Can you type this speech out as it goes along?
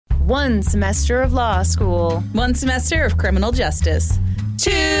1 semester of law school. 1 semester of criminal justice.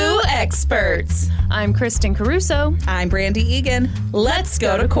 2 experts. I'm Kristen Caruso. I'm Brandy Egan. Let's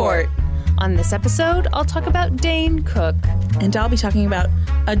go to court. On this episode, I'll talk about Dane Cook. And I'll be talking about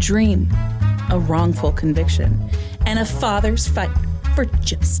a dream, a wrongful conviction, and a father's fight for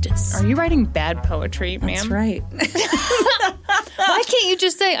justice. Are you writing bad poetry, ma'am? That's right. Why can't you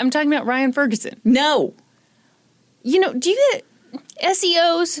just say, I'm talking about Ryan Ferguson? No. You know, do you get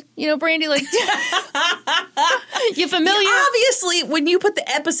SEOs? You know, Brandy, like, you familiar? Yeah, obviously, when you put the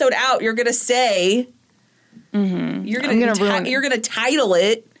episode out, you're going to say, you're going to title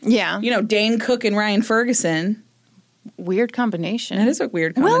it, yeah. you know, Dane Cook and Ryan Ferguson. Weird combination. That is a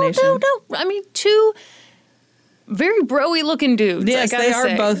weird combination. Well, no. I mean, 2 very bro-y looking dudes. Yes, they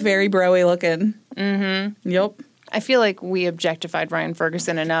are both very bro-y looking. Mm-hmm. Yep. I feel like we objectified Ryan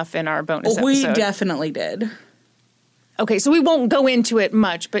Ferguson enough in our bonus episode. We definitely did. Okay, so we won't go into it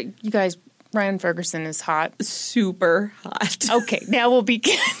much, but you guys, Ryan Ferguson is hot. Super hot. Okay, now we'll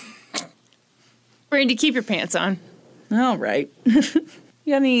begin. Brandy, keep your pants on. All right. You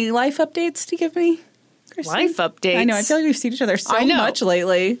got any life updates to give me, Kristen? Life updates? I know. I feel like we've seen each other so much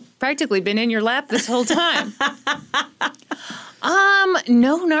lately. Practically been in your lap this whole time.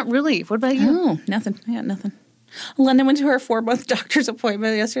 No, not really. What about you? Oh, nothing. Yeah, nothing. London went to her 4-month doctor's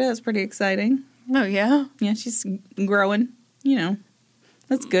appointment yesterday. That was pretty exciting. Oh, yeah? Yeah, she's growing. You know,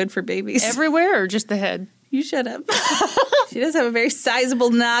 that's good for babies. Everywhere or just the head? You shut up. She does have a very sizable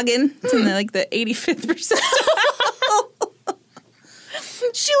noggin. It's in the 85th percentile.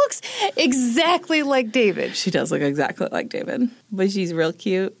 She looks exactly like David. She does look exactly like David, but she's real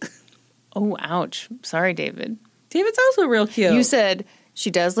cute. Oh, ouch. Sorry, David. David's also real cute. You said she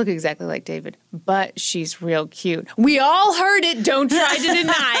does look exactly like David, but she's real cute. We all heard it. Don't try to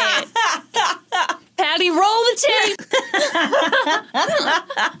deny it. Patty, roll the tape.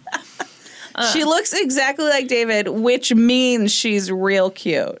 She looks exactly like David, which means she's real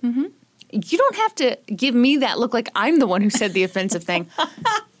cute. Mm-hmm. You don't have to give me that look like I'm the one who said the offensive thing.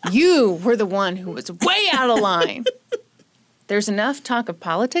 You were the one who was way out of line. There's enough talk of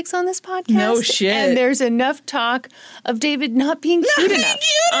politics on this podcast. No shit. And there's enough talk of David not being cute enough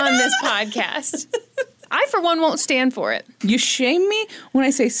on this podcast. I, for one, won't stand for it. You shame me when I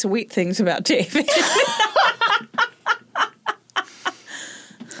say sweet things about David.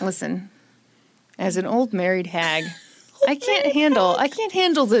 Listen, as an old married hag, I can't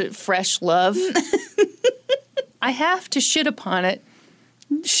handle the fresh love. I have to shit upon it.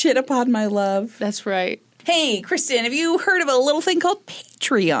 Shit upon my love. That's right. Hey, Kristen, have you heard of a little thing called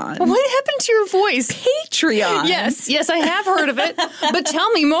Patreon? What happened to your voice? Patreon. Yes, I have heard of it, but tell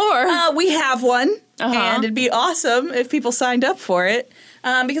me more. We have one, and it'd be awesome if people signed up for it,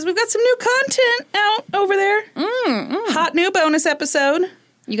 because we've got some new content out over there. Hot new bonus episode.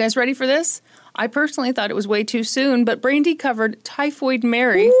 You guys ready for this? I personally thought it was way too soon, but Brandy covered Typhoid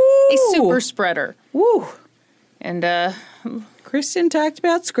Mary, a super spreader. Woo. And, Kristen talked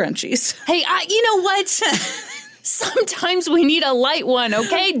about scrunchies. Hey, you know what? Sometimes we need a light one,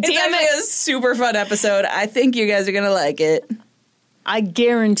 okay? Damn it. It's a super fun episode. I think you guys are going to like it. I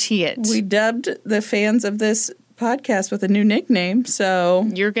guarantee it. We dubbed the fans of this podcast with a new nickname, so...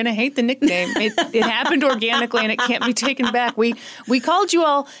 You're going to hate the nickname. It happened organically, and it can't be taken back. We called you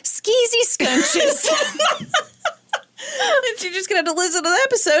all Skeezy Scunches. And you're just going to have to listen to the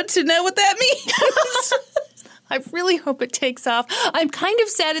episode to know what that means. I really hope it takes off. I'm kind of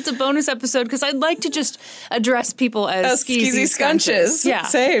sad it's a bonus episode because I'd like to just address people as Skeezy Scunches. Yeah.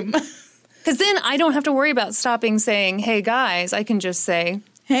 Same. Because then I don't have to worry about stopping saying, hey, guys. I can just say,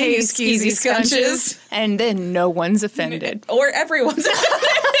 hey, Skeezy Scunches. And then no one's offended. Or everyone's offended.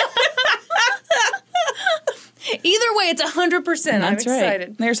 Either way, it's 100%. I'm excited.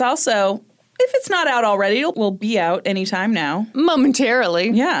 Right. There's also, if it's not out already, it will be out anytime now. Momentarily.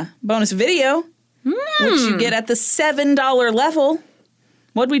 Yeah. Bonus video. Which you get at the $7 level.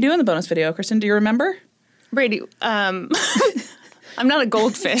 What'd we do in the bonus video, Kristen? Do you remember? Brady, I'm not a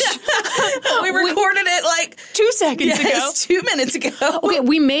goldfish. We recorded it 2 seconds ago. 2 minutes ago. Okay,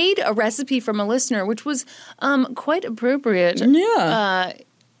 we made a recipe from a listener, which was quite appropriate. Yeah.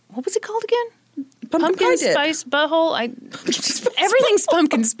 What was it called again? Pumpkin spice butthole. Everything's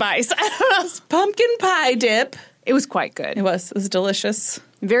pumpkin spice. I don't know. Pumpkin pie dip. It was quite good. It was delicious.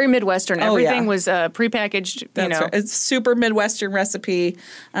 Very Midwestern. Everything was prepackaged. That's right. It's a super Midwestern recipe.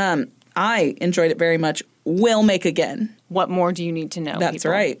 I enjoyed it very much. Will make again. What more do you need to know? That's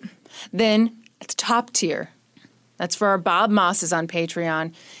right. Then it's top tier. That's for our Bob Mosses on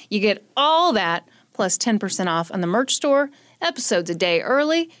Patreon. You get all that plus 10% off on the merch store, episodes a day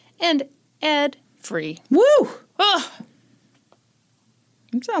early, and ad-free. Woo! Oh.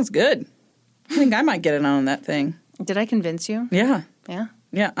 It sounds good. I think I might get in on that thing. Did I convince you? Yeah. Yeah?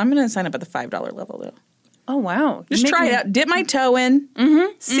 Yeah, I'm going to sign up at the $5 level, though. Oh, wow. Just try it out. Dip my toe in.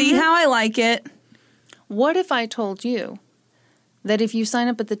 See how I like it. What if I told you that if you sign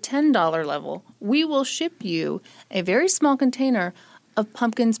up at the $10 level, we will ship you a very small container of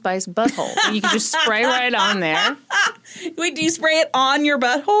pumpkin spice butthole that you can just spray right on there? Wait, do you spray it on your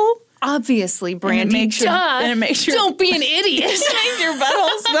butthole? Obviously, Brandy. And it makes your, Don't be an idiot. makes your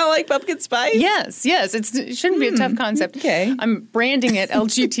butthole smell like pumpkin spice? Yes. It shouldn't be a tough concept. Okay. I'm branding it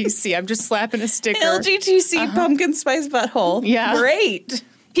LGTC. I'm just slapping a sticker. LGTC pumpkin spice butthole. Yeah. Great.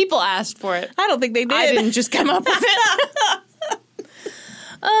 People asked for it. I don't think they did. I didn't just come up with it.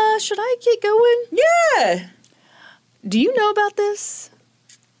 Should I get going? Yeah. Do you know about this?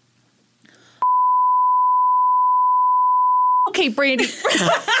 Okay, Brandy. Patty,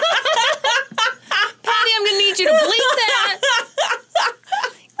 I'm going to need you to bleep that.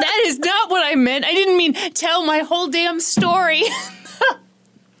 That is not what I meant. I didn't mean tell my whole damn story.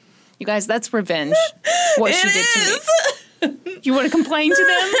 You guys, that's revenge. What she did to me. You want to complain to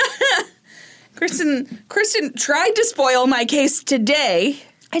them? Kristen tried to spoil my case today.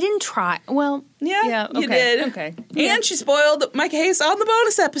 I didn't try. Well, yeah, okay, you did. Okay. And she spoiled my case on the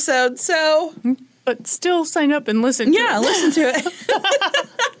bonus episode, so... But still sign up and listen to it. Yeah, listen to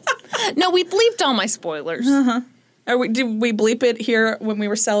it. No, we bleeped all my spoilers. Did we bleep it here when we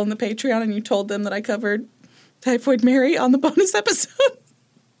were selling the Patreon and you told them that I covered Typhoid Mary on the bonus episode?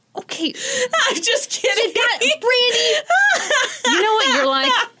 Okay. I'm just kidding. Brandy. You know what you're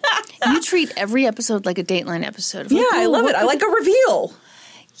like? You treat every episode like a Dateline episode. Yeah, I love it. I like a reveal.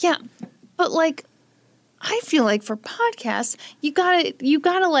 Yeah, but like, I feel like for podcasts, you gotta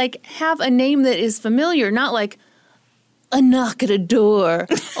like have a name that is familiar, not like A Knock at a Door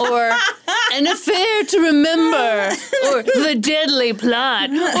or An Affair to Remember or The Deadly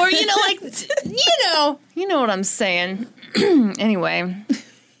Plot or you know what I'm saying. Anyway,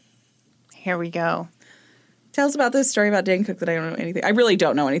 here we go. Tell us about this story about Dane Cook that I don't know anything. I really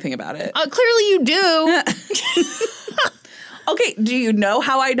don't know anything about it. Clearly you do. Okay, do you know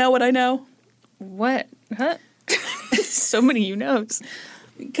how I know what I know? What? Huh? So many you knows.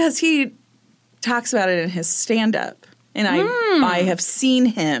 Because he talks about it in his stand-up. And I have seen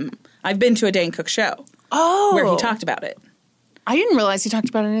him. I've been to a Dane Cook show. Oh. Where he talked about it. I didn't realize he talked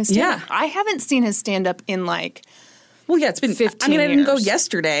about it in his stand-up. Yeah. I haven't seen his stand-up in like... Well, yeah, it's been 15 I mean, I didn't go years.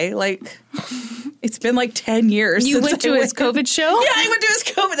 yesterday. Like, it's been like 10 years. You went to his COVID show? Yeah, I went to his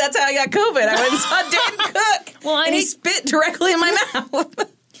COVID. That's how I got COVID. I went and saw Dane Cook. Well, and he spit directly in my mouth.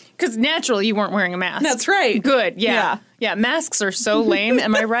 Because naturally you weren't wearing a mask. That's right. Good, yeah. Yeah, masks are so lame.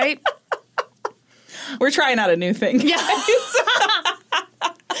 Am I right? We're trying out a new thing. Yeah.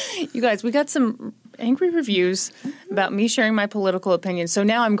 You guys, we got some angry reviews about me sharing my political opinion, so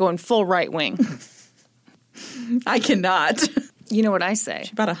now I'm going full right wing. I cannot. You know what I say?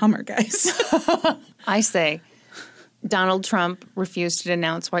 She bought a Hummer, guys. I say Donald Trump refused to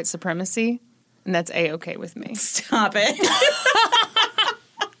denounce white supremacy, and that's A-okay with me. Stop it.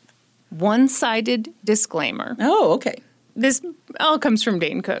 One-sided disclaimer. Oh, okay. This all comes from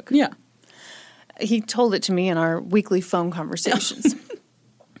Dane Cook. Yeah. He told it to me in our weekly phone conversations.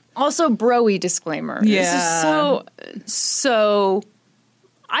 Also, bro-y disclaimer. Yeah. This is so...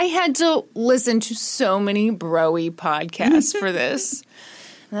 I had to listen to so many bro-y podcasts for this.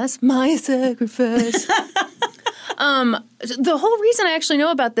 That's my sacrifice. The whole reason I actually know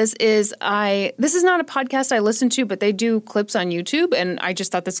about this is this is not a podcast I listen to, but they do clips on YouTube, and I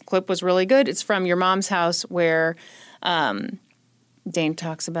just thought this clip was really good. It's from Your Mom's House, where Dane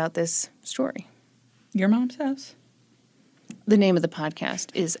talks about this story. Your Mom's House? The name of the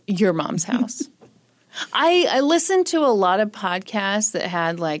podcast is Your Mom's House. I listened to a lot of podcasts that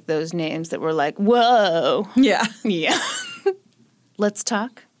had like those names that were like, whoa. Yeah. Yeah. Let's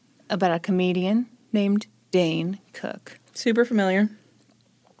talk about a comedian named Dane Cook. Super familiar.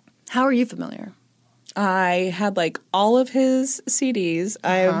 How are you familiar? I had like all of his CDs.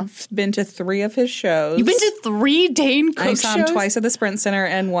 I've been to 3 of his shows. You've been to 3 Dane Cook shows? I saw him twice at the Sprint Center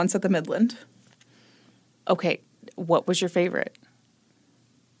and once at the Midland. Okay. What was your favorite?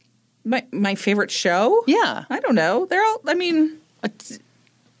 My favorite show? Yeah. I don't know. They're all, I mean...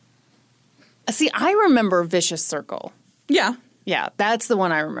 See, I remember Vicious Circle. Yeah. Yeah, that's the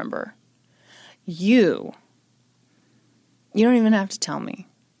one I remember. You don't even have to tell me.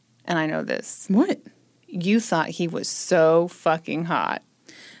 And I know this. What? You thought he was so fucking hot.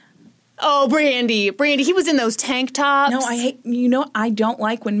 Oh, Brandy, he was in those tank tops. No, I don't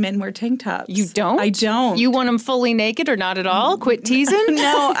like when men wear tank tops. You don't? I don't. You want them fully naked or not at all? Quit teasing?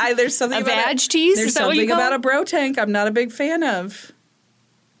 No, there's something a about vag tease? There's Is that what you something call about it? a bro tank I'm not a big fan of.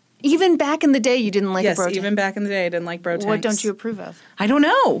 Even back in the day, you didn't like a bro tank? Yes, even back in the day, I didn't like bro tanks. What don't you approve of? I don't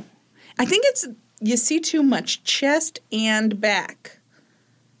know. I think it's you see too much chest and back.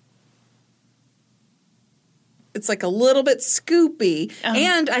 It's like a little bit scoopy.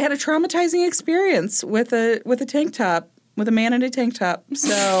 And I had a traumatizing experience with a tank top. With a man in a tank top.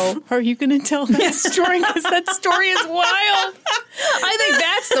 So, are you going to tell that story? Because that story is wild. I think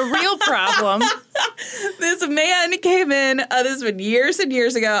that's the real problem. This man came in. This has been years and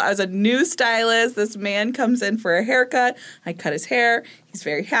years ago. I was a new stylist. This man comes in for a haircut. I cut his hair. He's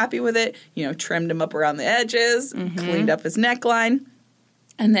very happy with it. You know, trimmed him up around the edges, cleaned up his neckline.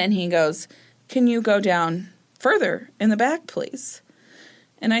 And then he goes, "Can you go down further in the back, please?"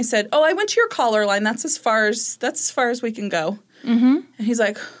 And I said, "Oh, I went to your collar line. That's as far as we can go." Mm-hmm. And he's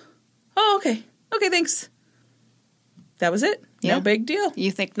like, "Oh, okay. Okay, thanks." That was it. Yeah. No big deal.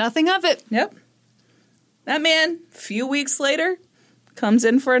 You think nothing of it. Yep. That man, a few weeks later, comes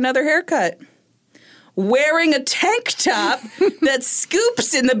in for another haircut. Wearing a tank top that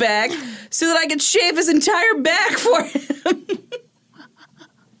scoops in the back so that I could shave his entire back for him. It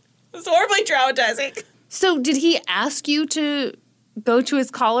was horribly traumatizing. So did he ask you to go to his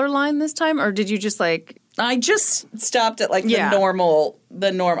collar line this time, or did you just like... I just stopped at like the normal.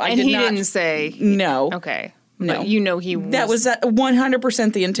 And he didn't say... No. Okay. No. But you know he was... That was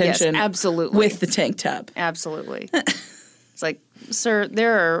 100% the intention. Yes, absolutely. With the tank top. Absolutely. It's like, sir,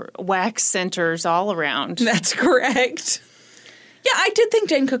 there are wax centers all around. That's correct. Yeah, I did think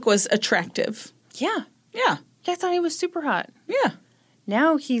Dane Cook was attractive. Yeah. Yeah. I thought he was super hot. Yeah.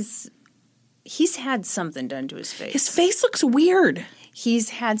 Now he's had something done to his face. His face looks weird. He's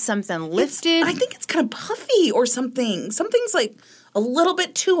had something lifted. I think it's kind of puffy or something. Something's like a little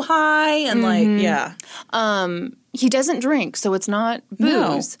bit too high and like, yeah. He doesn't drink, so it's not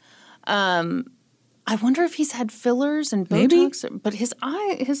booze. No. I wonder if he's had fillers and Botox. Maybe. But his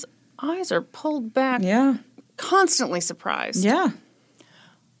eyes are pulled back. Yeah. Constantly surprised. Yeah.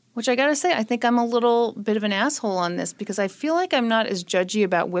 Which I gotta say, I think I'm a little bit of an asshole on this because I feel like I'm not as judgy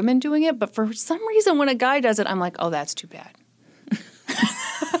about women doing it, but for some reason when a guy does it, I'm like, oh, that's too bad.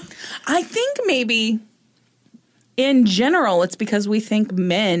 I think maybe in general it's because we think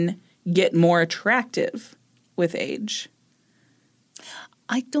men get more attractive with age.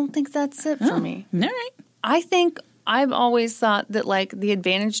 I don't think that's it for me. All right. I think I've always thought that, like, the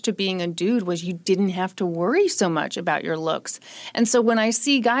advantage to being a dude was you didn't have to worry so much about your looks. And so when I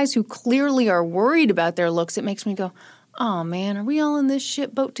see guys who clearly are worried about their looks, it makes me go, oh, man, are we all in this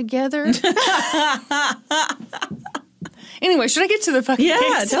shit boat together? Anyway, should I get to the fucking case?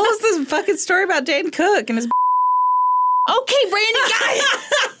 Yeah, tell us this fucking story about Dane Cook and his... Okay, Brandy, guys!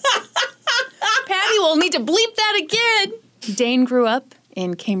 Patty will need to bleep that again. Dane grew up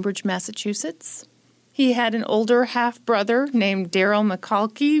in Cambridge, Massachusetts. He had an older half-brother named Daryl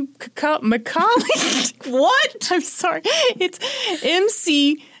McCauley. What? I'm sorry. It's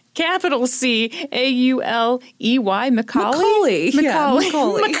M-C... capital C-A-U-L-E-Y, Macaulay?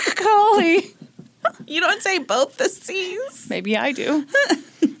 Macaulay. You don't say both the C's. Maybe I do.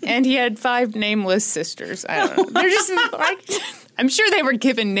 And he had 5 nameless sisters. I don't know. They're just like, I'm sure they were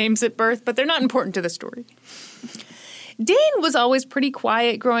given names at birth, but they're not important to the story. Dane was always pretty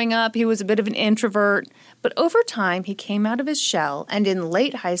quiet growing up. He was a bit of an introvert. But over time, he came out of his shell, and in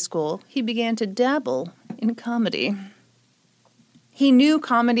late high school, he began to dabble in comedy. He knew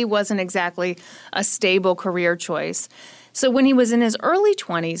comedy wasn't exactly a stable career choice. So when he was in his early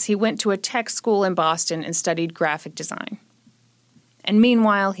 20s, he went to a tech school in Boston and studied graphic design. And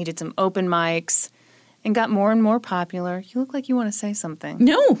meanwhile, he did some open mics and got more and more popular. You look like you want to say something.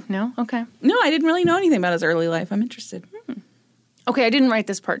 No. No? Okay. No, I didn't really know anything about his early life. I'm interested. Okay, I didn't write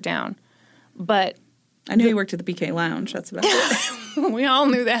this part down, but... I knew he worked at the BK Lounge. That's about it. We all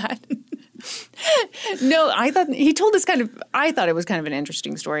knew that. No, I thought it was kind of an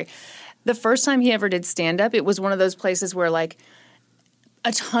interesting story. The first time he ever did stand-up, it was one of those places where, like,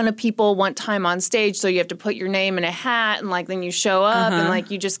 a ton of people want time on stage, so you have to put your name in a hat, and, like, then you show up, and,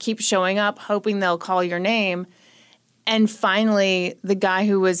 like, you just keep showing up, hoping they'll call your name. And finally, the guy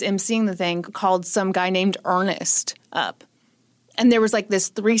who was emceeing the thing called some guy named Ernest up. And there was, like,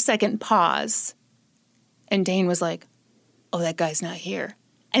 this 3-second pause. And Dane was like, oh, that guy's not here.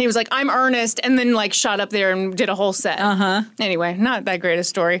 And he was like, I'm Ernest, and then, like, shot up there and did a whole set. Anyway, not that great a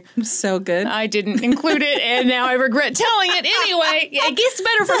story. So good. I didn't include it, and now I regret telling it anyway. It gets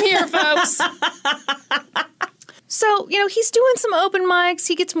better from here, folks. So, he's doing some open mics.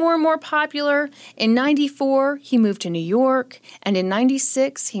 He gets more and more popular. In 94, he moved to New York. And in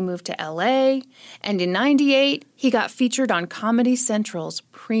 96, he moved to L.A. And in 98, he got featured on Comedy Central's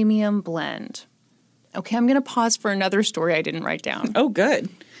Premium Blend. Okay, I'm going to pause for another story I didn't write down. Oh, good.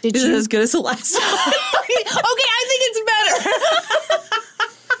 Is it as good as the last one? Okay, I think it's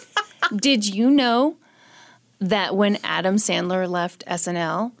better. Did you know that when Adam Sandler left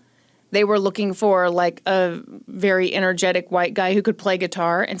SNL, they were looking for like a very energetic white guy who could play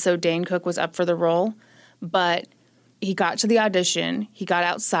guitar, and so Dane Cook was up for the role, but he got to the audition, he got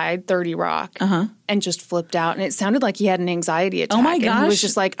outside 30 Rock and just flipped out, and it sounded like he had an anxiety attack. Oh my gosh. And he was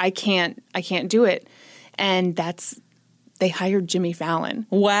just like, I can't do it. And they hired Jimmy Fallon.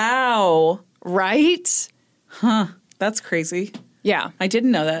 Wow. Right? Huh. That's crazy. Yeah. I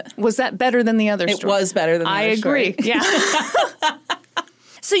didn't know that. Was that better than the other story? It was better than the other story. I agree. Yeah.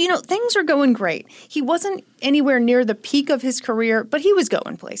 So, things are going great. He wasn't anywhere near the peak of his career, but he was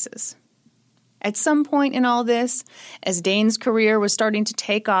going places. At some point in all this, as Dane's career was starting to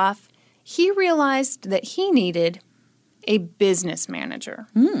take off, he realized that he needed a business manager.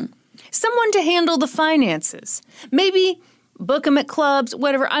 Someone to handle the finances. Maybe book him at clubs,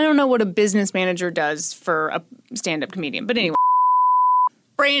 whatever. I don't know what a business manager does for a stand-up comedian. But anyway,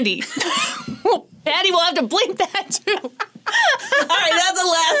 Brandy. Patty will have to bleep that too. All right, that's the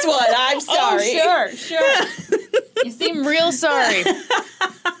last one. I'm sorry. Oh, sure. You seem real sorry.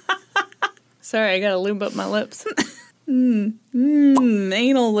 Sorry, I gotta lube up my lips. Anal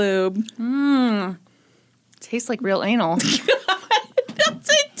lube. Tastes like real anal. Does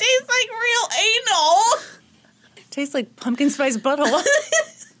it taste like real anal? Tastes like pumpkin spice butthole.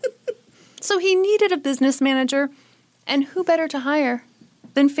 So he needed a business manager, and who better to hire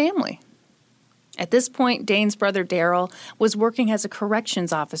than family? At this point, Dane's brother Daryl was working as a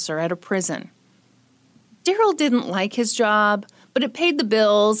corrections officer at a prison. Daryl didn't like his job, but it paid the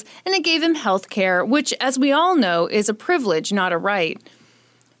bills, and it gave him health care, which, as we all know, is a privilege, not a right.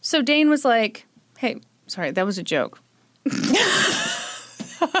 So Dane was like, hey, sorry, that was a joke.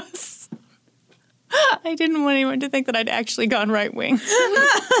 I didn't want anyone to think that I'd actually gone right-wing.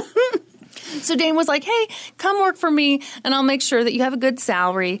 So Dane was like, hey, come work for me, and I'll make sure that you have a good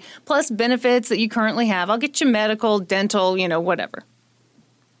salary, plus benefits that you currently have. I'll get you medical, dental, whatever.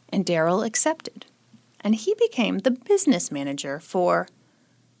 And Daryl accepted. And he became the business manager for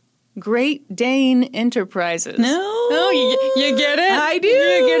Great Dane Enterprises. No. Oh, you get it? I do.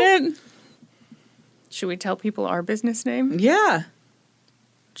 You get it? Should we tell people our business name? Yeah.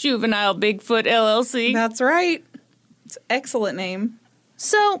 Juvenile Bigfoot LLC. That's right. It's an excellent name.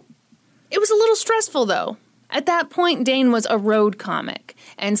 So, it was a little stressful, though. At that point, Dane was a road comic,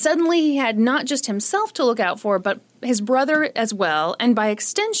 and suddenly he had not just himself to look out for, but his brother as well, and by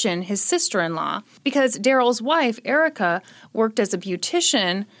extension, his sister-in-law, because Daryl's wife, Erica, worked as a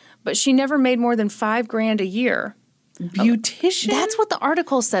beautician, but she never made more than $5,000 a year. Beautician? That's what the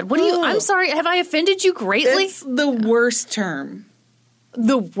article said. What do you... I'm sorry, have I offended you greatly? It's the worst term.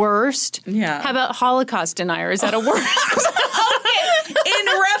 The worst? Yeah. How about Holocaust denier? Is that a word? In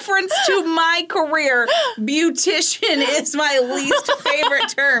reference to my career, beautician is my least favorite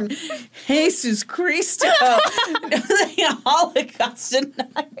term. Jesus Cristo. Holocaust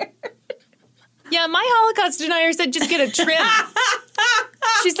denier. Yeah, my Holocaust denier said just get a trim.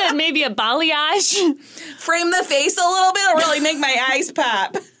 She said maybe a balayage. Frame the face a little bit, it'll really make my eyes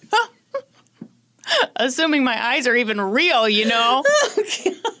pop. Assuming my eyes are even real, Oh,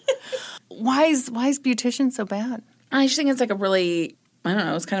 God. Why is beautician so bad? I just think it's like a really, I don't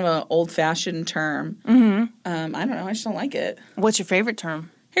know, it's kind of an old-fashioned term. Mm-hmm. I don't know, I just don't like it. What's your favorite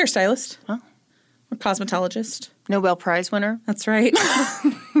term? Hairstylist. Huh? Or cosmetologist. Nobel Prize winner? That's right.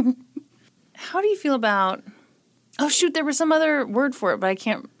 How do you feel about... Oh, shoot, there was some other word for it, but I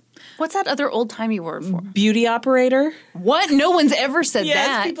can't... What's that other old-timey word for? Beauty operator. What? No one's ever said Yes,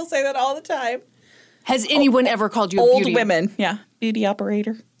 that. people say that all the time. Has anyone ever called you a Old beauty? women. Yeah. Beauty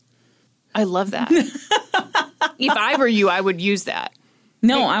operator. I love that. If I were you, I would use that.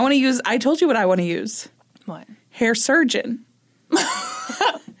 No, I told you what I want to use. What? Hair surgeon.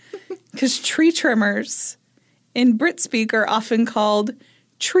 Because tree trimmers in Brit speak are often called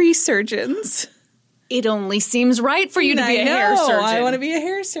tree surgeons. It only seems right for you to be a hair surgeon. I want to be a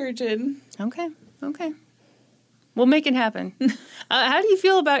hair surgeon. Okay. We'll make it happen. How do you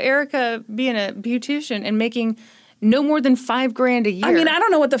feel about Erica being a beautician and making no more than $5,000 a year? I mean, I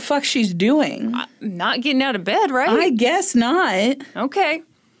don't know what the fuck she's doing. Not getting out of bed, right? I guess not. Okay.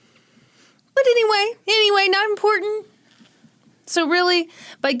 But anyway, not important. So really,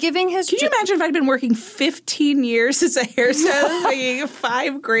 by giving his... Can you imagine if I'd been working 15 years as a hairstylist, making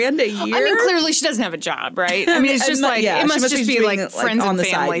 $5,000 a year? I mean, clearly she doesn't have a job, right? I mean, it's just like, it must just be like friends and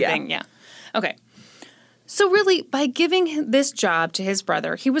family thing. Yeah. Okay. So really, by giving this job to his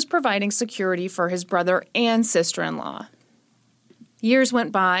brother, he was providing security for his brother and sister-in-law. Years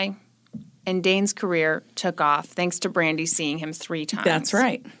went by. and Dane's career took off thanks to Brandy seeing him 3 times. That's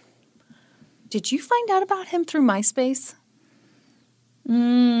right. Did you find out about him through MySpace?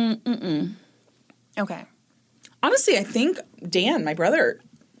 Okay. Honestly, I think Dan, my brother,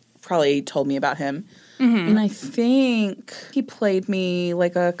 probably told me about him. And I think he played me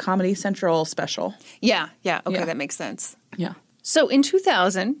like a Comedy Central special. Yeah. Okay, Yeah. that makes sense. Yeah. So in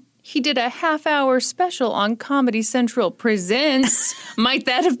 2000, he did a half-hour special on Comedy Central Presents. Might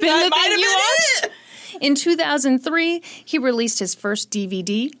that have been That the might thing have you been watched? In 2003, he released his first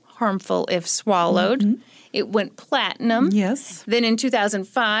DVD, Harmful If Swallowed. It went platinum. Yes. Then in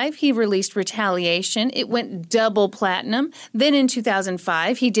 2005, he released Retaliation. It went double platinum. Then in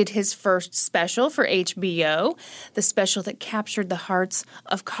 2005, he did his first special for HBO, the special that captured the hearts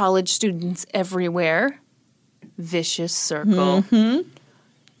of college students everywhere, Vicious Circle.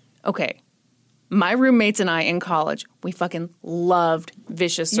 Okay. My roommates and I in college, we fucking loved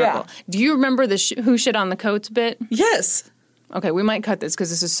Vicious Circle. Yeah. Do you remember the who shit on the coats bit? Yes. Okay, we might cut this because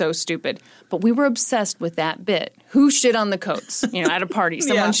this is so stupid. But we were obsessed with that bit. Who shit on the coats? You know, at a party,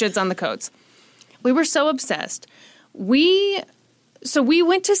 someone shits on the coats. We were so obsessed. So we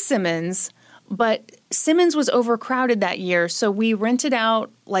went to Simmons, but Simmons was overcrowded that year. So we rented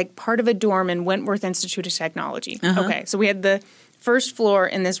out like part of a dorm in Wentworth Institute of Technology. Okay, so we had the first floor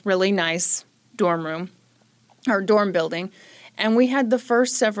in this really nice dorm room, or dorm building. And we had the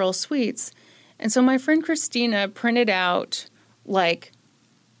first several suites. And so my friend Christina printed out like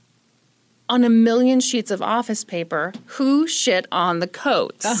on 1 million sheets of office paper, who shit on the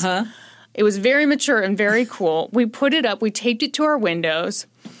coats. It was very mature and very cool. We put it up, we taped it to our windows,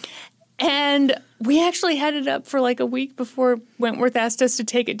 and we actually had it up for like a week before Wentworth asked us to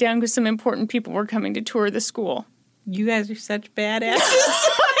take it down because some important people were coming to tour the school. You guys are such badasses.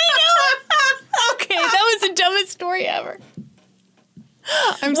 Okay, that was the dumbest story ever.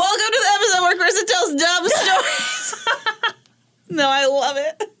 Welcome to the episode where Krista tells dumb stories. No, I love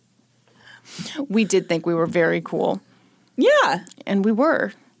it. We did think we were very cool. Yeah. And we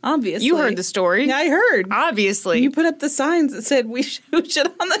were. Obviously. You heard the story. Yeah, I heard. Obviously. You put up the signs that said we should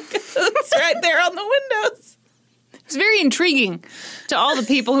on the coats right there on the windows. It was very intriguing to all the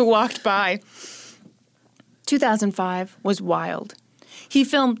people who walked by. 2005 was wild. He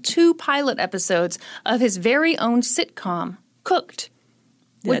filmed 2 pilot episodes of his very own sitcom, Cooked,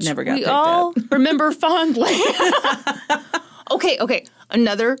 which never got we picked all up. remember fondly. Okay.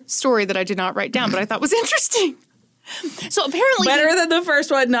 Another story that I did not write down, but I thought was interesting. So apparently... Better than the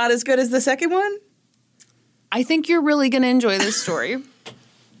first one, not as good as the second one? I think you're really going to enjoy this story.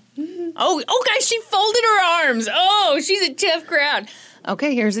 Oh, guys, she folded her arms. Oh, she's a tough crowd.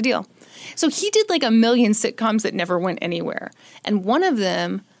 Okay, here's the deal. So he did like 1 million sitcoms that never went anywhere. And one of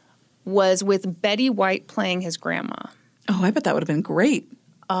them was with Betty White playing his grandma. Oh, I bet that would have been great.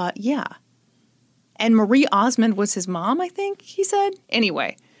 Yeah. And Marie Osmond was his mom, I think he said.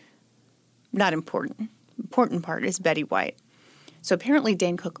 Anyway, not important. Important part is Betty White. So apparently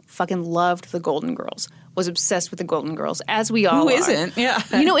Dane Cook fucking loved the Golden Girls, was obsessed with the Golden Girls, as we all Who are. isn't? Yeah.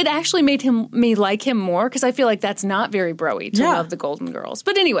 You know, it actually made me like him more because I feel like that's not very bro-y to love the Golden Girls.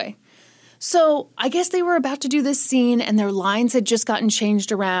 But anyway, so I guess they were about to do this scene and their lines had just gotten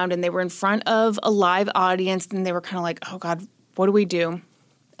changed around and they were in front of a live audience and they were kind of like, oh God, what do we do?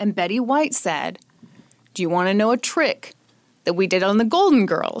 And Betty White said, do you want to know a trick that we did on the Golden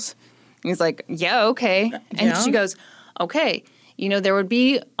Girls? And he's like, yeah, okay. And she goes, okay, you know, there would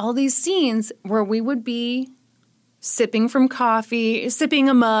be all these scenes where we would be sipping from coffee, sipping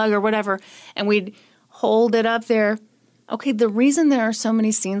a mug or whatever, and we'd hold it up there. Okay, the reason there are so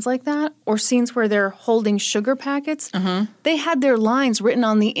many scenes like that, or scenes where they're holding sugar packets, they had their lines written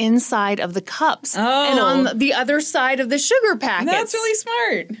on the inside of the cups and on the other side of the sugar packets. That's really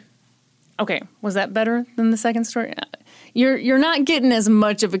smart. Okay, was that better than the second story? You're not getting as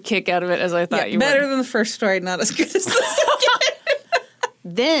much of a kick out of it as I thought you would. Better than the first story, not as good as the second.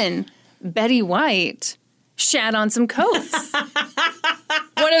 Then Betty White shat on some coats.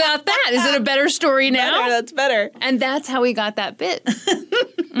 What about that? Is it a better story now? Better, that's better. And that's how he got that bit.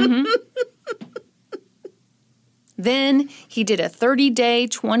 Then he did a 30-day,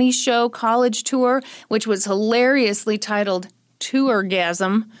 20-show college tour, which was hilariously titled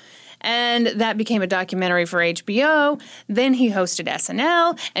Tourgasm. And that became a documentary for HBO. Then he hosted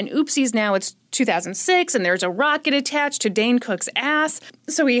SNL. And oopsies, now it's 2006, and there's a rocket attached to Dane Cook's ass.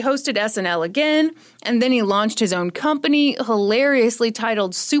 So he hosted SNL again. And then he launched his own company, hilariously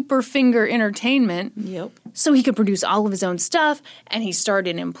titled Superfinger Entertainment. Yep. So he could produce all of his own stuff. And he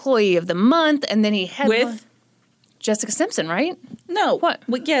started Employee of the Month. And then he headlined... Jessica Simpson, right? No. What?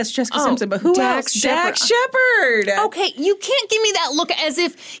 Well, yes, Jessica Simpson, but who else? Dax Shepard. Okay, you can't give me that look as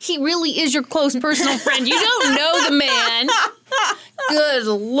if he really is your close personal friend. You don't know the man. Good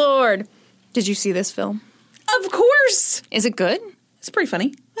Lord. Did you see this film? Of course. Is it good? It's pretty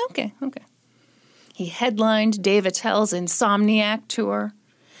funny. Okay. He headlined Dave Attell's Insomniac tour.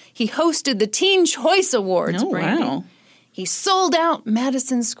 He hosted the Teen Choice Awards, Brandy. Wow. He sold out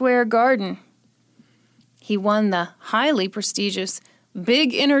Madison Square Garden. He won the highly prestigious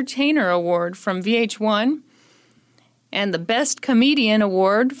Big Entertainer Award from VH1 and the Best Comedian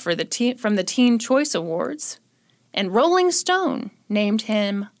Award from the Teen Choice Awards. And Rolling Stone named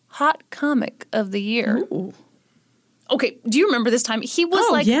him Hot Comic of the Year. Ooh. Okay, do you remember this time? He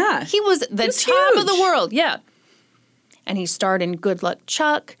was he was the top of the world. Yeah. And he starred in Good Luck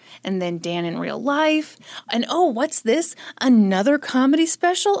Chuck and then Dan in Real Life. And what's this? Another comedy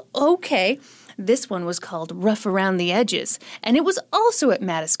special? Okay. This one was called Rough Around the Edges, and it was also at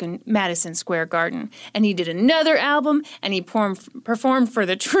Madison Square Garden. And he did another album, and he performed for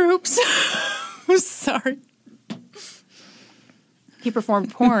the Troops. I'm sorry. He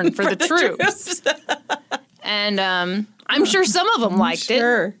performed porn for the Troops. And I'm sure some of them liked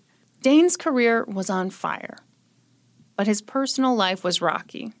it. Dane's career was on fire, but his personal life was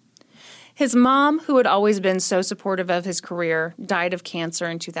rocky. His mom, who had always been so supportive of his career, died of cancer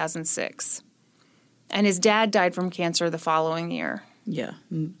in 2006. And his dad died from cancer the following year. Yeah,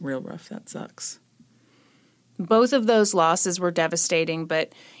 real rough. That sucks. Both of those losses were devastating,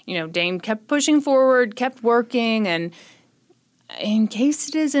 but, Dane kept pushing forward, kept working, and in case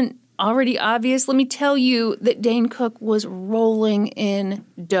it isn't already obvious, let me tell you that Dane Cook was rolling in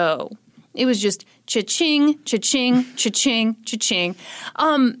dough. It was just cha-ching, cha-ching, cha-ching, cha-ching.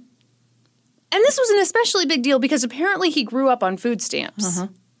 And this was an especially big deal because apparently he grew up on food stamps. Uh-huh.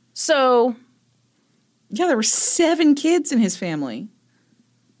 So... yeah, there were 7 kids in his family.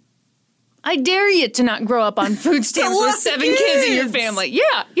 I dare you to not grow up on food stamps with 7 kids in your family.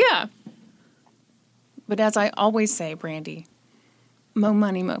 Yeah. But as I always say, Brandy, mo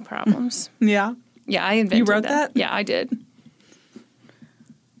money, mo problems. Yeah? Yeah, I invented You wrote that? Yeah, I did.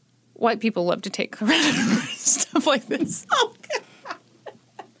 White people love to take credit for stuff like this. Oh, God.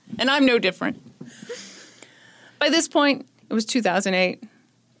 And I'm no different. By this point, it was 2008.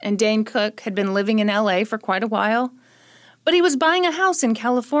 And Dane Cook had been living in L.A. for quite a while. But he was buying a house in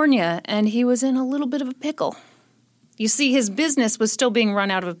California, and he was in a little bit of a pickle. You see, his business was still being run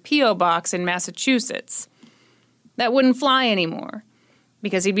out of a P.O. box in Massachusetts. That wouldn't fly anymore,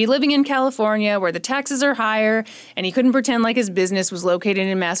 because he'd be living in California where the taxes are higher, and he couldn't pretend like his business was located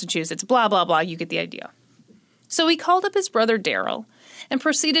in Massachusetts, blah, blah, blah. You get the idea. So he called up his brother Daryl and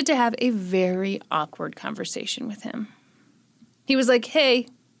proceeded to have a very awkward conversation with him. He was like, hey...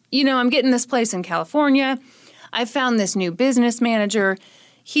 I'm getting this place in California. I found this new business manager.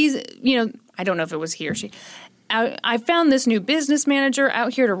 He's, I don't know if it was he or she. I found this new business manager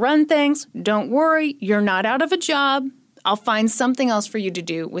out here to run things. Don't worry, you're not out of a job. I'll find something else for you to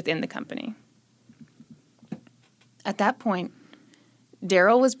do within the company. At that point,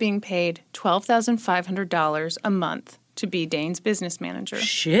 Daryl was being paid $12,500 a month to be Dane's business manager.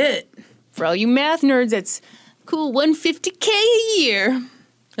 Shit. For all you math nerds, that's cool $150K a year.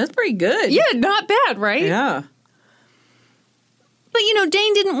 That's pretty good. Yeah, not bad, right? Yeah. But,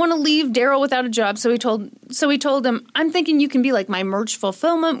 Dane didn't want to leave Daryl without a job, so he told him, I'm thinking you can be like my merch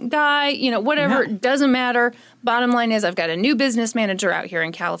fulfillment guy, whatever, it doesn't matter. Bottom line is I've got a new business manager out here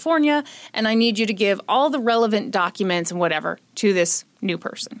in California, and I need you to give all the relevant documents and whatever to this new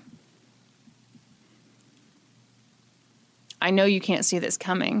person. I know you can't see this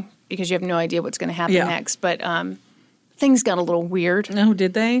coming because you have no idea what's going to happen next, but things got a little weird. Oh,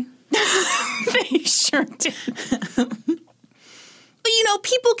 did they? They sure did. But,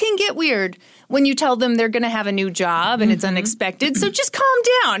 people can get weird when you tell them they're going to have a new job and it's unexpected. So just calm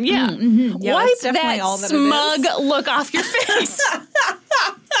down. Yeah. Mm-hmm. Yeah, wipe that smug look off your face.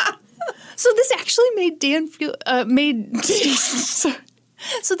 So this actually made Dan feel,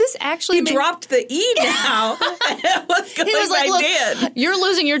 So this actually he dropped the E now. What's going on, like, Dan? You're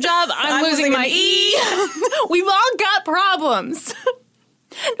losing your job. I'm losing my E. We've all got problems.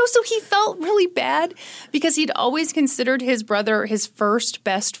 No, so he felt really bad because he'd always considered his brother his first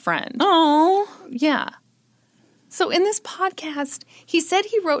best friend. Oh. Yeah. So in this podcast, he said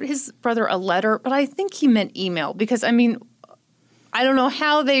he wrote his brother a letter, but I think he meant email because, I don't know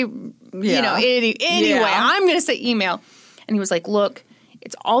how they, anyway, I'm going to say email. And he was like, look,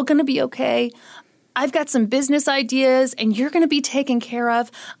 it's all going to be okay. I've got some business ideas, and you're going to be taken care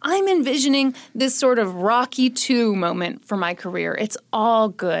of. I'm envisioning this sort of Rocky II moment for my career. It's all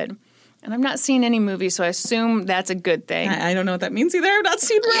good. And I've not seen any movies, so I assume that's a good thing. I don't know what that means either. I've not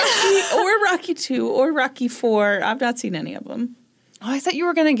seen Rocky or Rocky 2 or Rocky 4. I've not seen any of them. Oh, I thought you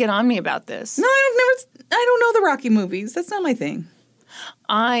were going to get on me about this. No, I don't know the Rocky movies. That's not my thing.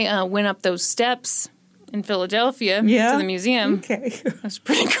 I went up those steps in Philadelphia to the museum. Okay. It was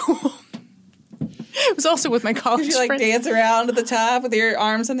pretty cool. It was also with my college Did you friend. dance around at the top with your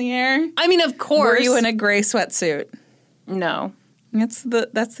arms in the air? I mean, of course. Were you in a gray sweatsuit? No. That's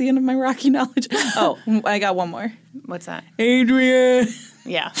the end of my Rocky knowledge. Oh, I got one more. What's that? Adrian.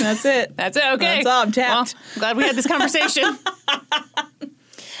 Yeah. That's it. That's it. Okay. That's all. I'm tapped. Well, I'm glad we had this conversation.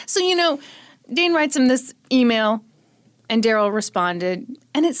 So, Dane writes him this email, and Daryl responded,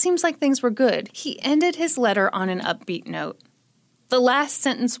 and it seems like things were good. He ended his letter on an upbeat note. The last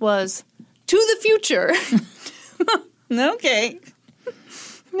sentence was, "To the future." Okay.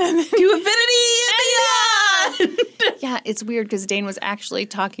 To infinity and beyond. Yeah, it's weird because Dane was actually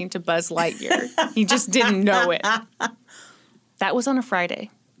talking to Buzz Lightyear. He just didn't know it. That was on a Friday.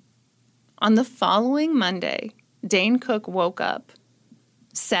 On the following Monday, Dane Cook woke up,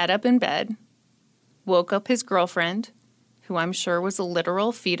 sat up in bed, woke up his girlfriend, who I'm sure was a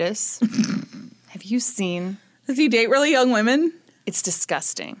literal fetus. Have you seen? Does he date really young women? It's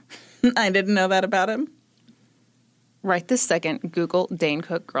disgusting. I didn't know that about him. Right this second, Google Dane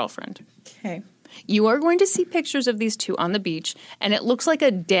Cook girlfriend. Okay. You are going to see pictures of these two on the beach, and it looks like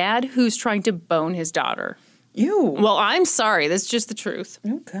a dad who's trying to bone his daughter. Ew. Well, I'm sorry. That's just the truth.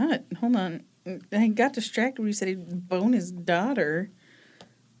 Oh, God. Hold on. I got distracted when you said he'd bone his daughter.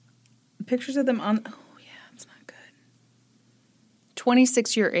 Pictures of them on... Oh, yeah, it's not good.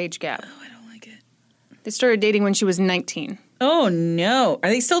 26-year age gap. Oh, I don't like it. They started dating when she was 19. Oh, no. Are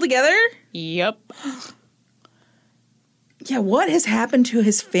they still together? Yep. Yeah, what has happened to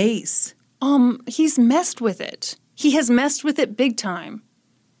his face? He's messed with it. He has messed with it big time.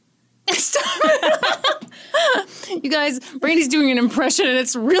 You guys, Brandy's doing an impression and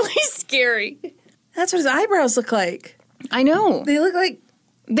it's really scary. That's what his eyebrows look like. I know. They look like...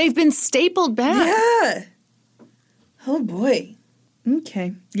 They've been stapled back. Yeah. Oh, boy.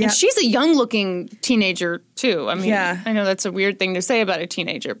 Okay. Yeah. And she's a young-looking teenager, too. I mean, Yeah. I know that's a weird thing to say about a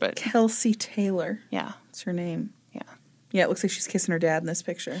teenager, but... Kelsey Taylor. Yeah. That's her name. Yeah. Yeah, it looks like she's kissing her dad in this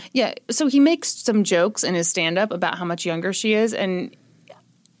picture. Yeah, so he makes some jokes in his stand-up about how much younger she is, and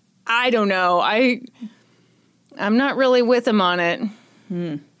I don't know. I'm not really with him on it.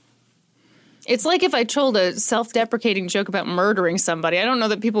 It's like if I told a self-deprecating joke about murdering somebody. I don't know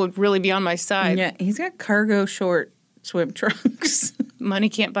that people would really be on my side. Yeah, he's got cargo short swim trunks. Money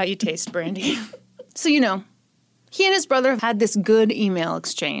can't buy you taste, Brandy. So, he and his brother had this good email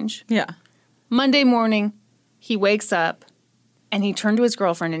exchange. Yeah. Monday morning, he wakes up, and he turned to his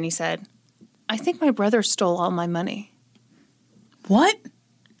girlfriend and he said, "I think my brother stole all my money." What?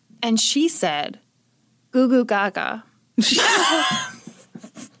 And she said, "Goo goo gaga."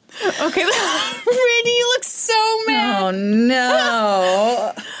 Okay, Randy, you look so mad. Oh,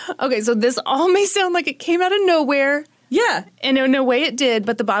 no. Okay, so this all may sound like it came out of nowhere. Yeah. And in a way it did,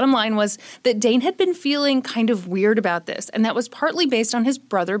 but the bottom line was that Dane had been feeling kind of weird about this, and that was partly based on his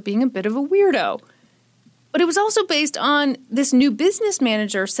brother being a bit of a weirdo. But it was also based on this new business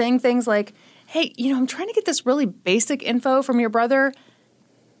manager saying things like, "Hey, I'm trying to get this really basic info from your brother,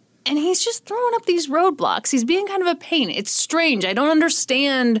 and he's just throwing up these roadblocks. He's being kind of a pain. It's strange. I don't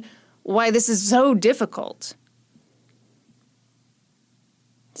understand why this is so difficult."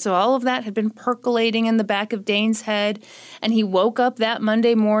 So all of that had been percolating in the back of Dane's head, and he woke up that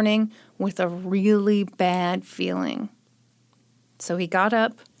Monday morning with a really bad feeling. So he got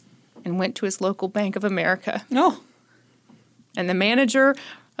up and went to his local Bank of America. Oh. And the manager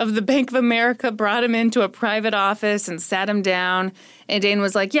of the Bank of America brought him into a private office and sat him down. And Dane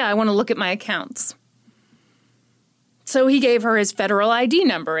was like, "Yeah, I want to look at my accounts." So he gave her his federal ID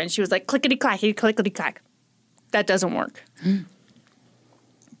number, and she was like, "Clickety-clacky, clickety-clack." That doesn't work.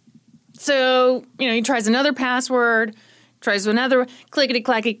 So, he tries another password, tries another,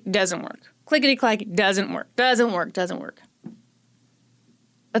 clickety-clacky, doesn't work. Clickety-clacky, doesn't work, doesn't work, doesn't work.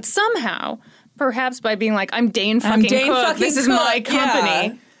 But somehow, perhaps by being like, "I'm Dane fucking Cook, this is my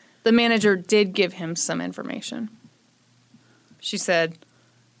company," the manager did give him some information. She said,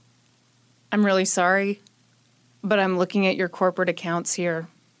 "I'm really sorry, but I'm looking at your corporate accounts here.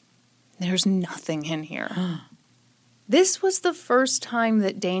 There's nothing in here." This was the first time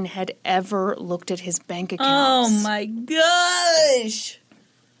that Dane had ever looked at his bank accounts. Oh, my gosh.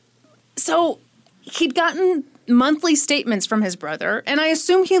 So he'd gotten monthly statements from his brother, and I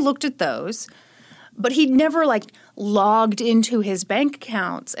assume he looked at those, but he'd never, logged into his bank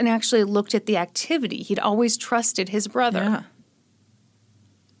accounts and actually looked at the activity. He'd always trusted his brother. Yeah.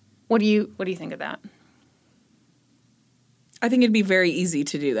 What do you think of that? I think it'd be very easy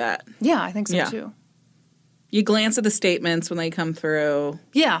to do that. Yeah, I think so too. You glance at the statements when they come through.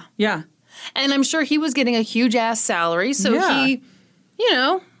 Yeah. Yeah. And I'm sure he was getting a huge ass salary, so he,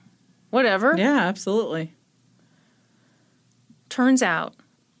 whatever. Yeah, absolutely. Turns out,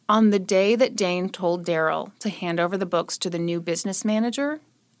 on the day that Dane told Daryl to hand over the books to the new business manager,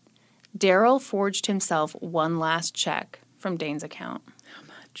 Daryl forged himself one last check from Dane's account. How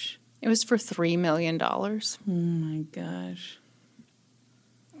much? It was for $3 million. Oh, my gosh.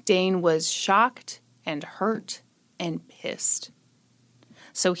 Dane was shocked and hurt and pissed.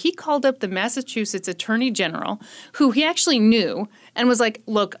 So he called up the Massachusetts Attorney General, who he actually knew, and was like,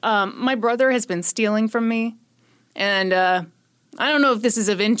 look, my brother has been stealing from me, and I don't know if this is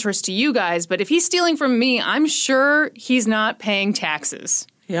of interest to you guys, but if he's stealing from me, I'm sure he's not paying taxes.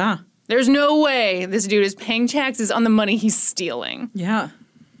 Yeah. There's no way this dude is paying taxes on the money he's stealing. Yeah.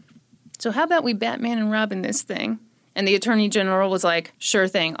 So how about we Batman and Robin this thing? And the Attorney General was like, sure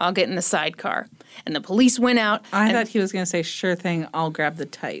thing, I'll get in the sidecar. And the police went out. I thought he was going to say, sure thing, I'll grab the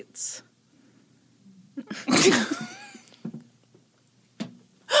tights.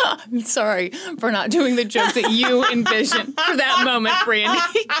 I'm sorry for not doing the joke that you envisioned for that moment,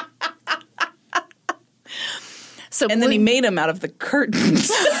 Brandy. And then he made him out of the curtains.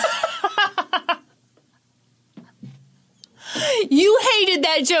 You hated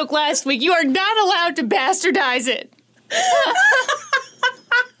that joke last week. You are not allowed to bastardize it.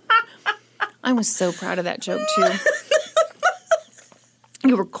 I was so proud of that joke, too.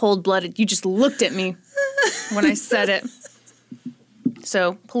 You were cold-blooded. You just looked at me when I said it.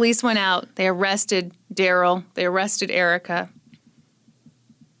 So police went out. They arrested Daryl. They arrested Erica.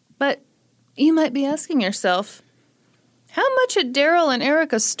 But you might be asking yourself, how much had Daryl and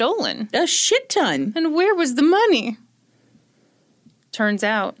Erica stolen? A shit ton. And where was the money? Turns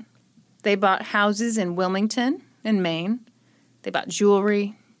out they bought houses in Wilmington and Maine. They bought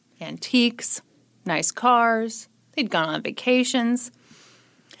jewelry, antiques, nice cars. They'd gone on vacations.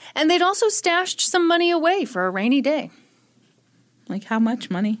 And they'd also stashed some money away for a rainy day. Like how much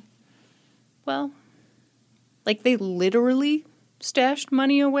money? Well, like they literally stashed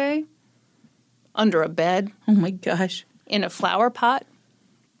money away under a bed. Oh my gosh. In a flower pot.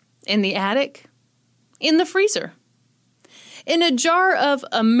 In the attic. In the freezer. In a jar of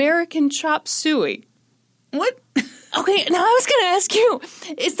American chop suey. What? Okay, now I was going to ask you,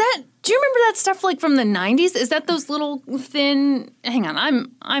 do you remember that stuff like from the 90s? Is that those little thin, hang on,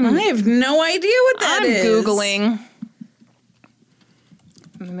 I have no idea what that is. I'm Googling.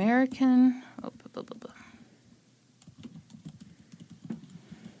 American,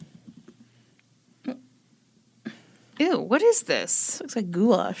 Ew, what is this? Looks like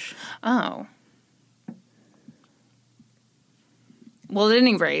goulash. Oh. Well, at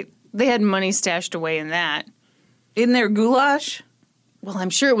any rate, they had money stashed away in that. In their goulash? Well, I'm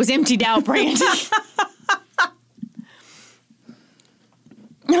sure it was emptied out, Brandy.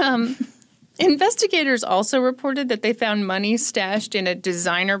 Investigators also reported that they found money stashed in a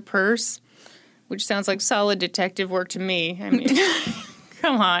designer purse, which sounds like solid detective work to me. I mean,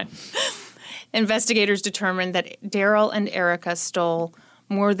 come on. Investigators determined that Daryl and Erica stole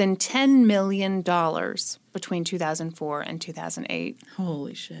more than $10 million between 2004 and 2008.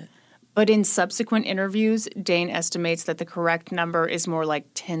 Holy shit. But in subsequent interviews, Dane estimates that the correct number is more like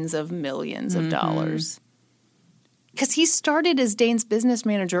tens of millions of dollars. Because he started as Dane's business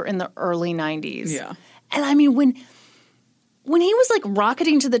manager in the early 90s. Yeah. And I mean, when he was like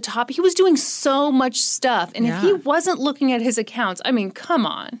rocketing to the top, he was doing so much stuff. And if he wasn't looking at his accounts, I mean, come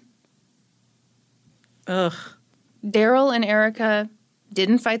on. Ugh. Daryl and Erica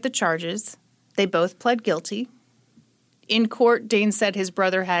didn't fight the charges. They both pled guilty. In court, Dane said his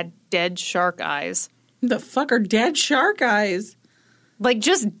brother had dead shark eyes. The fuck are dead shark eyes? Like,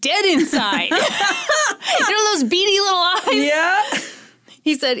 just dead inside. You know those beady little eyes? Yeah.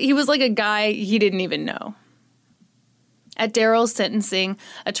 He said he was like a guy he didn't even know. At Daryl's sentencing,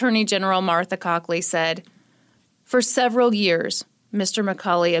 Attorney General Martha Coakley said, "For several years, Mr.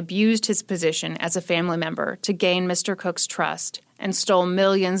 McCauley abused his position as a family member to gain Mr. Cook's trust and stole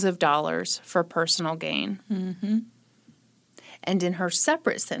millions of dollars for personal gain." Mm-hmm. And in her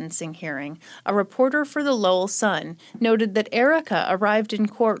separate sentencing hearing, a reporter for the Lowell Sun noted that Erica arrived in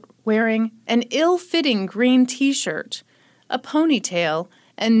court wearing an ill-fitting green T-shirt, a ponytail,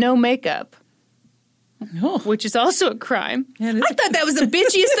 and no makeup, which is also a crime. Yeah, I thought that was the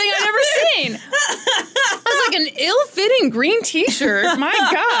bitchiest thing I'd ever seen. I was like, an ill-fitting green T-shirt?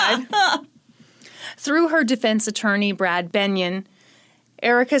 My God. Through her defense attorney, Brad Benyon,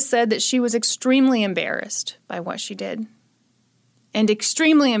 Erica said that she was extremely embarrassed by what she did. and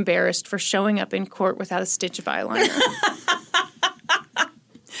extremely embarrassed for showing up in court without a stitch of eyeliner.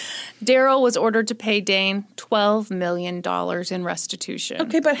 Daryl was ordered to pay Dane $12 million in restitution.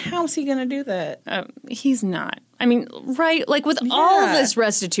 Okay, but how's he going to do that? He's not. I mean, right? Like, with all of this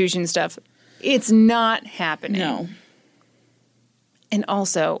restitution stuff, it's not happening. No. And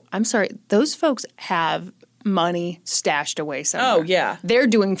also, I'm sorry, those folks have money stashed away somewhere. Oh, yeah. They're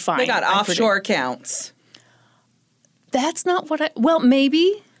doing fine. They got offshore accounts. That's not what I... Well,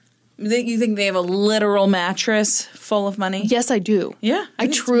 maybe... You think they have a literal mattress full of money? Yes, I do. Yeah. I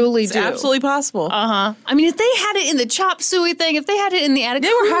truly do. It's absolutely possible. Uh-huh. I mean, if they had it in the chop suey thing, if they had it in the attic... They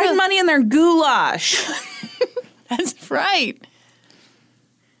were hiding money in their goulash. That's right.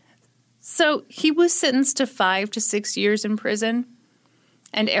 So he was sentenced to 5 to 6 years in prison,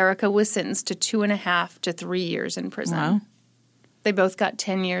 and Erica was sentenced to 2.5 to 3 years in prison. Wow. They both got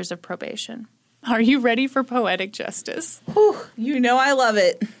 10 years of probation. Are you ready for poetic justice? Whew, you know I love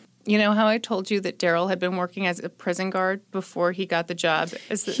it. You know how I told you that Daryl had been working as a prison guard before he got the job?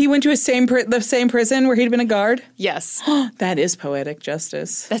 He went to the same prison where he'd been a guard? Yes. That is poetic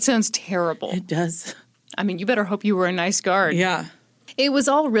justice. That sounds terrible. It does. I mean, you better hope you were a nice guard. Yeah. It was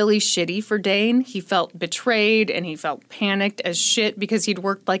all really shitty for Dane. He felt betrayed and he felt panicked as shit because he'd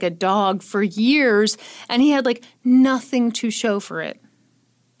worked like a dog for years and he had like nothing to show for it.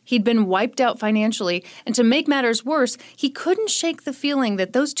 He'd been wiped out financially, and to make matters worse, he couldn't shake the feeling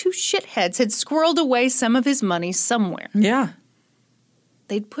that those two shitheads had squirreled away some of his money somewhere. Yeah.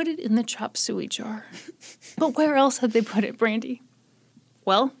 They'd put it in the chop suey jar. But where else had they put it, Brandy?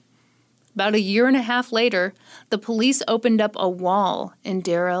 Well, about 1.5 years later, the police opened up a wall in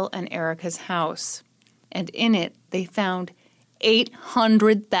Daryl and Erica's house, and in it they found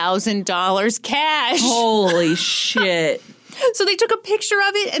 $800,000 cash. Holy shit. So they took a picture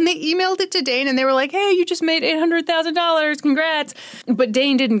of it and they emailed it to Dane and they were like, hey, you just made $800,000. Congrats. But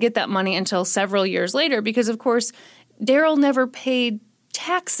Dane didn't get that money until several years later because, of course, Daryl never paid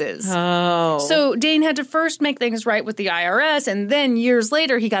taxes. Oh. So Dane had to first make things right with the IRS and then years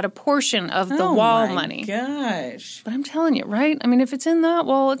later he got a portion of the wall money. Oh, my gosh. But I'm telling you, right? I mean, if it's in that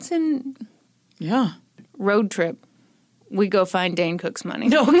wall, it's in... Yeah. Road trip. We go find Dane Cook's money.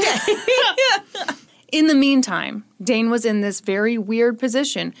 Okay. In the meantime, Dane was in this very weird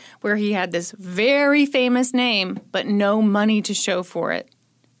position where he had this very famous name, but no money to show for it.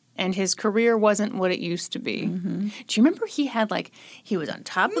 And his career wasn't what it used to be. Mm-hmm. Do you remember he had he was on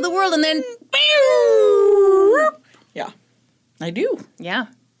top of the world and then... Yeah, I do. Yeah.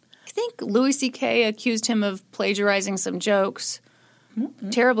 I think Louis C.K. accused him of plagiarizing some jokes.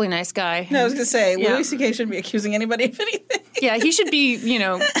 Mm-hmm. Terribly nice guy. No, I was going to say, Louis C.K. shouldn't be accusing anybody of anything. Yeah, he should be,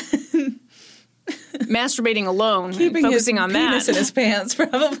 masturbating alone, keeping focusing his on penis that. in his pants,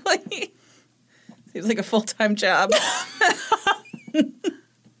 probably. Seems like a full-time job.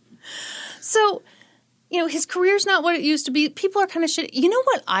 So, his career's not what it used to be. People are kind of shit. You know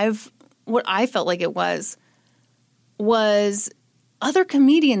what I felt like it was other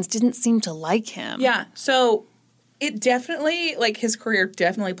comedians didn't seem to like him. Yeah, so it definitely, his career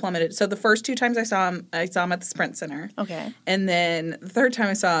definitely plummeted. So the first 2 times I saw him at the Sprint Center. Okay. And then the third time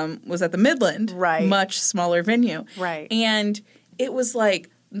I saw him was at the Midland. Right. Much smaller venue. Right. And it was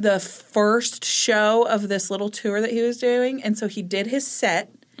the first show of this little tour that he was doing. And so he did his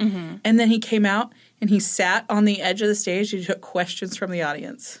set. Mm-hmm. And then he came out and he sat on the edge of the stage. He took questions from the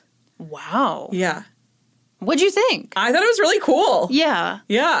audience. Wow. Yeah. What'd you think? I thought it was really cool. Yeah.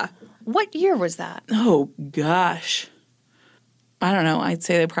 Yeah. What year was that? Oh, gosh. I don't know. I'd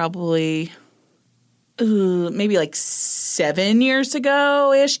say they probably maybe 7 years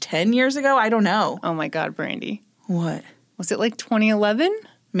ago-ish, 10 years ago. I don't know. Oh, my God, Brandy. What? Was it 2011?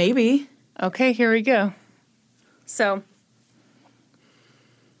 Maybe. Okay, here we go. So,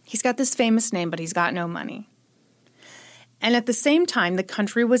 he's got this famous name, but he's got no money. And at the same time, the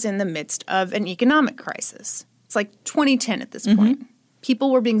country was in the midst of an economic crisis. It's 2010 at this point.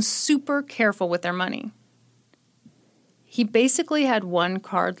 People were being super careful with their money. He basically had one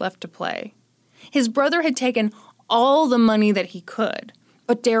card left to play. His brother had taken all the money that he could,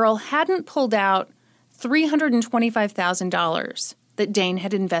 but Daryl hadn't pulled out $325,000 that Dane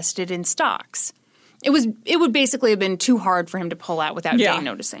had invested in stocks. It would basically have been too hard for him to pull out without Dane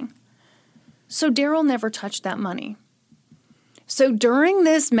noticing. So Daryl never touched that money. So during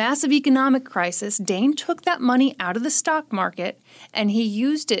this massive economic crisis, Dane took that money out of the stock market and he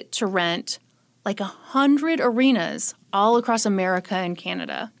used it to rent 100 arenas all across America and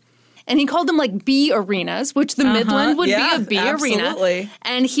Canada. And he called them B arenas, which the Midland would be a B absolutely. arena.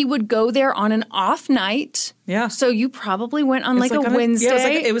 And he would go there on an off night. Yeah. So you probably went on a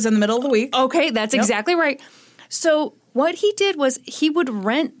Wednesday. It was in the middle of the week. Okay, that's exactly right. So what he did was he would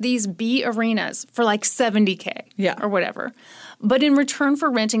rent these B arenas for like $70K or whatever. But in return for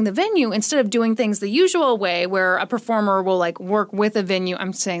renting the venue, instead of doing things the usual way where a performer will like work with a venue,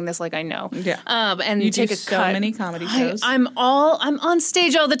 I'm saying this like I know. Yeah. And you take do a so cut. many comedy shows. I'm on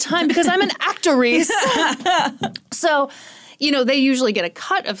stage all the time because I'm an actress. So, they usually get a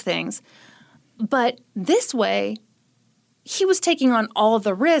cut of things. But this way, he was taking on all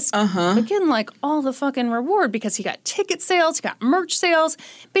the risk, but getting like all the fucking reward because he got ticket sales, he got merch sales.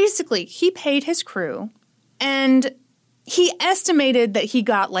 Basically, he paid his crew, and he estimated that he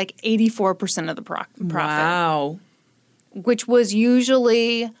got like 84% of the profit. Wow. Which was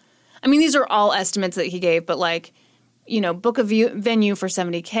usually, I mean, these are all estimates that he gave, but like, book a venue for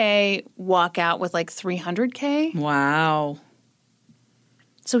 $70K, walk out with like $300K. Wow.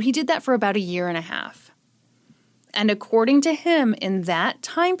 So he did that for about a year and a half. And according to him, in that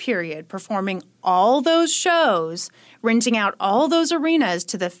time period, performing all those shows, renting out all those arenas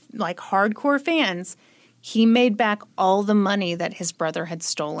to the like hardcore fans, he made back all the money that his brother had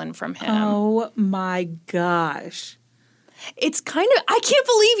stolen from him. Oh my gosh. It's kind of, I can't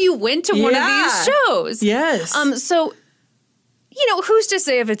believe you went to one of these shows. Yes. So, who's to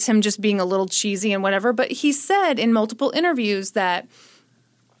say if it's him just being a little cheesy and whatever, but he said in multiple interviews that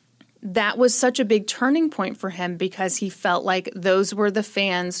was such a big turning point for him because he felt like those were the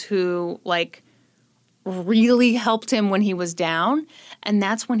fans who like really helped him when he was down. And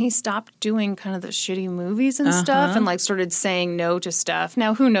that's when he stopped doing kind of the shitty movies and stuff and like started saying no to stuff.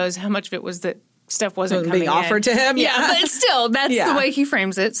 Now, who knows how much of it was that stuff wasn't coming being offered to him. Yeah, but still, that's the way he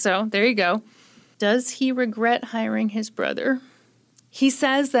frames it. So there you go. Does he regret hiring his brother? He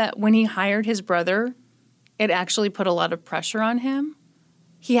says that when he hired his brother, it actually put a lot of pressure on him.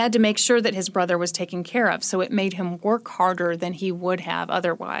 He had to make sure that his brother was taken care of, so it made him work harder than he would have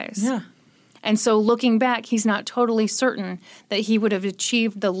otherwise. Yeah. And so looking back, he's not totally certain that he would have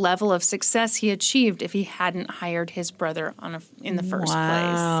achieved the level of success he achieved if he hadn't hired his brother in the first place.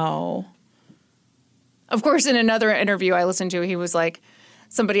 Wow. Of course, in another interview I listened to, he was like,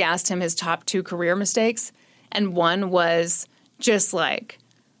 somebody asked him his top 2 career mistakes, and one was just like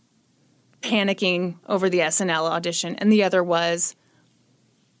panicking over the SNL audition, and the other was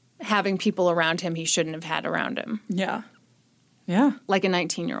having people around him he shouldn't have had around him. Yeah. Yeah. Like a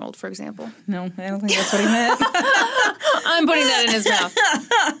 19-year-old, for example. No, I don't think that's what he meant. I'm putting that in his mouth.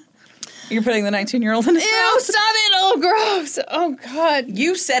 You're putting the 19-year-old in his Ew, mouth? stop it. Oh, gross. Oh, God.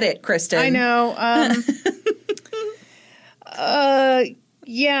 You said it, Kristen. I know.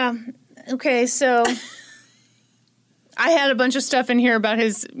 Yeah. Okay, so I had a bunch of stuff in here about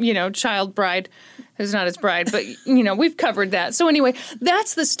his, child bride. Who's not his bride, but, we've covered that. So anyway,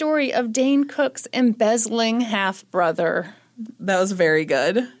 that's the story of Dane Cook's embezzling half-brother. That was very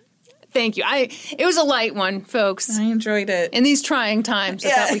good. Thank you. It was a light one, folks. I enjoyed it. In these trying times, I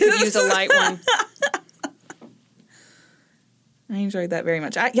thought we could use a light one. I enjoyed that very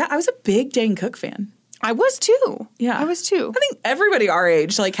much. I was a big Dane Cook fan. I was too. Yeah. I was too. I think everybody our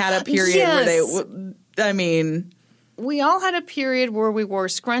age had a period where they, we all had a period where we wore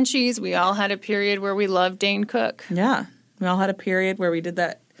scrunchies. We all had a period where we loved Dane Cook. Yeah. We all had a period where we did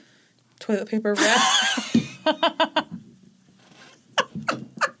that toilet paper wrap.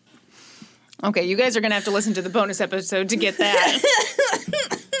 Okay, you guys are going to have to listen to the bonus episode to get that.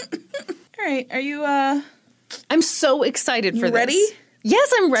 All right. Are you I'm so excited for this. Ready?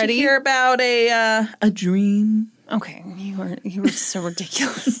 Yes, I'm ready. To hear about a dream? Okay, you were so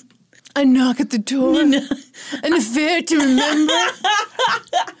ridiculous. A knock at the door. An affair to remember.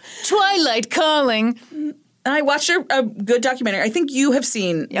 Twilight calling. I watched a good documentary. I think you have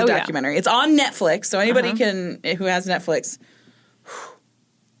seen the documentary. Yeah. It's on Netflix, so anybody who has Netflix,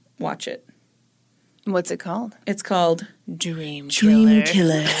 watch it. What's it called? It's called Dream Killer.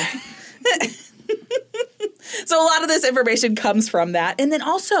 So a lot of this information comes from that. And then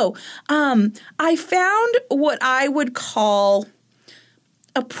also, I found what I would call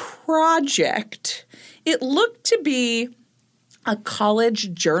a project. It looked to be a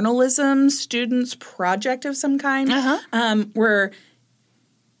college journalism student's project of some kind, where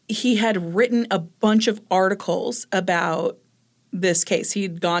he had written a bunch of articles about this case.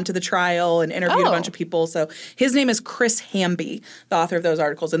 He'd gone to the trial and interviewed a bunch of people. So his name is Chris Hamby, the author of those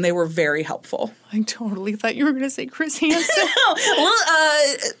articles, and they were very helpful. I totally thought you were going to say Chris Hansen.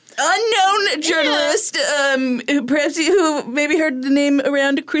 Unknown journalist, perhaps who maybe heard the name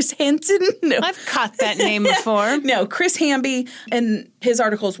around Chris Hansen. No. I've caught that name before. No, Chris Hamby, and his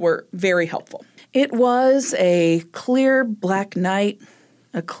articles were very helpful. It was a clear black night,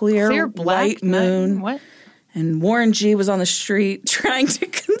 a clear white moon. Night? What? And Warren G was on the street trying to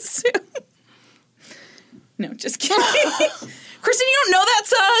consume. No, just kidding. Kristen, you don't know that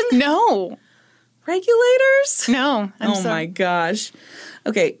song? No. Regulators? No. I'm Oh sorry. my gosh.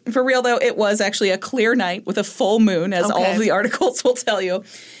 Okay, for real though, it was actually a clear night with a full moon, as all of the articles will tell you.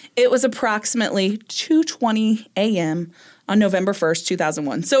 It was approximately 2:20 a.m. on November 1st,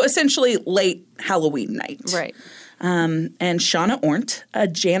 2001. So essentially late Halloween night. Right. And Shauna Ornt, a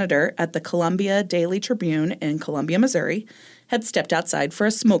janitor at the Columbia Daily Tribune in Columbia, Missouri, had stepped outside for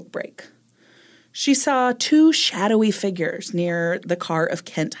a smoke break. She saw two shadowy figures near the car of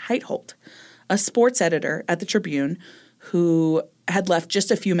Kent Heitholt, a sports editor at the Tribune who had left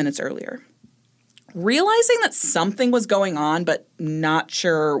just a few minutes earlier. Realizing that something was going on, but not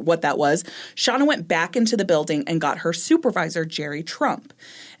sure what that was, Shauna went back into the building and got her supervisor, Jerry Trump.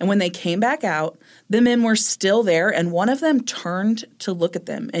 And when they came back out, the men were still there, and one of them turned to look at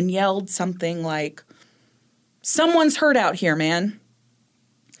them and yelled something like, "Someone's hurt out here, man."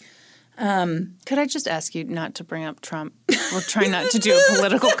 Could I just ask you not to bring up Trump? We're trying not to do a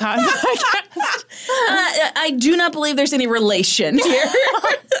political podcast. I do not believe there's any relation here.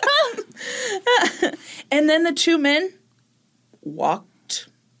 And then the two men walked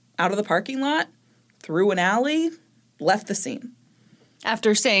out of the parking lot, through an alley, left the scene.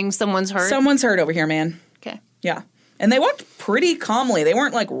 After saying someone's hurt? Someone's hurt over here, man. Okay. Yeah. And they walked pretty calmly. They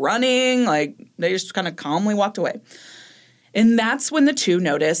weren't like running, they just kind of calmly walked away. And that's when the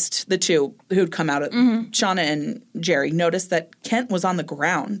two who'd come out of Shauna and Jerry, noticed that Kent was on the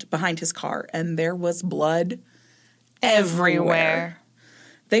ground behind his car and there was blood everywhere.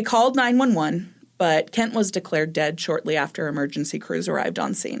 They called 911, but Kent was declared dead shortly after emergency crews arrived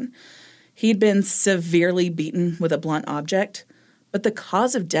on scene. He'd been severely beaten with a blunt object, but the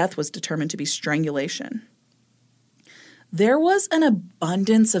cause of death was determined to be strangulation. There was an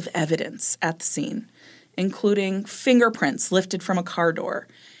abundance of evidence at the scene, including fingerprints lifted from a car door,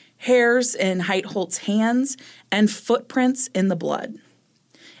 hairs in Heitholt's hands, and footprints in the blood.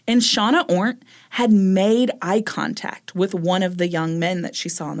 And Shauna Ornt had made eye contact with one of the young men that she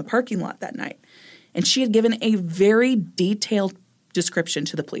saw in the parking lot that night. And she had given a very detailed description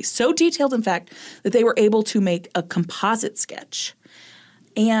to the police. So detailed, in fact, that they were able to make a composite sketch.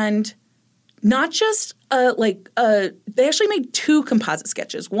 And not just they actually made two composite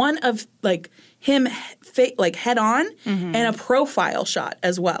sketches. One of him head on and a profile shot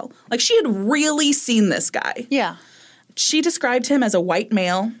as well. She had really seen this guy. Yeah. She described him as a white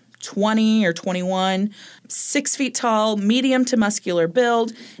male, 20 or 21, 6 feet tall, medium to muscular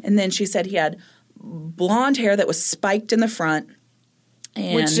build. And then she said he had blonde hair that was spiked in the front.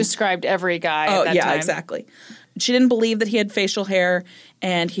 Which described every guy at that time. Exactly. She didn't believe that he had facial hair,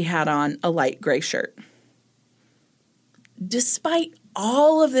 and he had on a light gray shirt. Despite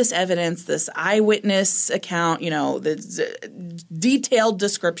all of this evidence, this eyewitness account, the detailed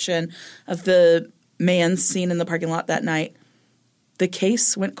description of the man seen in the parking lot that night, the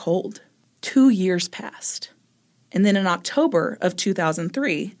case went cold. 2 years passed. And then in October of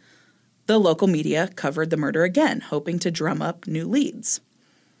 2003, the local media covered the murder again, hoping to drum up new leads.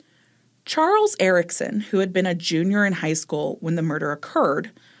 Charles Erickson, who had been a junior in high school when the murder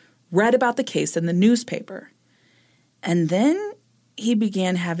occurred, read about the case in the newspaper. And then he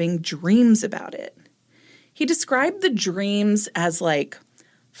began having dreams about it. He described the dreams as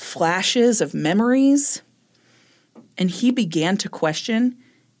flashes of memories. And he began to question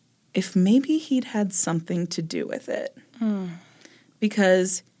if maybe he'd had something to do with it.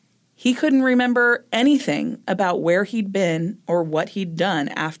 Because he couldn't remember anything about where he'd been or what he'd done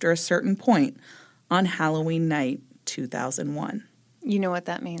after a certain point on Halloween night 2001. You know what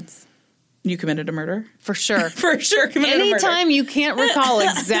that means? You committed a murder? For sure. For sure committed a murder. Anytime you can't recall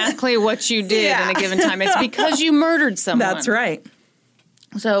exactly what you did in a given time, it's because you murdered someone. That's right.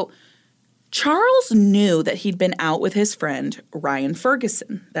 So Charles knew that he'd been out with his friend Ryan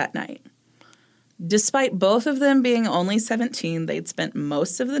Ferguson that night. Despite both of them being only 17, they'd spent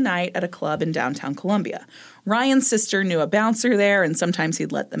most of the night at a club in downtown Columbia. Ryan's sister knew a bouncer there, and sometimes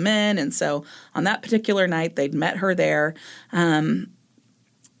he'd let them in. And so on that particular night, they'd met her there and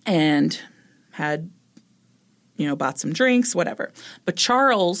had, bought some drinks, whatever. But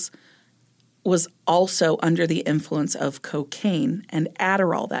Charles was also under the influence of cocaine and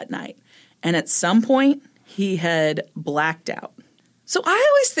Adderall that night. And at some point, he had blacked out. So I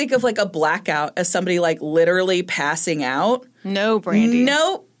always think of a blackout as somebody literally passing out. No, Brandy.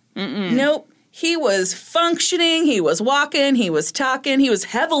 Nope. Nope. He was functioning. He was walking. He was talking. He was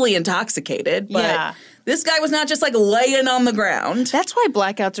heavily intoxicated. But this guy was not just laying on the ground. That's why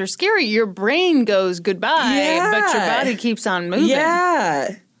blackouts are scary. Your brain goes goodbye, but your body keeps on moving.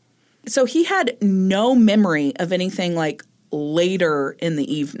 Yeah. So he had no memory of anything later in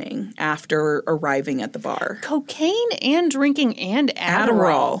the evening after arriving at the bar. Cocaine and drinking and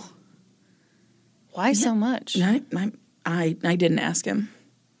Adderall. Why so much? I didn't ask him.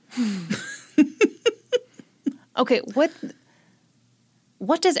 Okay, what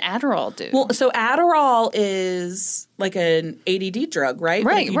does Adderall do? Well, so Adderall is like an ADD drug, right?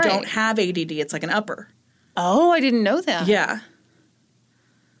 Right, if you don't have ADD, it's like an upper. Oh, I didn't know that. Yeah.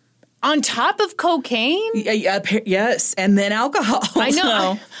 On top of cocaine? Yes, and then alcohol. I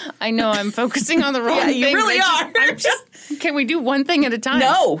know. So. I know. I'm focusing on the wrong thing. You really are. Can we do one thing at a time?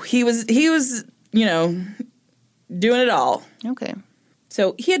 No, he was, doing it all. Okay.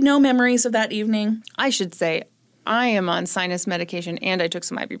 So he had no memories of that evening. I should say I am on sinus medication and I took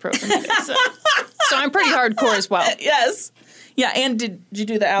some ibuprofen today. So I'm pretty hardcore as well. Yes. Yeah, and did you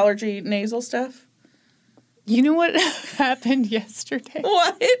do the allergy nasal stuff? You know what happened yesterday?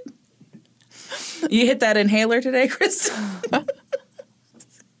 What? You hit that inhaler today, Kristen?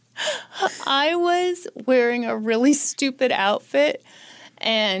 I was wearing a really stupid outfit,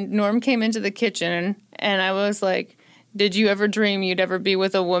 and Norm came into the kitchen, and I was like, did you ever dream you'd ever be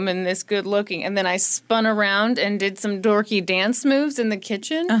with a woman this good looking? And then I spun around and did some dorky dance moves in the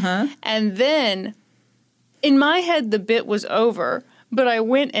kitchen. Uh-huh. And then, in my head, the bit was over, but I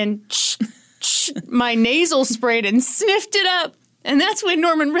went and my nasal sprayed and sniffed it up. And that's when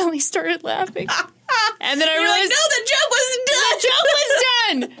Norman really started laughing. And then I realized, no, the joke was done. The joke was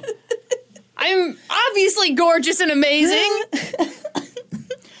done. I'm obviously gorgeous and amazing.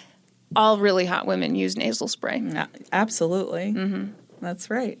 All really hot women use nasal spray. Yeah, absolutely. Mm-hmm. That's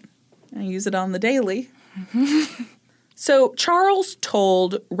right. I use it on the daily. So Charles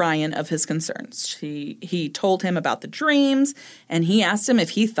told Ryan of his concerns. He told him about the dreams, and he asked him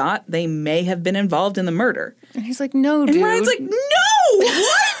if he thought they may have been involved in the murder. And he's like, no, dude. And Ryan's like, no!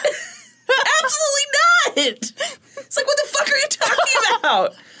 What? Absolutely not! It's like, what the fuck are you talking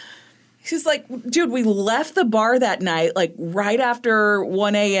about? She's like, dude, we left the bar that night, like, right after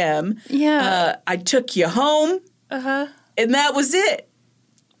 1 a.m. Yeah. I took you home. Uh-huh. And that was it.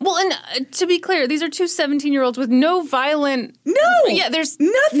 Well, and to be clear, these are two 17-year-olds with no violent... No! Yeah, there's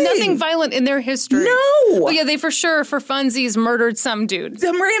nothing violent in their history. No! But yeah, they for sure, for funsies, murdered some dude.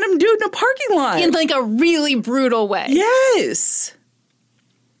 Some random dude in a parking lot. In, like, a really brutal way. Yes!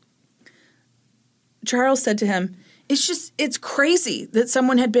 Charles said to him, it's crazy that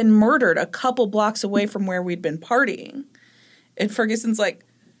someone had been murdered a couple blocks away from where we'd been partying. And Ferguson's like,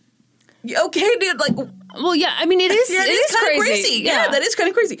 okay, dude, like... Well, yeah, I mean, it is kind of crazy. Yeah, that is kind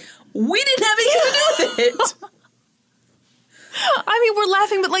of crazy. We didn't have anything to do with it. I mean, we're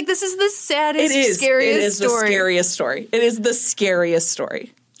laughing, but, like, this is the saddest, scariest story. It is the scariest story. It is the scariest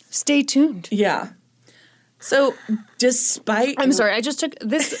story. Stay tuned. Yeah. So, despite... I'm sorry, I just took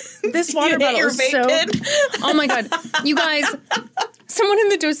this water bottle. Your vape pen? Oh, my God. You guys, someone in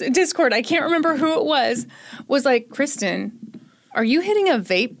the Discord, I can't remember who it was like, Kristen, are you hitting a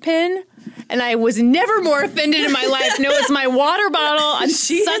vape pen? And I was never more offended in my life. No, it's my water bottle. I'm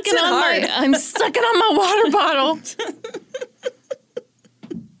sucking on my water bottle.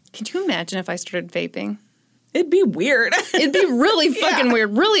 Could you imagine if I started vaping? It'd be weird. It'd be really fucking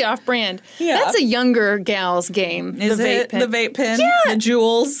weird, really off-brand. Yeah. That's a younger gal's game. Is it the vape pen? Yeah. The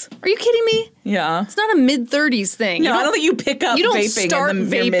jewels? Are you kidding me? Yeah. It's not a mid-30s thing. No, I don't think you pick up vaping in your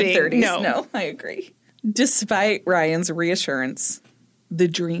mid-30s. No, I agree. Despite Ryan's reassurance, the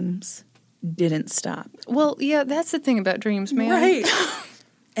dreams didn't stop. Well, yeah, that's the thing about dreams, man. Right.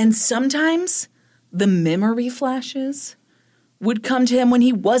 And sometimes the memory flashes would come to him when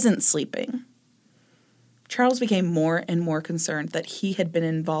he wasn't sleeping. Charles became more and more concerned that he had been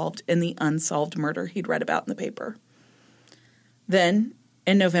involved in the unsolved murder he'd read about in the paper. Then,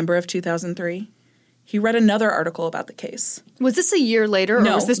 in November of 2003, he read another article about the case. Was this a year later, or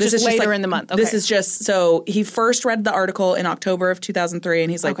was this just later in the month? Okay. This is just, so he first read the article in October of 2003,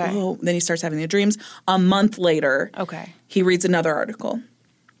 and he's like, whoa, then he starts having the dreams. A month later, he reads another article.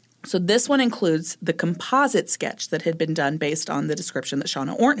 So this one includes the composite sketch that had been done based on the description that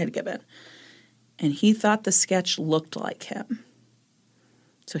Shauna Orton had given. And he thought the sketch looked like him.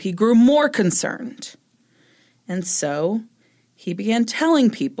 So he grew more concerned. And so he began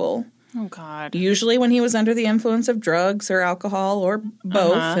telling people, oh, God, usually when he was under the influence of drugs or alcohol or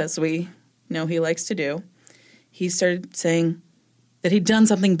both, as we know he likes to do, he started saying that he'd done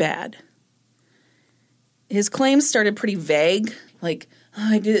something bad. His claims started pretty vague, like,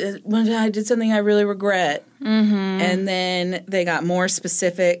 I did something I really regret. Mm-hmm. And then they got more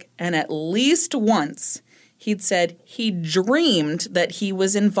specific, and at least once he'd said he dreamed that he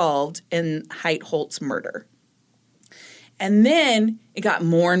was involved in Heitholt's murder. And then it got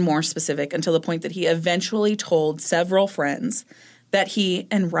more and more specific until the point that he eventually told several friends that he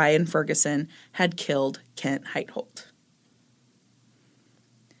and Ryan Ferguson had killed Kent Heitholt.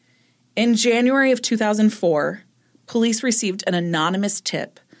 In January of 2004, police received an anonymous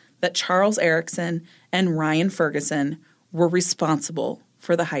tip that Charles Erickson and Ryan Ferguson were responsible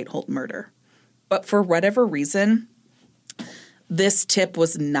for the Heitholt murder. But for whatever reason, this tip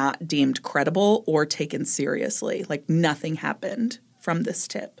was not deemed credible or taken seriously. Like, nothing happened from this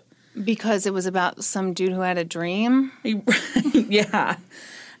tip. Because it was about some dude who had a dream? Yeah.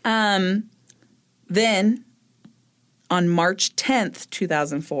 Then, on March 10th,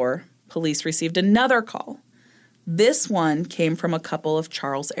 2004, police received another call. This one came from a couple of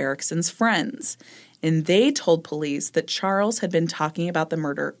Charles Erickson's friends, and they told police that Charles had been talking about the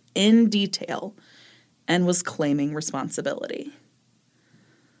murder in detail and was claiming responsibility.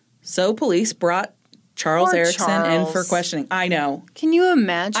 So police brought Charles Erickson in for questioning. I know. Can you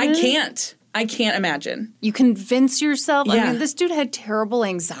imagine? I can't imagine. You convince yourself? Yeah. I mean, this dude had terrible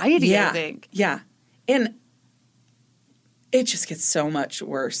anxiety, I think. Yeah. And it just gets so much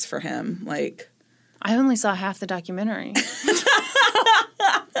worse for him. Like, I only saw half the documentary.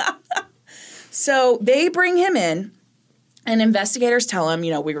 So they bring him in, and investigators tell him,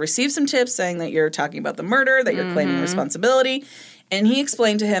 we received some tips saying that you're talking about the murder, that you're claiming responsibility. And he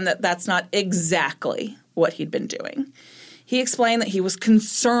explained to him that that's not exactly what he'd been doing. He explained that he was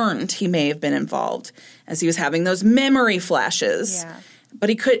concerned he may have been involved as he was having those memory flashes. Yeah. But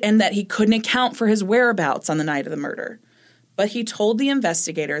that he couldn't account for his whereabouts on the night of the murder. But he told the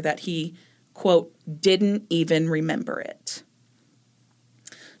investigator that he, quote, didn't even remember it.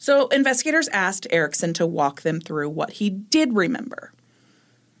 So investigators asked Erickson to walk them through what he did remember.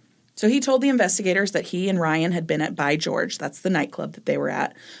 So he told the investigators that he and Ryan had been at By George, that's the nightclub that they were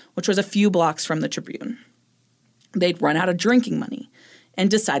at, which was a few blocks from the Tribune. They'd run out of drinking money and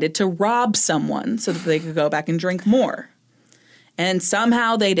decided to rob someone so that they could go back and drink more. And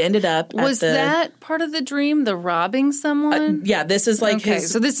somehow they'd ended up Was that part of the dream, the robbing someone? Yeah, this is like his...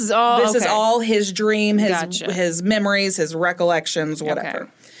 So this is all his dream, Gotcha. his memories, his recollections, whatever.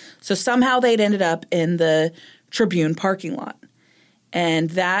 Okay. So somehow they'd ended up in the Tribune parking lot. And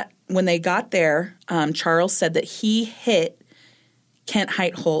that, when they got there, Charles said that he hit Kent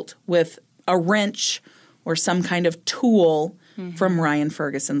Heitholt with a wrench or some kind of tool from Ryan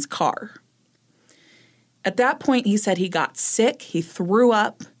Ferguson's car. At that point, he said he got sick, he threw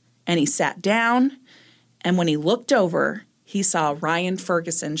up, and he sat down. And when he looked over, he saw Ryan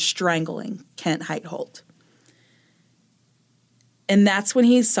Ferguson strangling Kent Heitholt. And that's when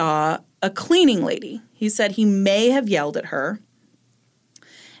he saw a cleaning lady. He said he may have yelled at her.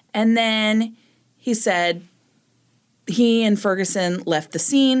 And then he said he and Ferguson left the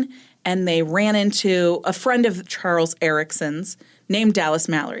scene, and they ran into a friend of Charles Erickson's named Dallas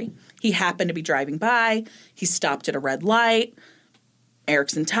Mallory. He happened to be driving by. He stopped at a red light.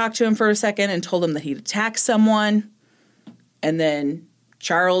 Erickson talked to him for a second and told him that he'd attacked someone. And then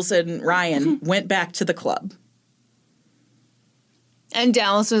Charles and Ryan went back to the club. And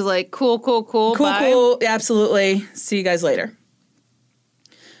Dallas was like, cool, bye. Cool, absolutely. See you guys later.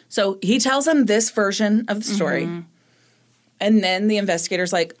 So he tells him this version of the story. And then the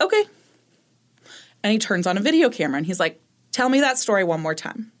investigator's like, okay. And he turns on a video camera and he's like, tell me that story one more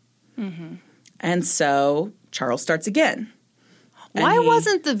time. And so Charles starts again. Why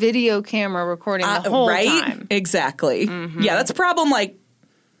wasn't the video camera recording the whole time? Exactly. Yeah, that's a problem, like,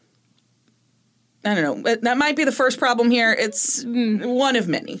 I don't know. That might be the first problem here. It's one of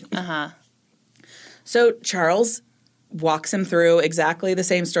many. So Charles walks him through exactly the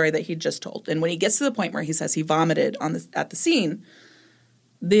same story that he just told. And when he gets to the point where he says he vomited at the scene,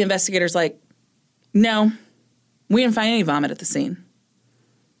 the investigator's like, no, we didn't find any vomit at the scene.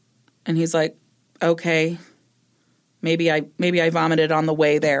 And he's like, okay, maybe I vomited on the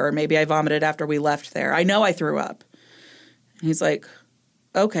way there, or maybe I vomited after we left there. I know I threw up. And he's like,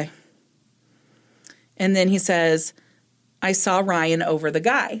 okay. And then he says, I saw Ryan over the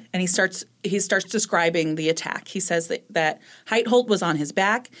guy. And he starts describing the attack. He says that Heitholt was on his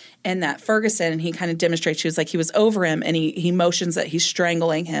back and that Ferguson, and he kind of demonstrates, he was like, he was over him, and he motions that he's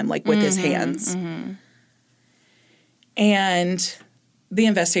strangling him, like, with his hands. And the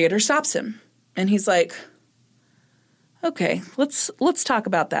investigator stops him. And he's like, okay, let's talk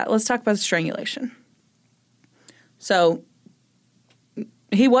about that. Let's talk about the strangulation. So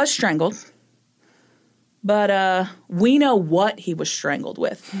he was strangled. But we know what he was strangled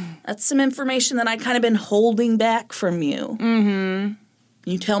with. That's some information that I kind of been holding back from you. Can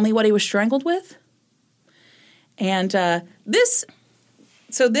you tell me what he was strangled with? And this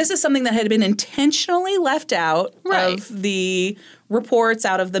So this is something that had been intentionally left out of the reports,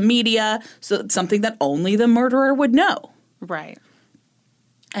 out of the media, so it's something that only the murderer would know. Right.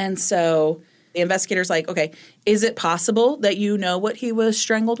 And so the investigator's like, okay, is it possible that you know what he was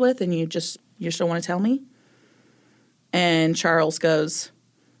strangled with and you just don't want to tell me? And Charles goes,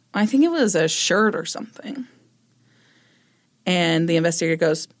 I think it was a shirt or something. And the investigator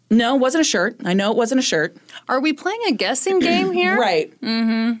goes, no, it wasn't a shirt. I know it wasn't a shirt. Are we playing a guessing game here? Right.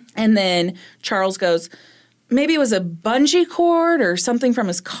 Mm-hmm. And then Charles goes, maybe it was a bungee cord or something from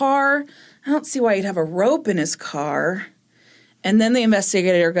his car. I don't see why he'd have a rope in his car. And then the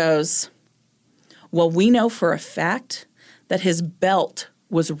investigator goes, well, we know for a fact that his belt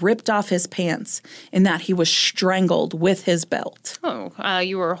was ripped off his pants and that he was strangled with his belt. Oh,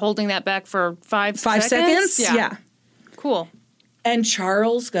 you were holding that back for 5 seconds? 5 seconds? Yeah. Cool. And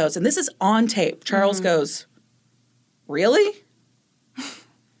Charles goes, and this is on tape, Charles goes, really?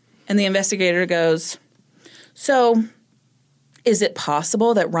 And the investigator goes, so is it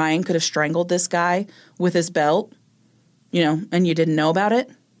possible that Ryan could have strangled this guy with his belt, and you didn't know about it?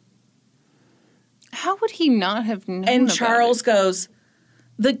 How would he not have known And about Charles it? goes,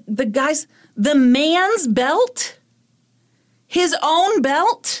 the man's belt? His own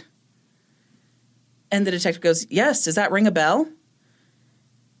belt? And the detective goes, yes, does that ring a bell?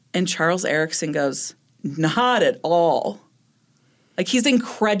 And Charles Erickson goes, not at all. Like, he's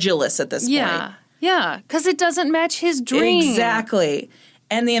incredulous at this point. Yeah, because it doesn't match his dream. Exactly.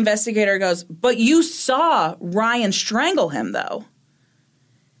 And the investigator goes, but you saw Ryan strangle him, though.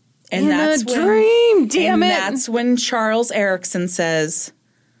 And that's when, dream, damn it. And that's when Charles Erickson says,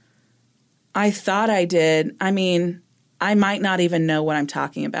 I thought I did. I mean, I might not even know what I'm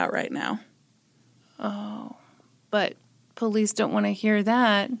talking about right now. Oh, but police don't want to hear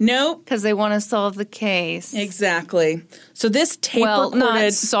that. Nope. Because they want to solve the case. Exactly. So this tape recorded.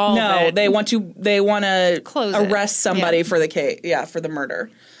 Not solve it. They want to close arrest somebody for the case. Yeah, for the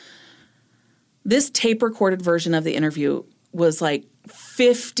murder. This tape recorded version of the interview was like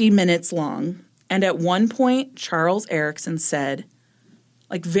 50 minutes long. And at one point, Charles Erickson said,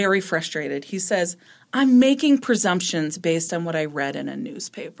 like very frustrated, he says, I'm making presumptions based on what I read in a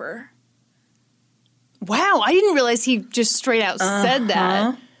newspaper. Wow, I didn't realize he just straight out said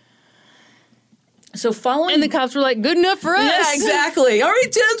that. So following... And the cops were like, good enough for us. Yeah, exactly. All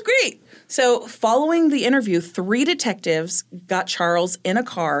right, sounds great. So following the interview, 3 detectives got Charles in a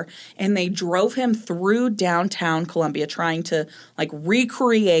car, and they drove him through downtown Columbia trying to, like,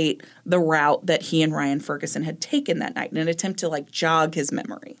 recreate the route that he and Ryan Ferguson had taken that night in an attempt to, like, jog his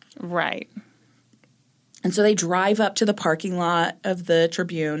memory. Right. And so they drive up to the parking lot of the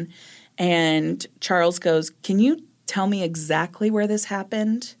Tribune, and Charles goes, can you tell me exactly where this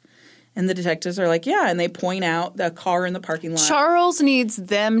happened? And the detectives are like, yeah, and they point out the car in the parking lot. Charles needs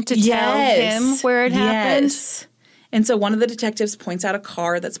them to tell him where it happened? Yes. And so one of the detectives points out a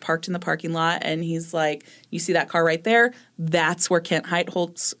car that's parked in the parking lot, and he's like, you see that car right there? That's where Kent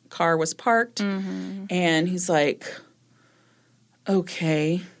Heitholt's car was parked. Mm-hmm. And he's like,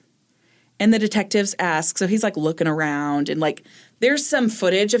 okay. And the detectives ask, so he's like looking around, and like there's some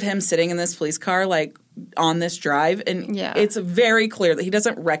footage of him sitting in this police car like on this drive, and it's very clear that he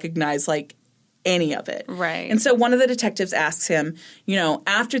doesn't recognize like any of it. Right. And so one of the detectives asks him,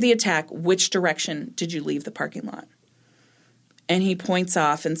 after the attack, which direction did you leave the parking lot? And he points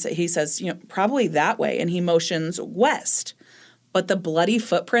off and he says, probably that way, and he motions west. But the bloody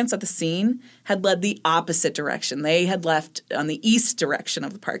footprints at the scene had led the opposite direction. They had left on the east direction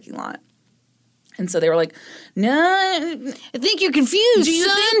of the parking lot. And so they were like, no. I think you're confused, do you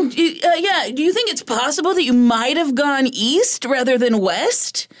son. do you think it's possible that you might have gone east rather than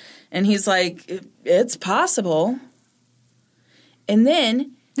west? And he's like, it's possible. And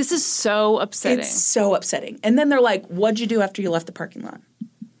then. This is so upsetting. It's so upsetting. And then they're like, what'd you do after you left the parking lot?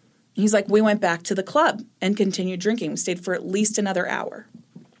 He's like, we went back to the club and continued drinking. We stayed for at least another hour.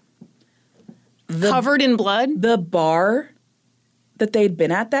 Covered in blood? The bar that they'd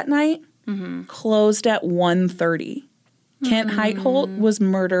been at that night closed at 1:30. Kent Heitholt was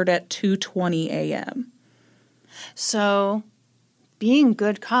murdered at 2:20 a.m. So, being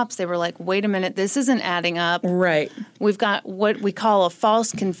good cops, they were like, wait a minute, this isn't adding up. Right. We've got what we call a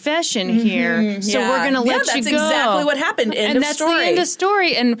false confession here, so we're going to let you go. That's exactly what happened. End of story. And that's the end of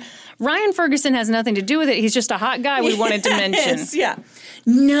story. And Ryan Ferguson has nothing to do with it. He's just a hot guy we wanted to mention. Yeah.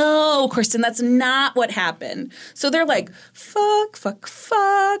 No, Kristen, that's not what happened. So they're like, fuck.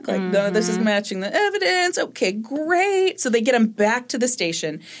 Like, no, this is matching the evidence. Okay, great. So they get him back to the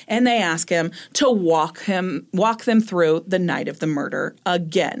station, and they ask him to walk them through the night of the murder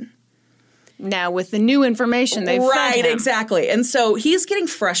again. Now, with the new information they've fed him. Exactly. And so he's getting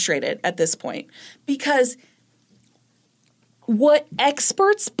frustrated at this point because what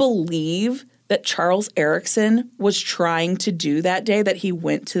experts believe that Charles Erickson was trying to do that day that he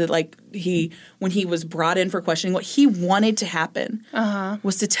went to, when he was brought in for questioning, what he wanted to happen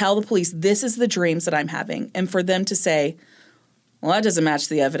was to tell the police, this is the dreams that I'm having. And for them to say, well, that doesn't match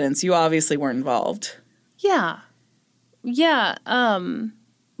the evidence. You obviously weren't involved. Yeah. Yeah.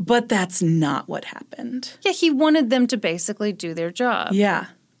 But that's not what happened. Yeah, he wanted them to basically do their job. Yeah.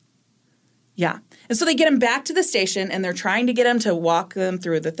 Yeah. And so they get him back to the station, and they're trying to get him to walk them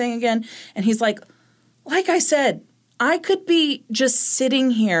through the thing again. And he's like I said, I could be just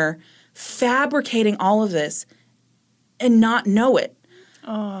sitting here fabricating all of this and not know it.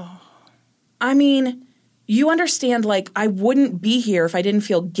 Oh. I mean, you understand, I wouldn't be here if I didn't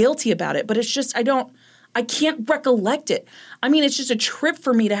feel guilty about it. But it's just I can't recollect it. I mean, it's just a trip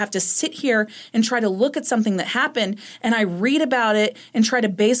for me to have to sit here and try to look at something that happened, and I read about it and try to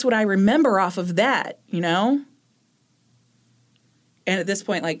base what I remember off of that, you know? And at this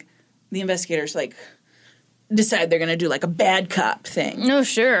point, the investigators, decide they're going to do, a bad cop thing. No,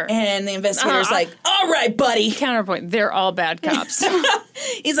 sure. And the investigator's all right, buddy. Counterpoint, they're all bad cops.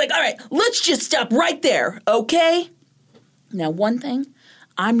 He's like, all right, let's just stop right there, okay? Now, one thing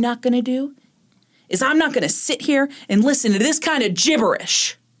I'm not going to do is I'm not going to sit here and listen to this kind of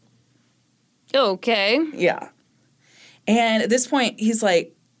gibberish. Okay. Yeah. And at this point, he's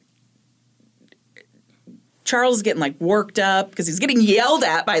Charles is getting worked up because he's getting yelled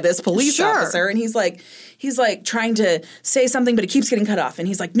at by this police officer. And he's trying to say something, but it keeps getting cut off. And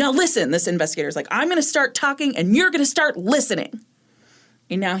he's like, no, listen. This investigator's I'm going to start talking and you're going to start listening.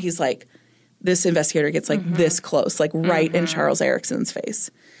 And now he's this investigator gets this close, right in Charles Erickson's face.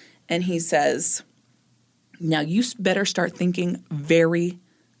 And he says, now you better start thinking very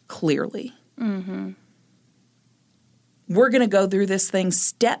clearly. Mm-hmm. We're going to go through this thing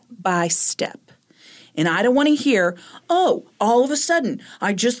step by step. And I don't want to hear, oh, all of a sudden,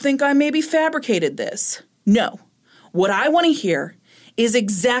 I just think I maybe fabricated this. No. What I want to hear is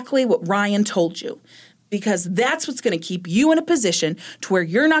exactly what Ryan told you. Because that's what's going to keep you in a position to where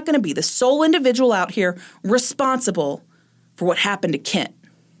you're not going to be the sole individual out here responsible for what happened to Kent.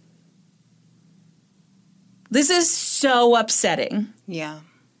 This is so upsetting. Yeah.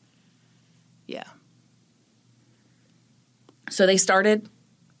 Yeah. So they started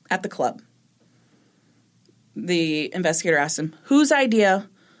at the club. The investigator asked him, whose idea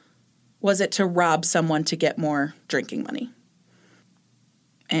was it to rob someone to get more drinking money?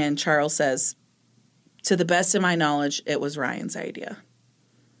 And Charles says, to the best of my knowledge, it was Ryan's idea.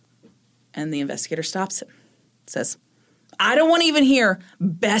 And the investigator stops him. Says, I don't want to even hear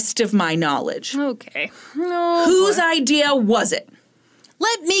best of my knowledge. Okay. Whose idea was it?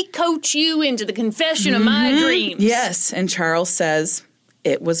 Let me coach you into the confession of my dreams. Yes. And Charles says,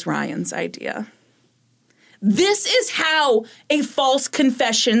 it was Ryan's idea. This is how a false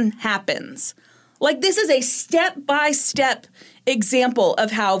confession happens. This is a step-by-step example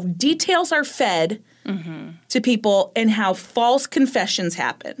of how details are fed to people and how false confessions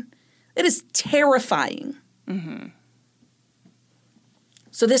happen. It is terrifying. Mm-hmm.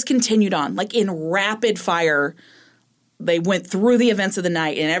 So this continued on, in rapid fire. They went through the events of the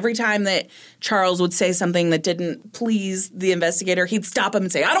night, and every time that Charles would say something that didn't please the investigator, he'd stop him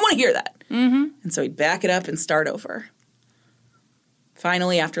and say, I don't want to hear that. Mm-hmm. And so he'd back it up and start over.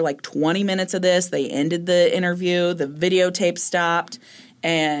 Finally, after 20 minutes of this, they ended the interview, the videotape stopped,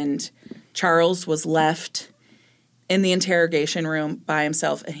 and Charles was left in the interrogation room by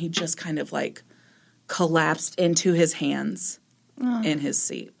himself, and he just kind of collapsed into his hands in his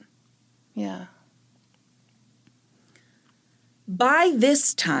seat. Yeah. By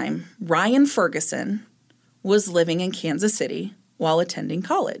this time, Ryan Ferguson was living in Kansas City while attending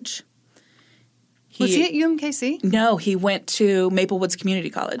college. Was he at UMKC? No, he went to Maple Woods Community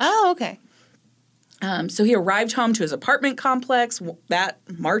College. Oh, okay. So he arrived home to his apartment complex that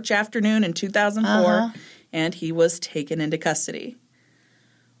March afternoon in 2004, and he was taken into custody.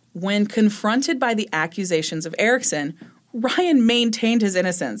 When confronted by the accusations of Erickson, Ryan maintained his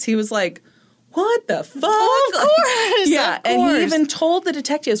innocence. He was like, what the fuck? Of course. Yeah, of course. And he even told the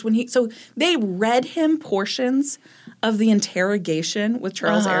detectives so they read him portions of the interrogation with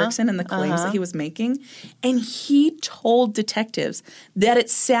Charles Erickson and the claims that he was making, and he told detectives that it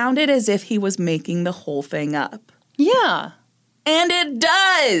sounded as if he was making the whole thing up. Yeah. And it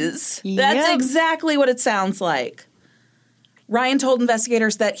does. Yep. That's exactly what it sounds like. Ryan told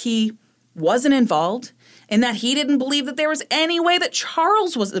investigators that he wasn't involved and that he didn't believe that there was any way that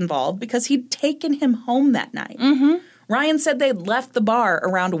Charles was involved because he'd taken him home that night. Mm-hmm. Ryan said they'd left the bar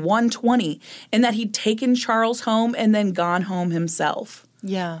around 1:20 and that he'd taken Charles home and then gone home himself.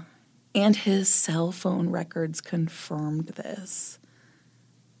 Yeah. And his cell phone records confirmed this.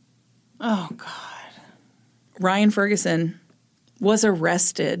 Oh, God. Ryan Ferguson was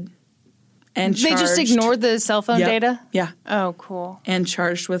arrested and charged. They just ignored the cell phone data? Yeah. Oh, cool. And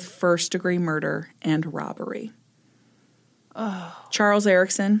charged with first-degree murder and robbery. Oh. Charles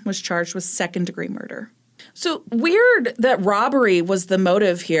Erickson was charged with second-degree murder. So weird that robbery was the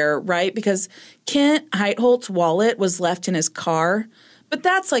motive here, right? Because Kent Heitholt's wallet was left in his car. But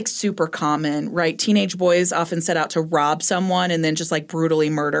that's like super common, right? Teenage boys often set out to rob someone and then just like brutally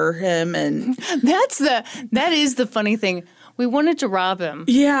murder him. And that is the funny thing. We wanted to rob him.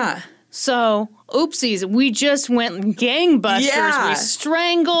 Yeah. So, oopsies, we just went gangbusters. Yeah. We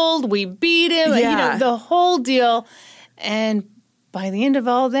strangled, we beat him, Yeah. the whole deal. And by the end of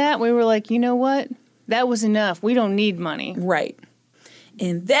all that, we were like, you know what? That was enough. We don't need money. Right.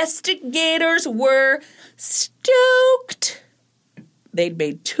 Investigators were stoked. They'd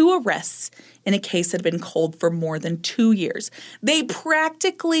made 2 arrests in a case that had been cold for more than 2 years. They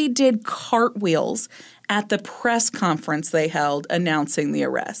practically did cartwheels at the press conference they held announcing the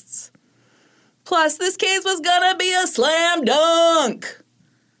arrests. Plus, this case was gonna be a slam dunk.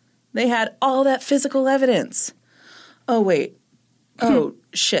 They had all that physical evidence. Oh, wait. Oh,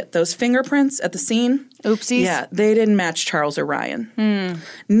 shit. Those fingerprints at the scene? Oopsies. Yeah, they didn't match Charles or Ryan.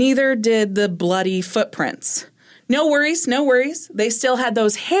 Neither did the bloody footprints. No worries, no worries. They still had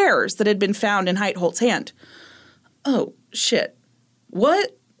those hairs that had been found in Heitholt's hand. Oh, shit.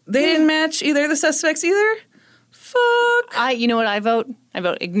 What? They didn't match either of the suspects either? Fuck. You know what I vote? I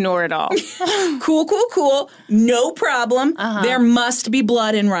vote ignore it all. Cool. No problem. There must be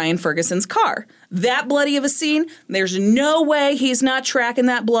blood in Ryan Ferguson's car. That bloody of a scene, there's no way he's not tracking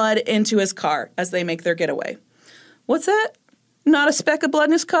that blood into his car as they make their getaway. What's that? Not a speck of blood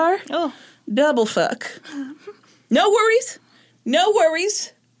in his car? Oh. Double fuck. No worries. No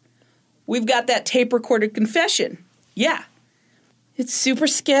worries. We've got that tape-recorded confession. Yeah. It's super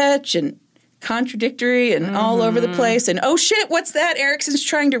sketch and contradictory and all over the place. And, oh, shit, what's that? Erickson's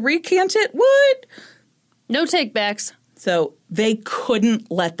trying to recant it? What? No takebacks. So they couldn't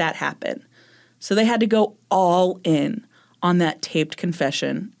let that happen. So they had to go all in on that taped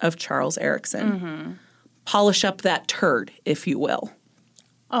confession of Charles Erickson. Polish up that turd, if you will.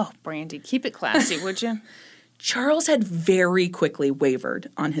 Oh, Brandy, keep it classy, would you? Charles had very quickly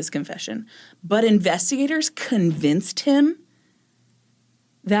wavered on his confession, but investigators convinced him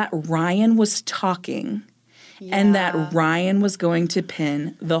that Ryan was talking and that Ryan was going to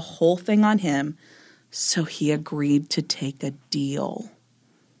pin the whole thing on him, so he agreed to take a deal.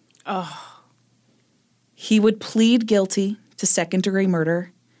 Oh. He would plead guilty to second-degree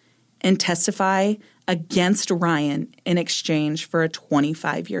murder and testify against Ryan in exchange for a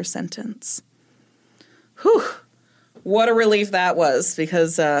 25-year sentence. Whew. What a relief that was,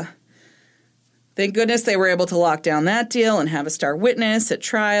 because thank goodness they were able to lock down that deal and have a star witness at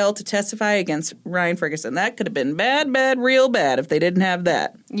trial to testify against Ryan Ferguson. That could have been bad, real bad if they didn't have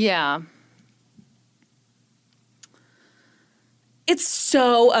that. Yeah. It's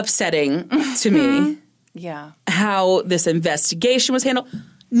so upsetting to me how this investigation was handled.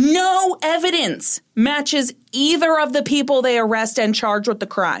 No evidence matches either of the people they arrest and charge with the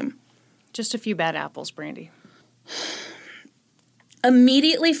crime. Just a few bad apples, Brandy.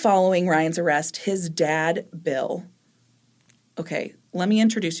 Immediately following Ryan's arrest, his dad, Bill. Okay, let me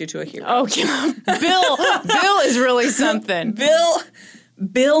introduce you to a hero. Okay, Bill is really something.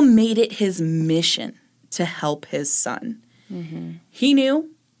 Bill made it his mission to help his son. He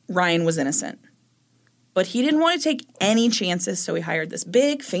knew Ryan was innocent, but he didn't want to take any chances, so he hired this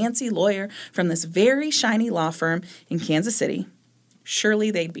big, fancy lawyer from this very shiny law firm in Kansas City. Surely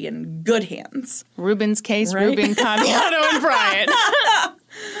they'd be in good hands. Rubin's case, right? Rubin, Cambiato, and Bryant.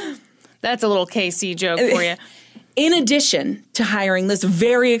 That's a little KC joke for you. In addition to hiring this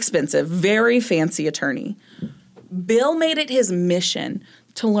very expensive, very fancy attorney, Bill made it his mission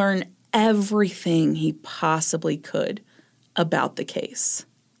to learn everything he possibly could about the case.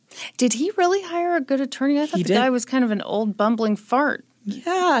 Did he really hire a good attorney? I thought the guy was kind of an old bumbling fart.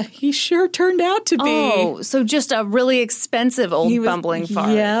 Yeah, he sure turned out to be. Oh, so just a really expensive old bumbling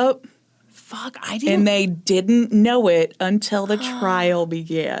fart. Yep. Fuck, I didn't. And they didn't know it until the trial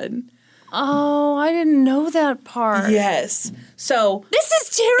began. Oh, I didn't know that part. Yes. So this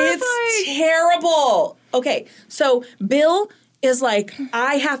is terrifying. It's terrible. Okay, so Bill is like,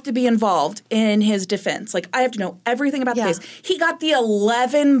 I have to be involved in his defense. Like, I have to know everything about the case. He got the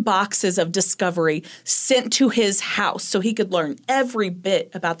 11 boxes of discovery sent to his house so he could learn every bit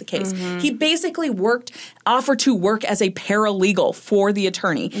about the case. He basically worked offered to work as a paralegal for the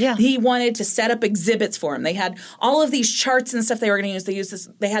attorney. Yeah. He wanted to set up exhibits for him. They had all of these charts and stuff they were going to use.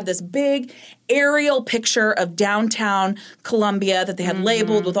 They had this big aerial picture of downtown Columbia that they had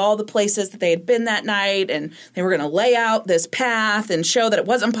labeled with all the places that they had been that night, and they were going to lay out this path and show that it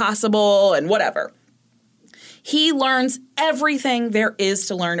wasn't possible and whatever. He learns everything there is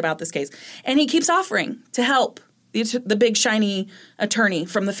to learn about this case, and he keeps offering to help the big shiny attorney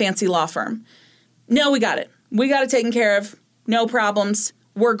from the fancy law firm. No, we got it. We got it taken care of. No problems.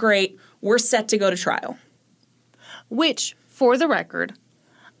 We're great. We're set to go to trial. Which, for the record,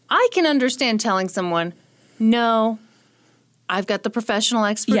 I can understand telling someone, no, I've got the professional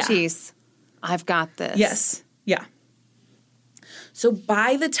expertise. Yeah. I've got this. Yes. Yeah. So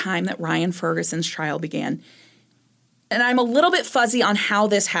by the time that Ryan Ferguson's trial began, and I'm a little bit fuzzy on how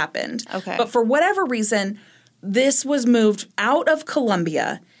this happened. Okay. But for whatever reason, this was moved out of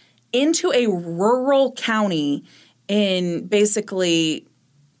Columbia into a rural county in basically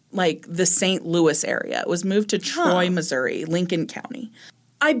like the St. Louis area. It was moved to Troy, Missouri, Lincoln County.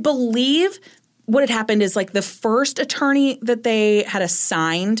 I believe what had happened is like the first attorney that they had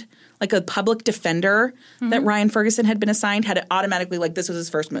assigned, like a public defender that Ryan Ferguson had been assigned, had it automatically, like this was his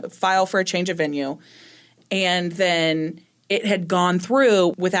first move, file for a change of venue. And then it had gone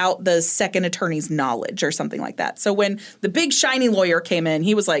through without the second attorney's knowledge or something like that. So when the big shiny lawyer came in,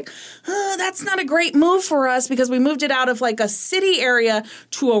 he was like, that's not a great move for us because we moved it out of like a city area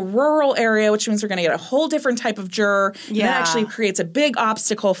to a rural area, which means we're going to get a whole different type of juror. Yeah. That actually creates a big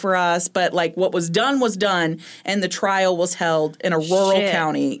obstacle for us. But like what was done, and the trial was held in a rural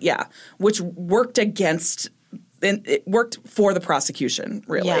county. Yeah, which worked against – it worked for the prosecution,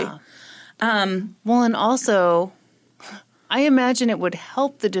 really. Yeah. Well, and also – I imagine it would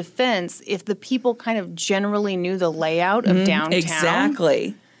help the defense if the people kind of generally knew the layout of downtown.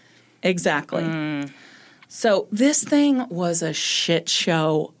 Exactly. So this thing was a shit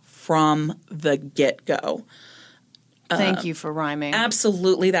show from the get-go. Thank you for rhyming.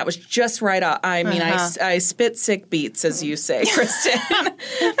 Absolutely. That was just right. I mean, I spit sick beats, as you say, Kristen.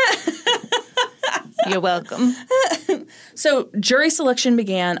 You're welcome. So jury selection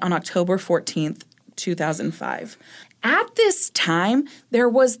began on October 14th, 2005. At this time, there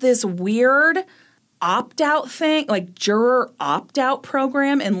was this weird opt-out thing, like juror opt-out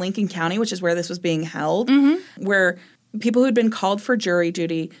program in Lincoln County, which is where this was being held, where people who'd been called for jury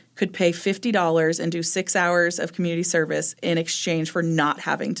duty could pay $50 and do 6 hours of community service in exchange for not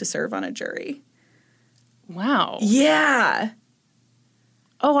having to serve on a jury. Wow. Yeah.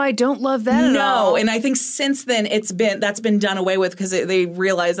 Oh, I don't love that at all. No, and I think since then that's been done away with because they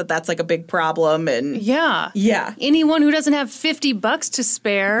realize that that's like a big problem. And yeah. Anyone who doesn't have $50 to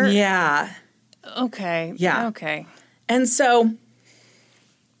spare. Yeah. Okay. Yeah. Okay. And so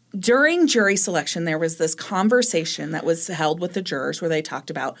during jury selection, there was this conversation that was held with the jurors where they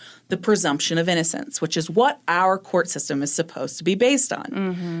talked about the presumption of innocence, which is what our court system is supposed to be based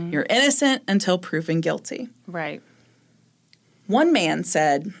on. You're innocent until proven guilty. Right. One man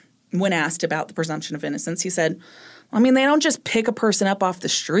said, when asked about the presumption of innocence, he said, I mean, they don't just pick a person up off the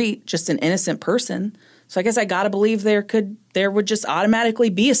street, just an innocent person. So I guess I got to believe there would just automatically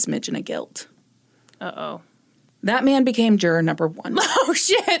be a smidgen of guilt. Uh-oh. That man became juror number 1. Oh,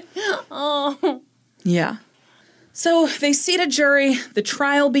 shit. Oh. Yeah. So they seat a jury. The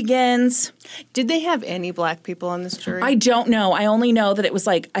trial begins. Did they have any black people on this jury? I don't know. I only know that it was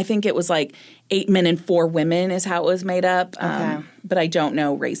like, I think it was like 8 men and 4 women is how it was made up. Okay. But I don't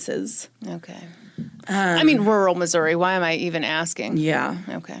know races. Okay. I mean, rural Missouri. Why am I even asking? Yeah.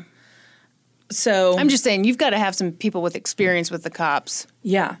 Okay. So I'm just saying, you've got to have some people with experience with the cops.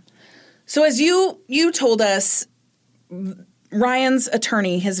 Yeah. So as you told us, Ryan's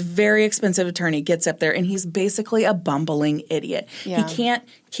attorney, his very expensive attorney, gets up there and he's basically a bumbling idiot. Yeah. He can't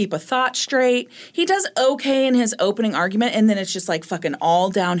keep a thought straight. He does okay in his opening argument, and then it's just like fucking all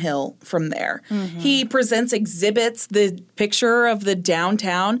downhill from there. He presents exhibits, the picture of the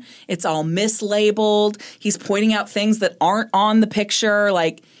downtown. It's all mislabeled. He's pointing out things that aren't on the picture.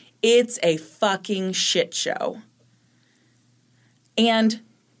 Like, it's a fucking shit show. And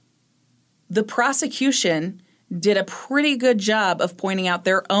the prosecution did a pretty good job of pointing out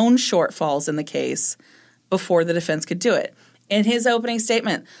their own shortfalls in the case before the defense could do it. In his opening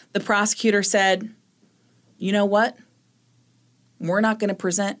statement, the prosecutor said, you know what? We're not going to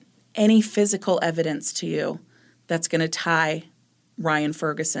present any physical evidence to you that's going to tie Ryan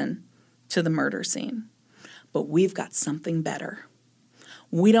Ferguson to the murder scene. But we've got something better.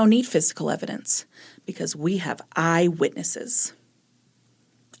 We don't need physical evidence because we have eyewitnesses.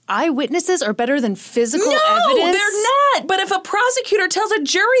 eyewitnesses are better than physical evidence? No, they're not. But if a prosecutor tells a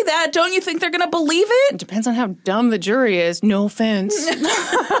jury that, don't you think they're going to believe it? It depends on how dumb the jury is. No offense.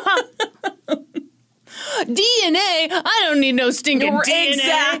 DNA? I don't need no stinking DNA.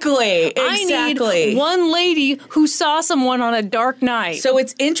 Exactly. I need one lady who saw someone on a dark night. So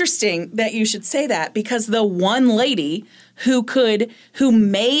it's interesting that you should say that, because the one lady who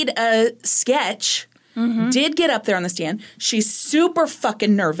made a sketch did get up there on the stand. She's super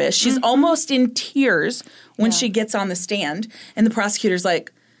fucking nervous. She's almost in tears when she gets on the stand. And the prosecutor's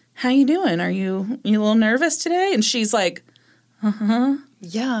like, how you doing? Are you a little nervous today? And she's like,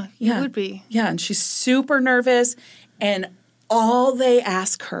 Yeah, you would be. Yeah, and she's super nervous. And all they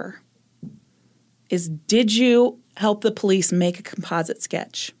ask her is, did you help the police make a composite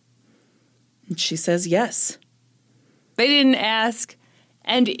sketch? And she says yes. They didn't ask,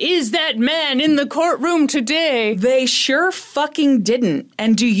 and is that man in the courtroom today? They sure fucking didn't.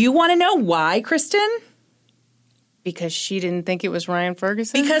 And do you want to know why, Kristen? Because she didn't think it was Ryan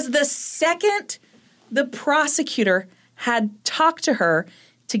Ferguson? Because the second the prosecutor had talked to her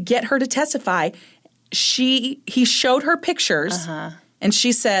to get her to testify, he showed her pictures, and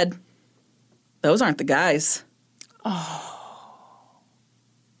she said, those aren't the guys. Oh.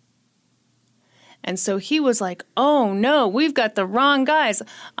 And so he was like, oh, no, we've got the wrong guys.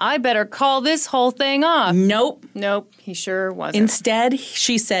 I better call this whole thing off. Nope. Nope, he sure wasn't. Instead,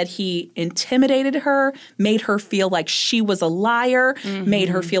 she said he intimidated her, made her feel like she was a liar, made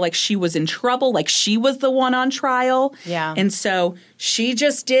her feel like she was in trouble, like she was the one on trial. Yeah. And so she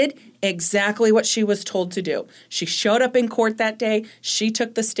just did exactly what she was told to do. She showed up in court that day. She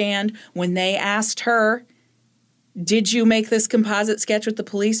took the stand. When they asked her, did you make this composite sketch with the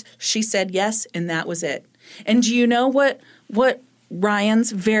police? She said yes, and that was it. And do you know what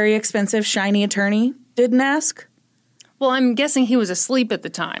Ryan's very expensive, shiny attorney didn't ask? Well, I'm guessing he was asleep at the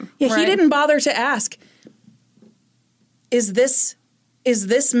time. Yeah, right? He didn't bother to ask, is this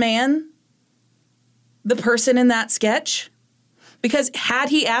man the person in that sketch? Because had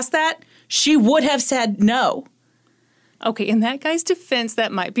he asked that, she would have said no. Okay, in that guy's defense,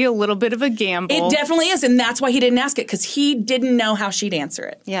 that might be a little bit of a gamble. It definitely is, and that's why he didn't ask it, because he didn't know how she'd answer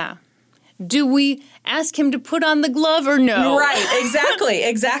it. Yeah. Do we ask him to put on the glove or no? Right,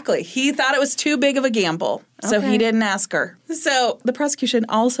 exactly. He thought it was too big of a gamble, so he didn't ask her. So the prosecution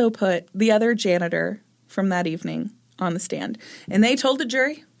also put the other janitor from that evening on the stand, and they told the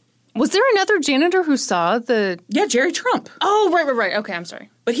jury. Was there another janitor who saw the... Yeah, Jerry Trump. Oh, right. Okay, I'm sorry.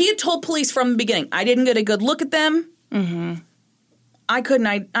 But he had told police from the beginning, I didn't get a good look at them. I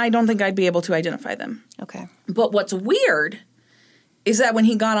don't think I'd be able to identify them. Okay. But what's weird is that when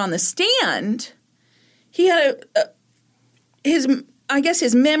he got on the stand, he had his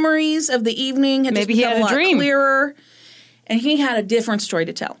memories of the evening had Maybe just he become had a lot dream. clearer, and he had a different story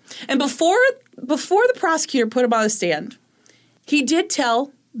to tell. And before the prosecutor put him on the stand, he did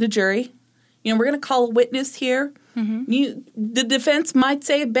tell the jury, we're going to call a witness here. The defense might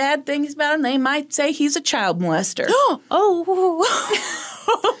say bad things about him. They might say he's a child molester. Oh,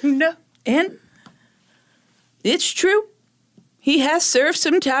 no. And it's true. He has served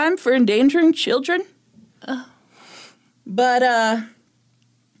some time for endangering children. But,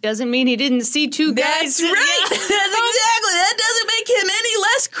 doesn't mean he didn't see two guys. That's right. That's exactly. That doesn't make him any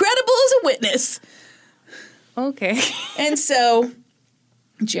less credible as a witness. Okay. And so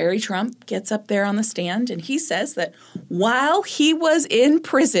Jerry Trump gets up there on the stand, and he says that while he was in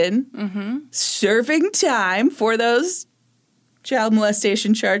prison serving time for those child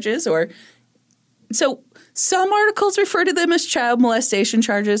molestation charges, so some articles refer to them as child molestation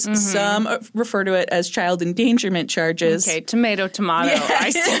charges, some refer to it as child endangerment charges. Okay, tomato, I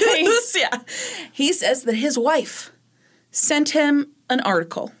say. Yeah. He says that his wife sent him an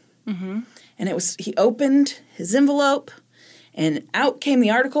article, and he opened his envelope, and out came the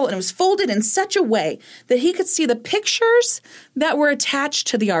article, and it was folded in such a way that he could see the pictures that were attached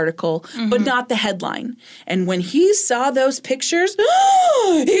to the article, but not the headline. And when he saw those pictures,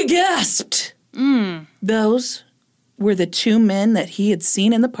 he gasped. Those were the two men that he had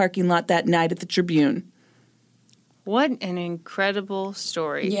seen in the parking lot that night at the Tribune. What an incredible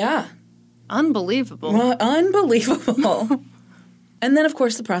story. Yeah. Unbelievable. Unbelievable. And then, of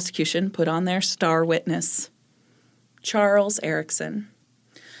course, the prosecution put on their star witness, Charles Erickson,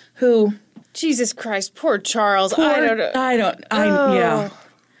 who... Jesus Christ, poor Charles. Yeah.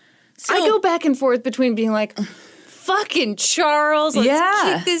 So, I go back and forth between being like, fucking Charles, let's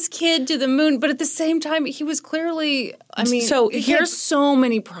kick this kid to the moon. But at the same time, he was clearly, he had so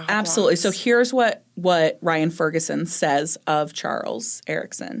many problems. Absolutely. So here's what Ryan Ferguson says of Charles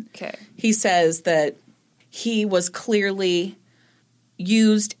Erickson. Okay. He says that he was clearly...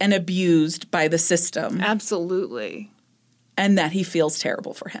 used and abused by the system. Absolutely. And that he feels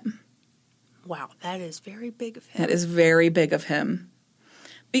terrible for him. Wow, that is very big of him. That is very big of him.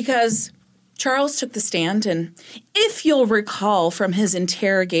 Because Charles took the stand, and if you'll recall from his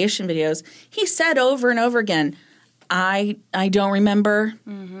interrogation videos, he said over and over again, I don't remember.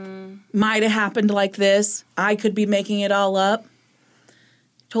 Might have happened like this. I could be making it all up.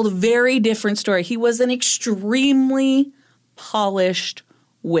 Told a very different story. He was an extremely polished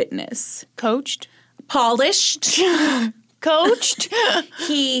witness. Coached? Polished. Coached?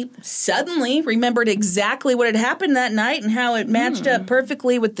 He suddenly remembered exactly what had happened that night and how it matched up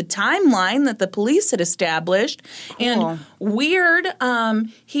perfectly with the timeline that the police had established. Cool. And weird,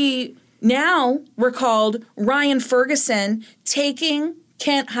 he now recalled Ryan Ferguson taking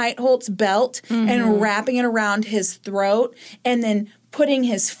Kent Heitholt's belt and wrapping it around his throat and then putting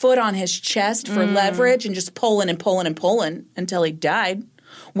his foot on his chest for leverage and just pulling and pulling and pulling until he died.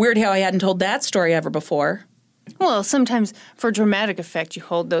 Weird how I hadn't told that story ever before. Well, sometimes for dramatic effect, you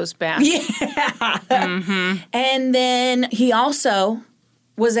hold those back. Yeah. And then he also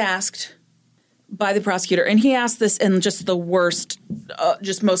was asked by the prosecutor, and he asked this in just the worst,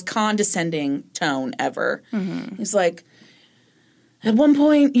 just most condescending tone ever. He's like, at one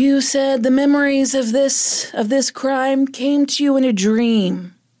point you said the memories of this crime came to you in a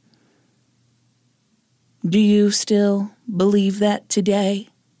dream. Do you still believe that today?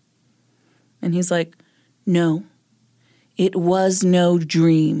 And he's like, no, it was no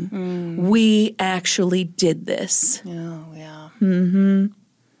dream. We actually did this. Oh, yeah.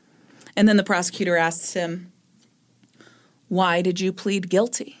 And then the prosecutor asks him, why did you plead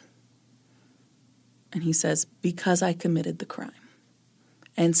guilty? And he says, because I committed the crime.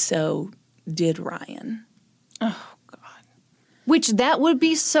 And so did Ryan. Oh, God. Which that would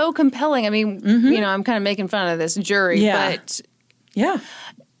be so compelling. I mean, you know, I'm kind of making fun of this jury, but Yeah.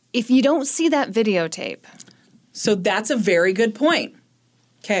 if you don't see that videotape. So that's a very good point.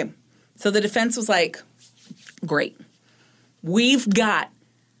 Okay. So the defense was like, great. We've got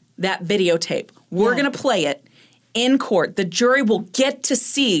that videotape. We're going to play it in court. The jury will get to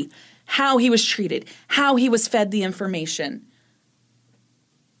see how he was treated, how he was fed the information.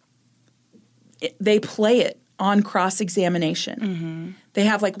 They play it on cross-examination. They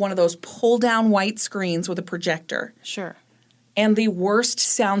have like one of those pull-down white screens with a projector. Sure. And the worst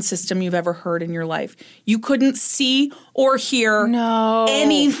sound system you've ever heard in your life. You couldn't see or hear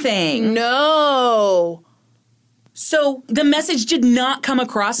anything. No. So the message did not come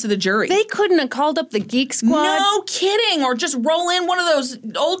across to the jury. They couldn't have called up the Geek Squad. No kidding. Or just roll in one of those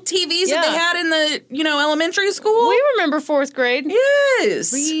old TVs that they had in the, elementary school. We remember fourth grade.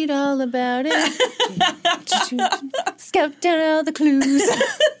 Yes. Read all about it. Scout down all the clues.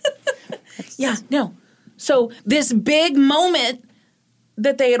 Yeah, no. So this big moment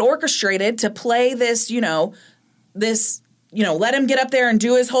that they had orchestrated to play this, let him get up there and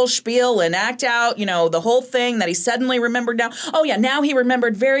do his whole spiel and act out, the whole thing that he suddenly remembered now. Oh, yeah, now he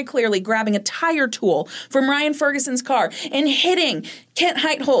remembered very clearly grabbing a tire tool from Ryan Ferguson's car and hitting Kent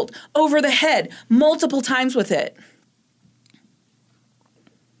Heitholt over the head multiple times with it.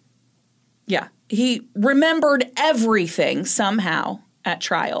 Yeah, he remembered everything somehow at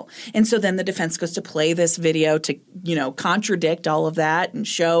trial. And so then the defense goes to play this video to, contradict all of that and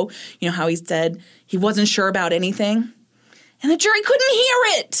show, how he said he wasn't sure about anything. And the jury couldn't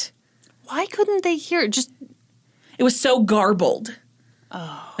hear it. Why couldn't they hear it? It was so garbled.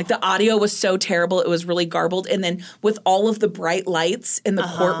 Oh. Like the audio was so terrible. It was really garbled. And then with all of the bright lights in the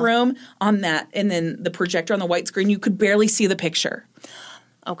courtroom on that, and then the projector on the white screen, you could barely see the picture.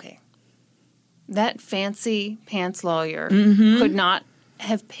 Okay. That fancy pants lawyer could not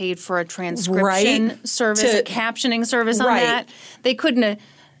have paid for a transcription service, a captioning service on that. They couldn't have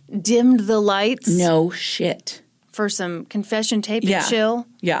dimmed the lights. No shit. For some confession tape and chill.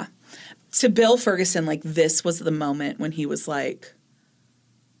 Yeah. To Bill Ferguson, this was the moment when he was like,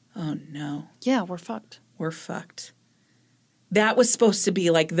 oh no. Yeah, we're fucked. We're fucked. That was supposed to be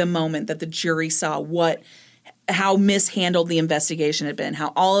the moment that the jury saw how mishandled the investigation had been,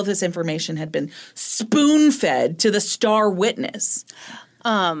 how all of this information had been spoon-fed to the star witness.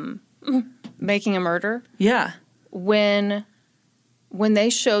 Making a murder? Yeah. When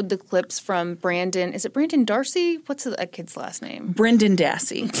they showed the clips from Brandon, is it Brandon Darcy? What's a kid's last name? Brendan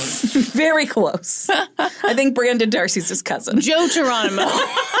Dassey. Very close. I think Brandon Darcy's his cousin. Joe Geronimo.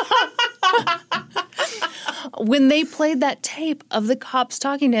 When they played that tape of the cops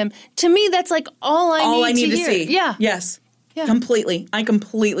talking to him, to me, that's all I need to see. Yeah. Yes. Yeah. Completely. I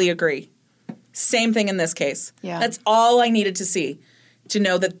completely agree. Same thing in this case. Yeah. That's all I needed to see to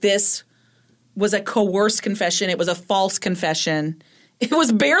know that this was a coerced confession. It was a false confession. It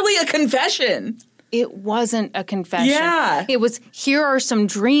was barely a confession. It wasn't a confession. Yeah. It was, here are some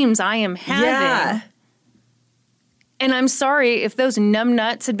dreams I am having. Yeah. And I'm sorry, if those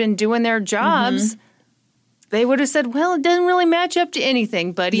numbnuts had been doing their jobs, they would have said, well, it doesn't really match up to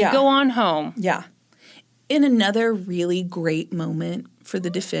anything, buddy. Yeah. Go on home. Yeah. In another really great moment for the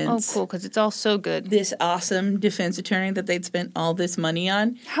defense. Oh, cool, because it's all so good. This awesome defense attorney that they'd spent all this money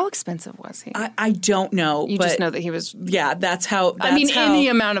on. How expensive was he? I don't know. You but just know that he was... Yeah, that's how... any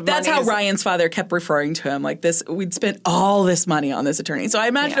amount of money. That's how Ryan's father kept referring to him. Like this, we'd spent all this money on this attorney. So I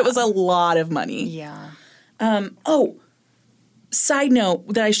imagine it was a lot of money. Yeah. Side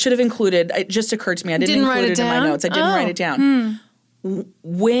note that I should have included, it just occurred to me. I didn't include it in my notes. I didn't write it down.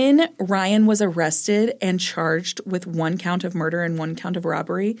 When Ryan was arrested and charged with 1 count of murder and 1 count of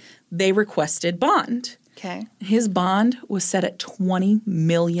robbery, they requested bond. Okay. His bond was set at $20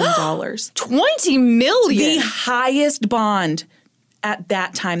 million. $20 million? The highest bond at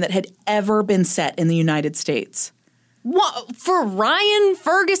that time that had ever been set in the United States. What, for Ryan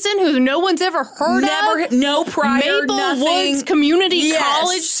Ferguson, who no one's ever heard of? No prior, Maple nothing. Woods Community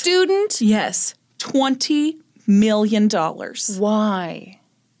College student? Yes. $20 million. Why?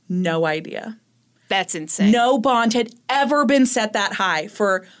 No idea. That's insane. No bond had ever been set that high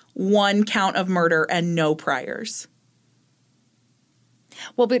for 1 count of murder and no priors.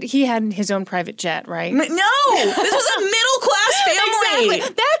 Well, but he had his own private jet, right? No! This was a middle-class family!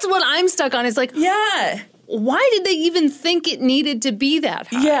 Exactly. That's what I'm stuck on. It's like, Yeah. why did they even think it needed to be that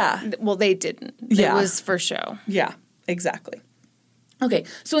high? Yeah. Well, they didn't. Yeah. It was for show. Yeah, exactly. Okay,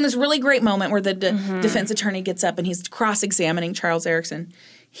 so in this really great moment where the defense attorney gets up and he's cross-examining Charles Erickson,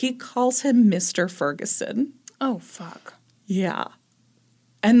 he calls him Mr. Ferguson. Oh, fuck. Yeah.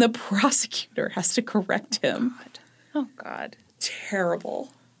 And the prosecutor has to correct him. God. Oh, God. Terrible.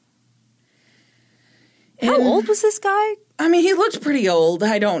 How old was this guy? I mean, he looked pretty old.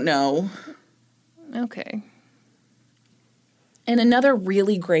 I don't know. Okay. And another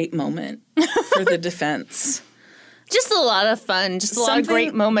really great moment for the defense. Just a lot of fun. Just a lot of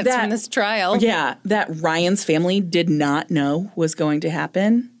great moments from this trial. Yeah, that Ryan's family did not know was going to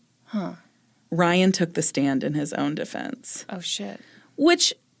happen. Huh. Ryan took the stand in his own defense. Oh, shit.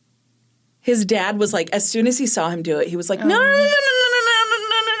 Which his dad was like, as soon as he saw him do it, he was like, no.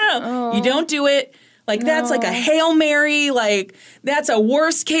 You don't do it. Like, that's like a Hail Mary. Like, that's a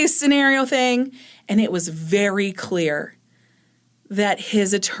worst case scenario thing. And it was very clear that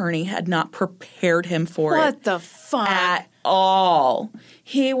his attorney had not prepared him for it. What the fuck? At all.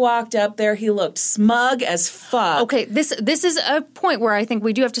 He walked up there. He looked smug as fuck. Okay, this is a point where I think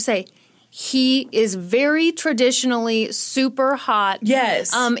we do have to say he is very traditionally super hot.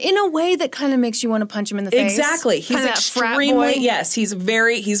 Yes. In a way that kind of makes you want to punch him in the face. Exactly. He's Kinda that frat boy. extremely, yes, he's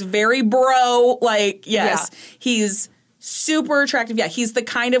very bro, like, yes. Yeah. He's super attractive. Yeah, he's the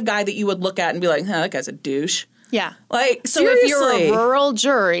kind of guy that you would look at and be like, that guy's a douche. Yeah. Like, So seriously. if you're a rural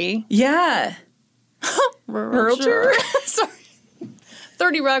jury. Yeah. Rural jury. Sorry.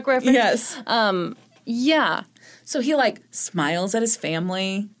 30 Rock reference. Yes. Yeah. So he, like, smiles at his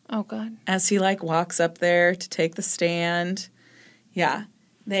family. Oh, God. As he, like, walks up there to take the stand. Yeah.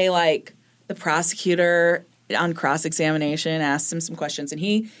 They, like, the prosecutor on cross-examination asks him some questions. And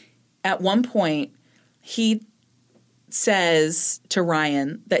he, at one point, he says to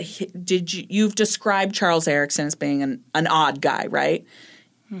Ryan that you've described Charles Erickson as being an odd guy, right?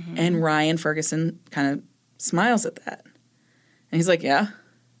 Mm-hmm. And Ryan Ferguson kind of smiles at that. And he's like, yeah.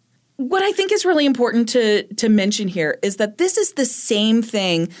 What I think is really important to mention here is that this is the same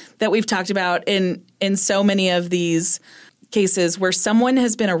thing that we've talked about in so many of these cases where someone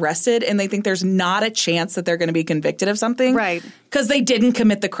has been arrested and they think there's not a chance that they're going to be convicted of something. Right. Because they didn't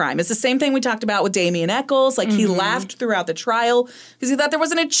commit the crime. It's the same thing we talked about with Damien Eccles. Like, he laughed throughout the trial because he thought there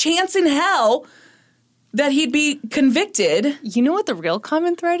wasn't a chance in hell that he'd be convicted. You know what the real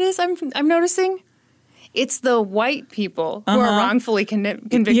common thread is I'm noticing? It's the white people who are wrongfully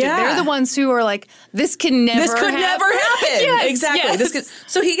convicted. Yeah. They're the ones who are like, this can never happen. This could never happen. Yes, Exactly. yes.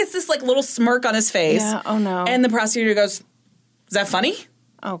 So he gets this, like, little smirk on his face. Yeah, oh no. And the prosecutor goes, is that funny?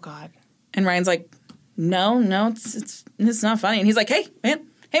 Oh, God. And Ryan's like, no, it's not funny. And he's like, hey, man,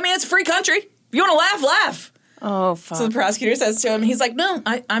 it's a free country. If you want to laugh, laugh. Oh, fuck. So the prosecutor says to him, he's like, no,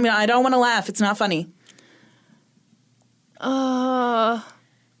 I don't want to laugh. It's not funny.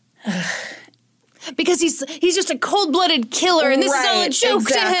 Because he's just a cold-blooded killer, and this is all a joke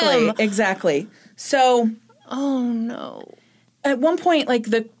to him. Exactly. So, oh, no. At one point, like,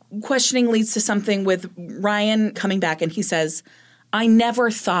 the questioning leads to something with Ryan coming back, and he says, I never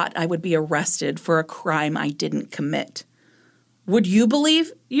thought I would be arrested for a crime I didn't commit. Would you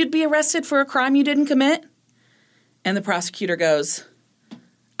believe you'd be arrested for a crime you didn't commit? And the prosecutor goes,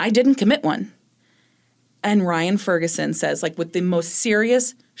 I didn't commit one. And Ryan Ferguson says, like with the most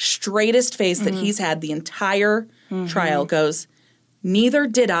serious, straightest face that he's had the entire trial, goes, neither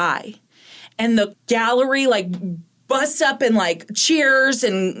did I. And the gallery like busts up and like cheers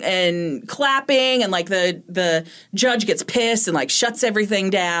and clapping, and like the judge gets pissed and like shuts everything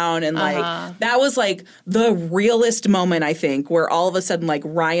down, and like that was like the realest moment, I think, where all of a sudden like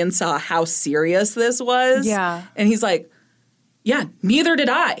Ryan saw how serious this was. Yeah. And he's like, yeah, neither did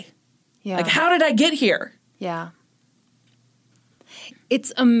I. Yeah. Like, how did I get here? Yeah.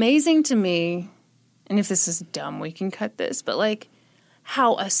 It's amazing to me, and if this is dumb, we can cut this, but like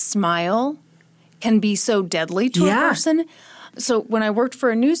how a smile can be so deadly to a person. So when I worked for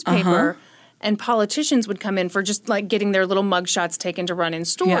a newspaper and politicians would come in for just like getting their little mugshots taken to run in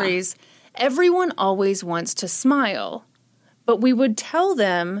stories, everyone always wants to smile. But we would tell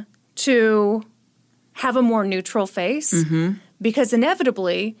them to have a more neutral face because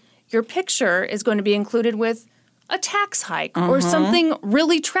inevitably your picture is going to be included with a tax hike or something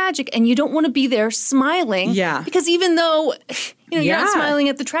really tragic, and you don't want to be there smiling. Yeah. Because even though you're not smiling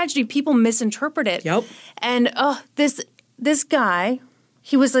at the tragedy, people misinterpret it. Yep. And this guy,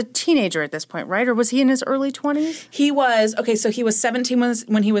 he was a teenager at this point, right? Or was he in his early 20s? He was, so he was 17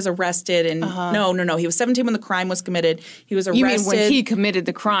 when he was arrested. And no. He was 17 when the crime was committed. He was arrested. You mean when he committed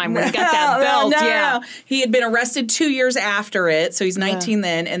the crime, when he got that belt? No. He had been arrested 2 years after it. So he's 19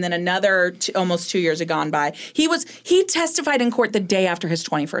 then. And then another almost 2 years had gone by. He testified in court the day after his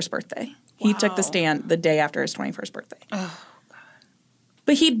 21st birthday. Wow. He took the stand the day after his 21st birthday. Oh, God.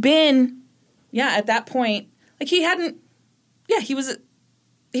 But he'd been, at that point, like he hadn't, he was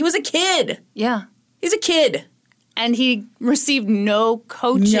a kid. Yeah. He's a kid. And he received no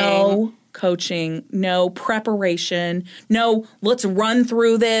coaching. No coaching, no preparation, no let's run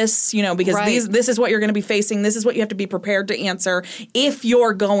through this, because this is what you're going to be facing. This is what you have to be prepared to answer if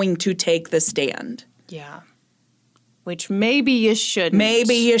you're going to take the stand. Yeah. Which maybe you shouldn't.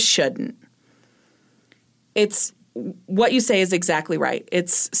 Maybe you shouldn't. It's what you say is exactly right.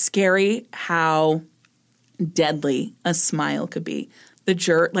 It's scary how deadly a smile could be.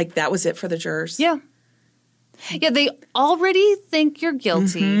 The that was it for the jurors. Yeah. Yeah, they already think you're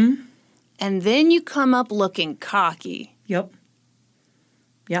guilty, and then you come up looking cocky. Yep.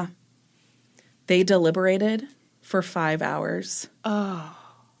 Yeah. They deliberated for 5 hours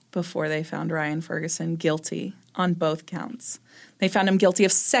before they found Ryan Ferguson guilty on both counts. They found him guilty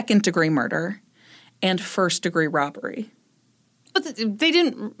of second-degree murder and first-degree robbery. But they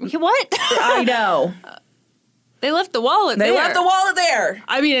didn't... What? I know. They left the wallet there. They left the wallet there.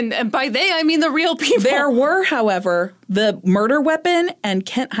 I mean, and by they, I mean the real people. There were, however, the murder weapon and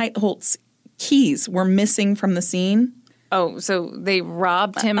Kent Heitholt's keys were missing from the scene. Oh, so they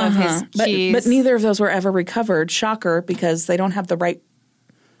robbed him of his keys. But neither of those were ever recovered. Shocker, because they don't have the right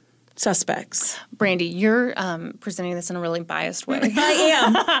suspects. Brandy, you're presenting this in a really biased way. I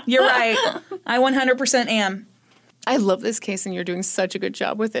am. You're right. I 100% am. I love this case, and you're doing such a good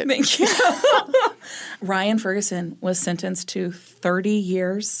job with it. Thank you. Ryan Ferguson was sentenced to 30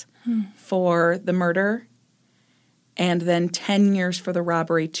 years for the murder and then 10 years for the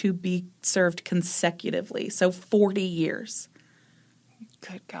robbery to be served consecutively. So 40 years.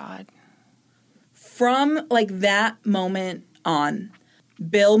 Good God. From that moment on,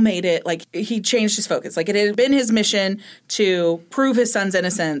 Bill made it he changed his focus. It had been his mission to prove his son's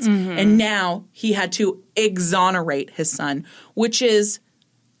innocence, and now he had to exonerate his son, which is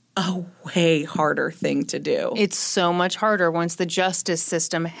a way harder thing to do. It's so much harder once the justice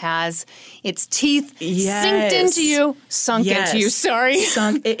system has its teeth sunk into you.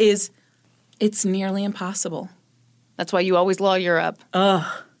 It's nearly impossible. That's why you always lawyer up. Ugh.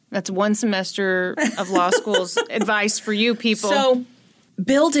 That's one semester of law school's advice for you people. So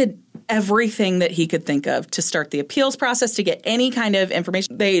Bill did everything that he could think of to start the appeals process, to get any kind of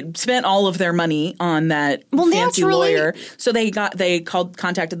information. They spent all of their money on that fancy lawyer. So they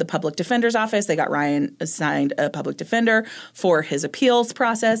contacted the public defender's office. They got Ryan assigned a public defender for his appeals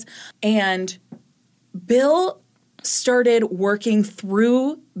process. And Bill started working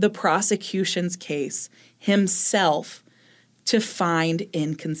through the prosecution's case himself to find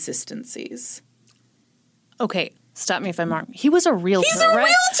inconsistencies. Okay. Stop me if I'm wrong. He was a realtor, He's a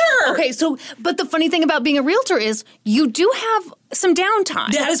realtor! Okay, but the funny thing about being a realtor is you do have some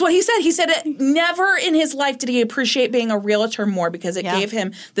downtime. That is what he said. He said never in his life did he appreciate being a realtor more, because it gave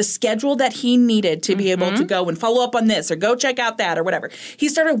him the schedule that he needed to be able to go and follow up on this or go check out that or whatever. He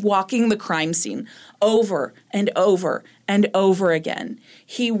started walking the crime scene over and over and over again.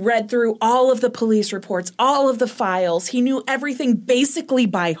 He read through all of the police reports, all of the files. He knew everything basically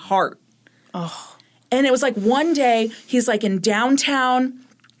by heart. Oh. And it was one day he's in downtown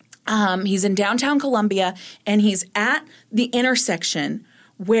He's in downtown Columbia, and he's at the intersection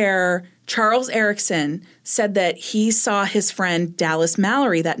where Charles Erickson said that he saw his friend Dallas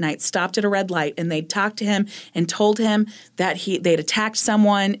Mallory that night, stopped at a red light, and they'd talked to him and told him that they'd attacked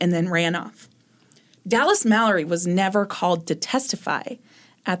someone and then ran off. Dallas Mallory was never called to testify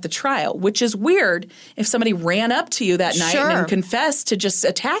at the trial, which is weird if somebody ran up to you that night and confessed to just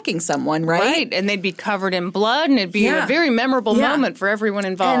attacking someone, right? Right, and they'd be covered in blood, and it'd be a very memorable moment for everyone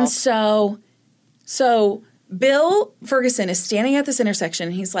involved. And so Bill Ferguson is standing at this intersection,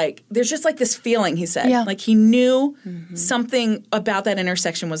 and he's like, there's just like this feeling, he said. Yeah. Like he knew something about that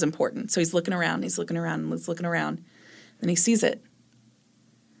intersection was important. So he's looking around, and he sees it.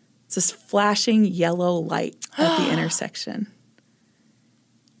 It's this flashing yellow light at the intersection.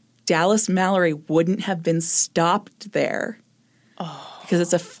 Dallas Mallory wouldn't have been stopped there because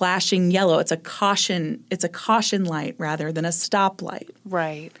it's a flashing yellow. It's a caution light rather than a stoplight.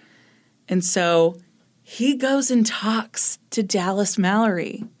 Right. And so he goes and talks to Dallas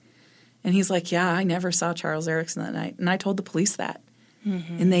Mallory. And he's like, yeah, I never saw Charles Erickson that night. And I told the police that.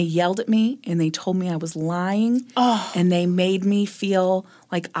 And they yelled at me, and they told me I was lying, and they made me feel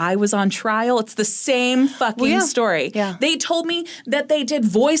like I was on trial. It's the same fucking story. Yeah. They told me that they did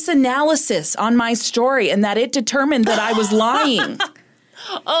voice analysis on my story and that it determined that I was lying.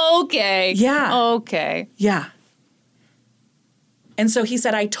 Okay. Yeah. Okay. Yeah. And so he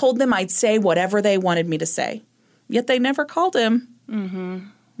said, I told them I'd say whatever they wanted me to say. Yet they never called him.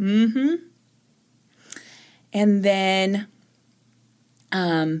 And then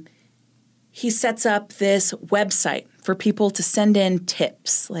he sets up this website for people to send in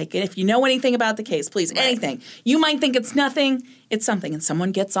tips. Like, if you know anything about the case, please, anything. You might think it's nothing, it's something. And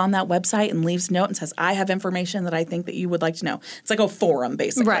someone gets on that website and leaves a note and says, I have information that I think that you would like to know. It's like a forum,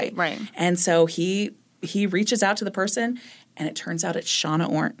 basically. Right. And so he reaches out to the person, and it turns out it's Shauna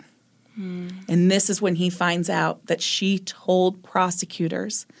Ornt. And this is when he finds out that she told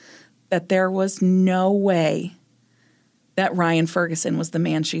prosecutors that there was no way that Ryan Ferguson was the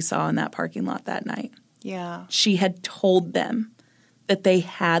man she saw in that parking lot that night. Yeah. She had told them that they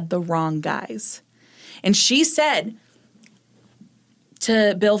had the wrong guys. And she said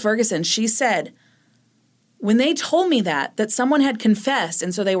to Bill Ferguson, she said, when they told me that someone had confessed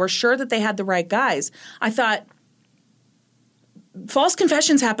and so they were sure that they had the right guys, I thought, false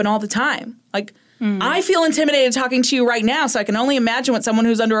confessions happen all the time. Like, I feel intimidated talking to you right now, so I can only imagine what someone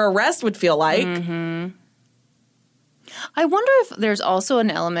who's under arrest would feel like. I wonder if there's also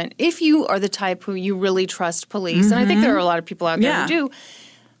an element, if you are the type who you really trust police, and I think there are a lot of people out there who do,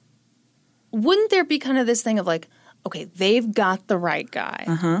 wouldn't there be kind of this thing of like, okay, they've got the right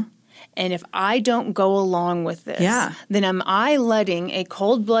guy. And if I don't go along with this, then am I letting a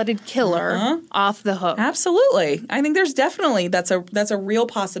cold-blooded killer off the hook? Absolutely. I think there's definitely, that's a real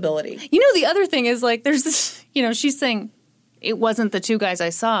possibility. You know, the other thing is like, there's this, she's saying it wasn't the two guys I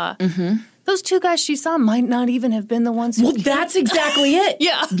saw. Those two guys she saw might not even have been the ones who... Well, that's exactly it.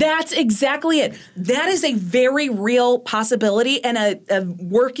 Yeah. That's exactly it. That is a very real possibility and a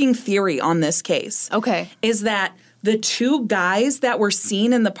working theory on this case. Okay. Is that the two guys that were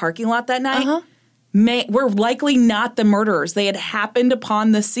seen in the parking lot that night were likely not the murderers. They had happened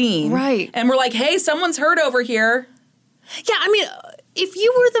upon the scene. Right. And were like, hey, someone's hurt over here. Yeah, I mean, if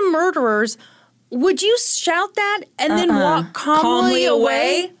you were the murderers, would you shout that and then walk calmly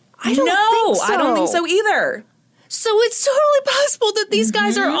away? I don't think so. I don't think so either. So it's totally possible that these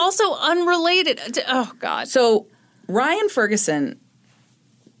guys are also unrelated. Oh, God. So Ryan Ferguson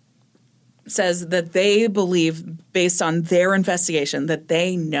says that they believe, based on their investigation, that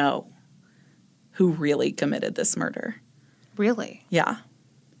they know who really committed this murder. Really? Yeah.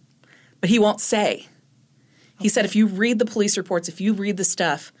 But he won't say. He said if you read the police reports, if you read the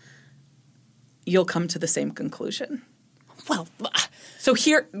stuff, you'll come to the same conclusion. Well, so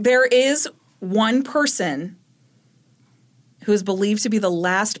here, there is one person who is believed to be the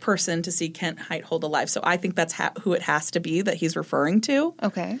last person to see Kent Heithold alive. So I think that's who it has to be that he's referring to.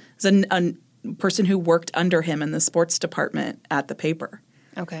 Okay. It's a person who worked under him in the sports department at the paper.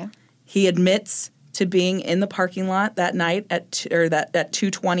 Okay. He admits to being in the parking lot that night at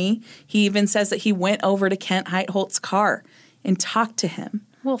 2:20. He even says that he went over to Kent Heithold's car and talked to him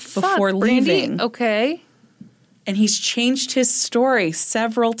before leaving. Brandy. Okay. And he's changed his story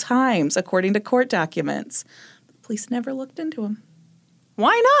several times, according to court documents. The police never looked into him.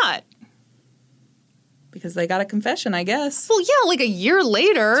 Why not? Because they got a confession, I guess. Well, yeah, like a year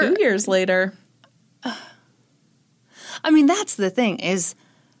later. 2 years later. I mean, that's the thing, is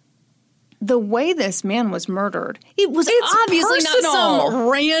the way this man was murdered, it's obviously personal. not some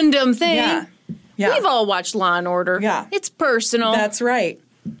random thing. Yeah. We've all watched Law & Order. Yeah. It's personal. That's right.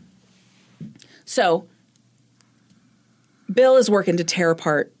 So Bill is working to tear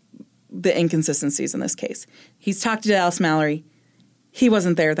apart the inconsistencies in this case. He's talked to Dallas Mallory. He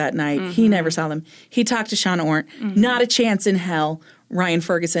wasn't there that night. He never saw them. He talked to Shauna Ornt. Not a chance in hell Ryan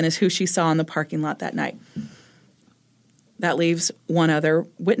Ferguson is who she saw in the parking lot that night. That leaves one other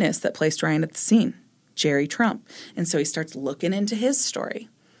witness that placed Ryan at the scene, Jerry Trump. And so he starts looking into his story.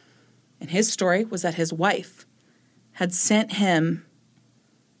 And his story was that his wife had sent him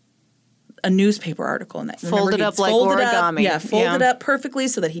a newspaper article. And that, folded up like origami. Folded up perfectly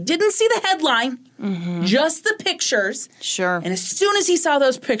so that he didn't see the headline, just the pictures. Sure. And as soon as he saw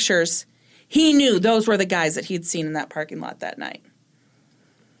those pictures, he knew those were the guys that he'd seen in that parking lot that night.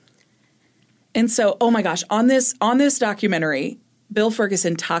 And so, oh my gosh, on this documentary, Bill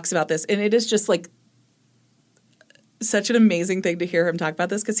Ferguson talks about this, and it is just like such an amazing thing to hear him talk about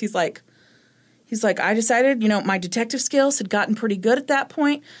this, because he's like, I decided, my detective skills had gotten pretty good at that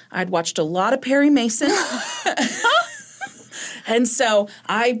point. I'd watched a lot of Perry Mason. And so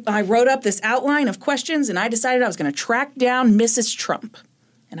I wrote up this outline of questions, and I decided I was going to track down Mrs. Trump.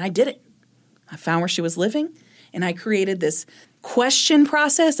 And I did it. I found where she was living, and I created this question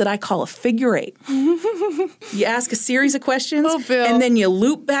process that I call a figure eight. You ask a series of questions, and then you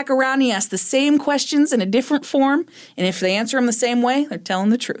loop back around and you ask the same questions in a different form. And if they answer them the same way, they're telling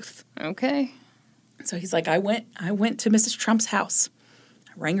the truth. Okay. So he's like, I went to Mrs. Trump's house.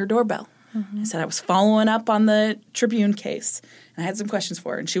 I rang her doorbell. I said I was following up on the Tribune case, and I had some questions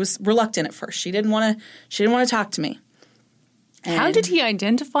for her. And she was reluctant at first. She didn't want to talk to me. And how did he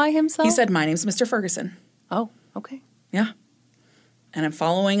identify himself? He said, "My name's Mr. Ferguson." Oh, okay. Yeah. And I'm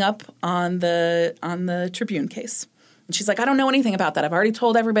following up on the Tribune case. And she's like, "I don't know anything about that. I've already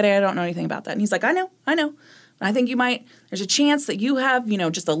told everybody I don't know anything about that." And he's like, I know. I think you might, there's a chance that you have,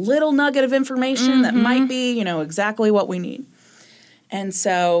 just a little nugget of information that might be, exactly what we need. And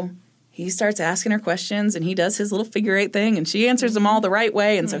so he starts asking her questions, and he does his little figure eight thing, and she answers them all the right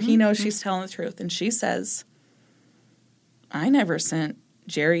way. And so he knows she's telling the truth. And she says, "I never sent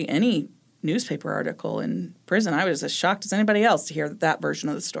Jerry any newspaper article in prison. I was as shocked as anybody else to hear that version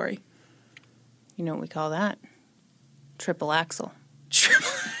of the story." You know what we call that? Triple axle.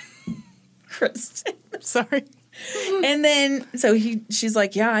 Kristen. Sorry. And then, so she's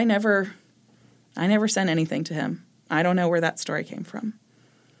like, "Yeah, I never sent anything to him. I don't know where that story came from."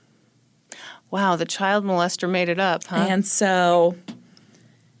 Wow, the child molester made it up, huh? And so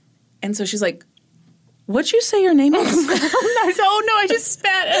she's like, "What'd you say your name is?" Oh no, I just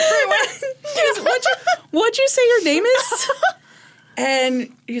spat everywhere. What'd you say your name is?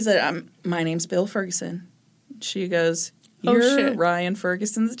 And he said, "My name's Bill Ferguson." She goes, "You're Ryan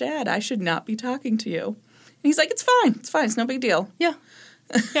Ferguson's dad. I should not be talking to you." And he's like, It's fine. It's no big deal." Yeah.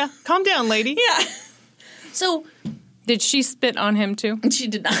 Calm down, lady. Yeah. So did she spit on him too? She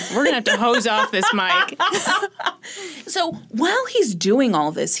did not. We're gonna have to hose off this mic. So while he's doing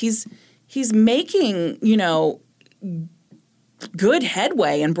all this, he's making, good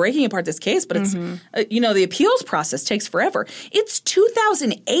headway in breaking apart this case, but it's, the appeals process takes forever. It's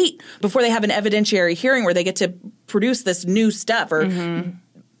 2008 before they have an evidentiary hearing where they get to produce this new stuff, or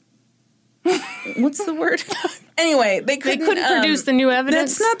what's the word? Anyway, they couldn't produce the new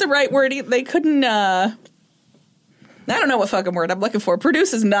evidence. That's not the right word. They couldn't, I don't know what fucking word I'm looking for.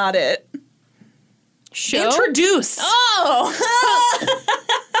 Produce is not it. Show? Introduce. Oh!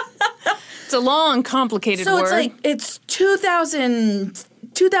 It's a long, complicated word. So it's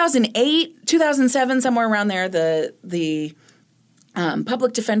 2008, 2007, somewhere around there. The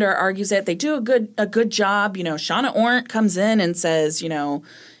public defender argues it. They do a good job. Shauna Ornt comes in and says,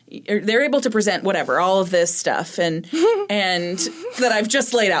 they're able to present whatever, all of this stuff and that I've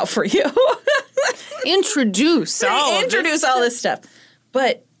just laid out for you. Introduce all this stuff.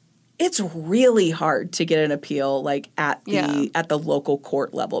 But it's really hard to get an appeal at the local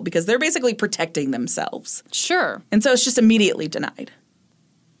court level, because they're basically protecting themselves. Sure. And so it's just immediately denied.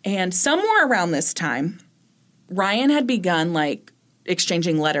 And somewhere around this time, Ryan had begun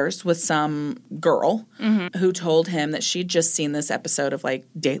exchanging letters with some girl who told him that she'd just seen this episode of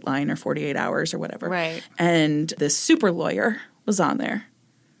Dateline or 48 Hours or whatever. Right. And this super lawyer was on there.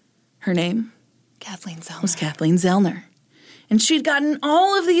 Her name? Kathleen Zellner. Was Kathleen Zellner. And she'd gotten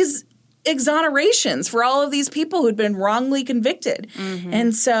all of these exonerations for all of these people who'd been wrongly convicted.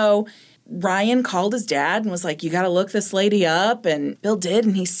 And so Ryan called his dad and was like, "You got to look this lady up." And Bill did.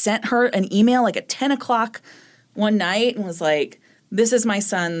 And he sent her an email at 10 o'clock one night and was like, "This is my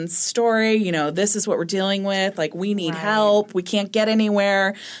son's story. This is what we're dealing with. We need help. We can't get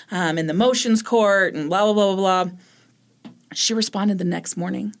anywhere in the motions court and blah, blah, blah, blah, blah." She responded the next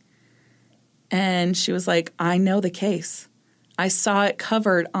morning. And she was like, "I know the case. I saw it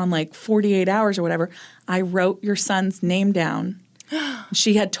covered on like 48 Hours or whatever. I wrote your son's name down.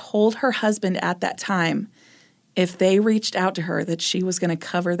 She had told her husband at that time if they reached out to her that she was going to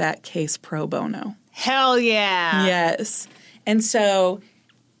cover that case pro bono. Hell yeah. Yes. And so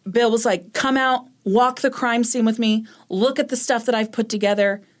Bill was like, come out, walk the crime scene with me, look at the stuff that I've put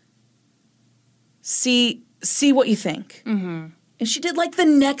together, see what you think. Mm-hmm. And she did like the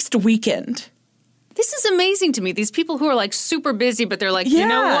next weekend. This is amazing to me. These people who are like super busy, but they're like, you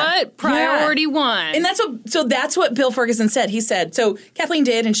know what? Priority one. And that's what Bill Ferguson said. He said, so Kathleen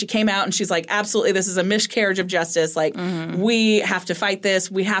did, and she came out and she's like, absolutely, this is a miscarriage of justice. Like, we have to fight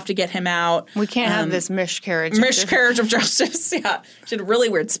this. We have to get him out. We can't have this miscarriage. Miscarriage of justice. Yeah. She had really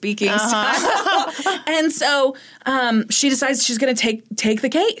weird speaking style. And so she decides she's going to take the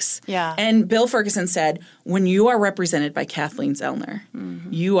case. Yeah. And Bill Ferguson said, when you are represented by Kathleen Zellner,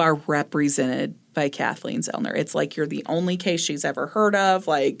 you are represented by Kathleen Zellner. It's like you're the only case she's ever heard of.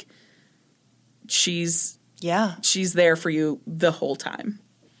 Like, she's there for you the whole time.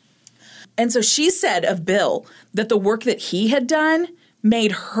 And so she said of Bill that the work that he had done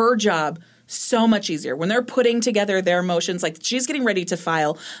made her job so much easier. When they're putting together their motions, like she's getting ready to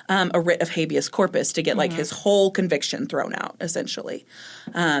file a writ of habeas corpus to get like his whole conviction thrown out, essentially,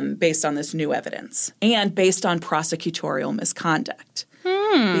 based on this new evidence and based on prosecutorial misconduct.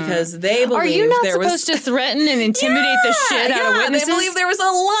 Because they believe Are you not supposed to threaten and intimidate the shit out of witnesses? They believe there was a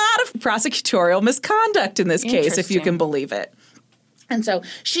lot of prosecutorial misconduct in this case, if you can believe it. And so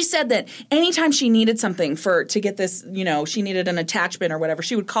she said that anytime she needed something to get this, she needed an attachment or whatever,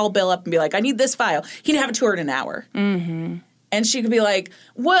 she would call Bill up and be like, I need this file. He'd have it to her in an hour. Mm-hmm. And she could be like,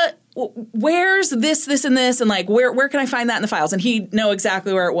 what? Where's this, and this? And like, where can I find that in the files? And he'd know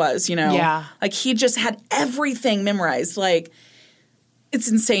exactly where it was, Yeah. Like, he just had everything memorized. Like, it's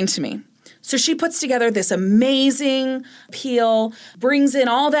insane to me. So she puts together this amazing appeal, brings in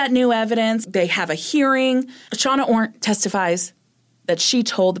all that new evidence. They have a hearing. Shauna Ornt testifies that she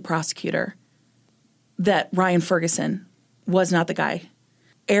told the prosecutor that Ryan Ferguson was not the guy.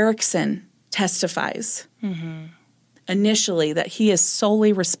 Erickson testifies initially that he is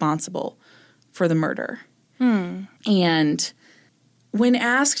solely responsible for the murder. And when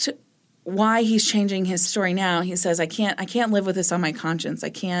asked why he's changing his story now, he says, I can't live with this on my conscience. I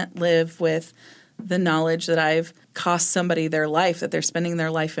can't live with the knowledge that I've cost somebody their life, that they're spending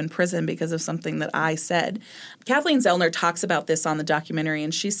their life in prison because of something that I said. Kathleen Zellner talks about this on the documentary,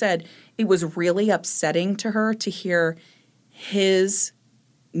 and she said it was really upsetting to her to hear his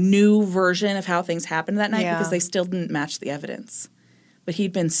new version of how things happened that night because they still didn't match the evidence. But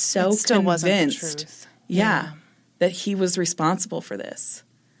he'd been so convinced that he was responsible for this.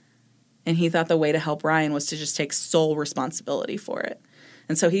 And he thought the way to help Ryan was to just take sole responsibility for it.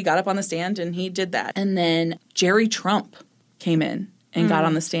 And so he got up on the stand and he did that. And then Jerry Trump came in and got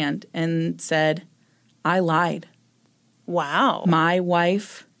on the stand and said, I lied. Wow. My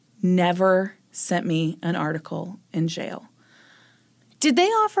wife never sent me an article in jail. Did they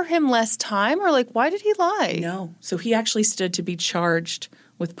offer him less time, or like, why did he lie? No. So he actually stood to be charged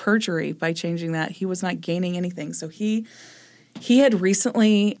with perjury by changing that. He was not gaining anything. So he had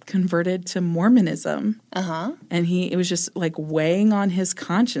recently converted to Mormonism. And it was just like weighing on his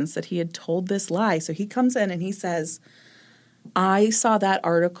conscience that he had told this lie. So he comes in and he says, I saw that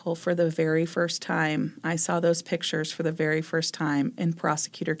article for the very first time. I saw those pictures for the very first time in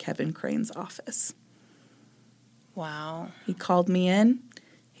Prosecutor Kevin Crane's office. Wow. He called me in.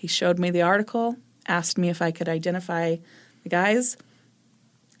 He showed me the article, asked me if I could identify the guys.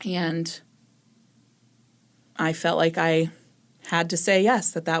 And I felt like I had to say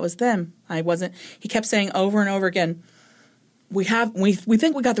yes, that was them. I wasn't. He kept saying over and over again, we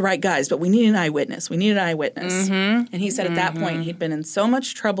think we got the right guys, but we need an eyewitness. We need an eyewitness. And he said at that point he'd been in so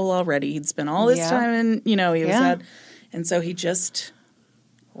much trouble already. He'd spent all this time and he was and so he just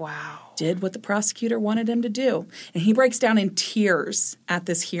did what the prosecutor wanted him to do. And he breaks down in tears at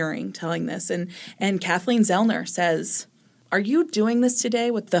this hearing telling this. And Kathleen Zellner says, are you doing this today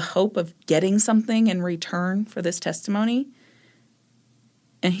with the hope of getting something in return for this testimony?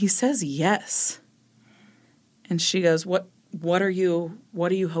 And he says yes. And she goes, What are you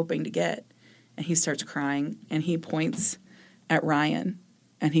hoping to get? And he starts crying and he points at Ryan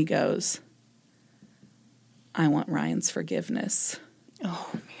and he goes, I want Ryan's forgiveness. Oh,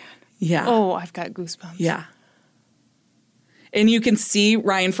 man. Yeah. Oh, I've got goosebumps. Yeah. And you can see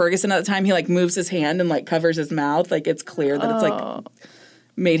Ryan Ferguson at the time, he like moves his hand and like covers his mouth. Like it's clear that it's like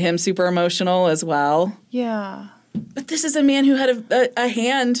made him super emotional as well. Yeah. But this is a man who had a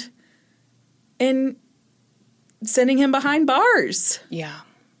hand in sending him behind bars. Yeah.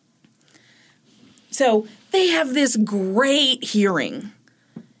 So They have this great hearing.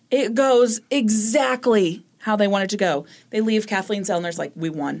 It goes exactly how they want it to go. They leave. Kathleen Zellner's like, we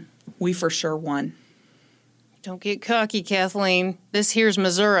won. We for sure won. Don't get cocky, Kathleen. This here's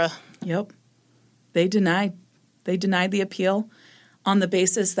Missouri. Yep. They denied the appeal on the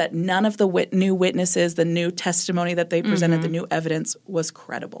basis that none of the new witnesses, the new testimony that they presented, the new evidence was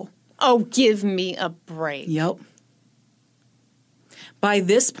credible. Oh, give me a break. Yep. By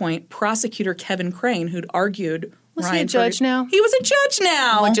this point, prosecutor Kevin Crane, who'd argued Was he a judge now? He was a judge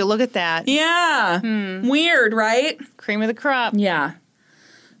now. Would you look at that? Yeah. Weird, right? Cream of the crop. Yeah.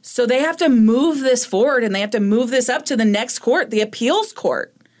 So they have to move this forward, and they have to move this up to the next court, the appeals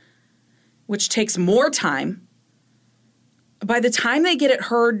court, which takes more time. By the time they get it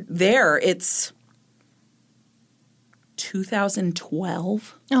heard there, it's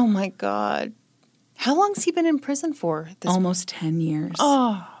 2012. Oh, my God. How long's he been in prison for? Almost 10 years.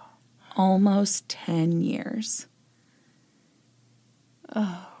 Oh. Almost 10 years.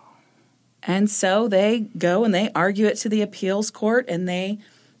 Oh. And so they go and they argue it to the appeals court, and they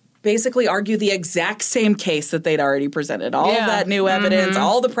basically argue the exact same case that they'd already presented. All of that new evidence,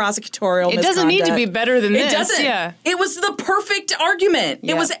 all the prosecutorial misconduct. It doesn't need to be better than this. It doesn't. Yeah. It was the perfect argument.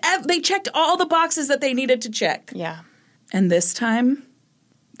 Yeah. It was. They checked all the boxes that they needed to check. Yeah. And this time,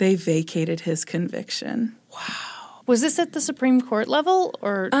 they vacated his conviction. Wow. Was this at the Supreme Court level,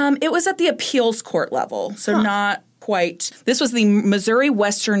 or? It was at the appeals court level, so not quite. This was the Missouri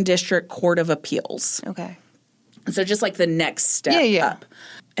Western District Court of Appeals. Okay. So just like the next step up.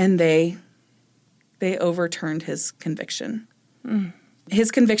 And they overturned his conviction.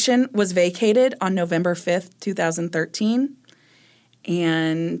 His conviction was vacated on November 5th, 2013.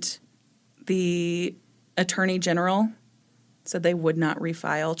 And the attorney general said they would not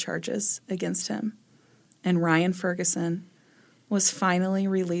refile charges against him. And Ryan Ferguson was finally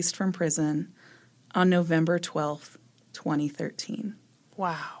released from prison on November 12th, 2013.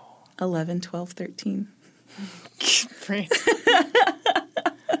 Wow. 11/12/13.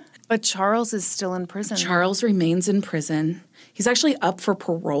 But Charles is still in prison. Charles remains in prison. He's actually up for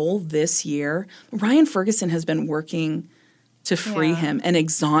parole this year. Ryan Ferguson has been working to free him and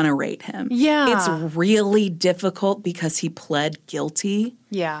exonerate him. Yeah. It's really difficult because he pled guilty.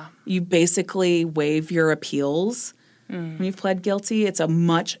 Yeah. You basically waive your appeals. When you've pled guilty, it's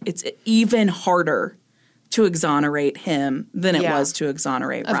even harder to exonerate him than it was to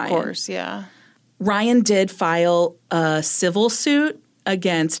exonerate Ryan. Of course, yeah. Ryan did file a civil suit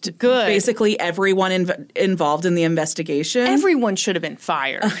against basically everyone involved in the investigation. Everyone should have been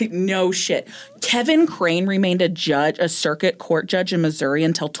fired. No shit. Kevin Crane remained a circuit court judge in Missouri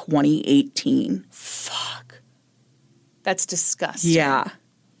until 2018. Fuck. That's disgusting. Yeah.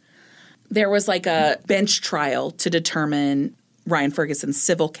 There was like a bench trial to determine Ryan Ferguson's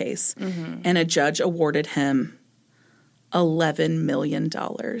civil case, and a judge awarded him $11 million.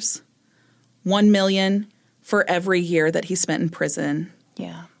 $1 million for every year that he spent in prison.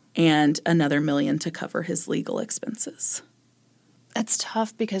 Yeah. And another $1 million to cover his legal expenses. That's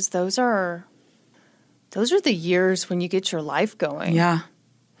tough because those are the years when you get your life going. Yeah.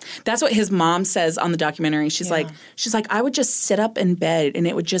 That's what his mom says on the documentary. She's like, I would just sit up in bed and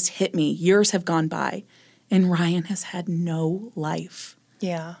it would just hit me. Years have gone by and Ryan has had no life.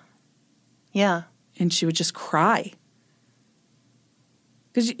 Yeah. Yeah. And she would just cry.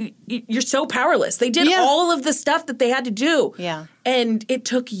 Because you're so powerless. They did all of the stuff that they had to do. Yeah. And it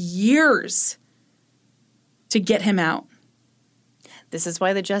took years to get him out. This is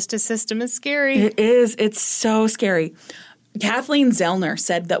why the justice system is scary. It is. It's so scary. Kathleen Zellner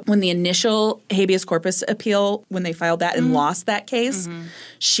said that when the initial habeas corpus appeal, when they filed that and lost that case,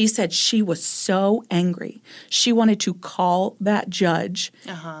 she said she was so angry. She wanted to call that judge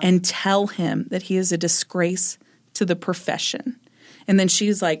and tell him that he is a disgrace to the profession. And then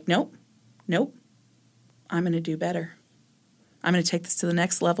she's like, nope, I'm going to do better. I'm going to take this to the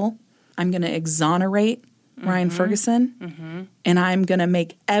next level. I'm going to exonerate Ryan Ferguson, and I'm going to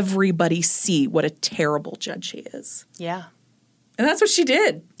make everybody see what a terrible judge he is. Yeah. And that's what she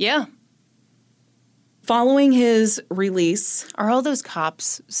did. Yeah. Following his release. Are all those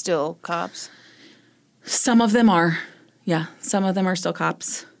cops still cops? Some of them are. Yeah, some of them are still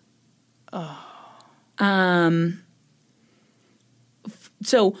cops. Oh.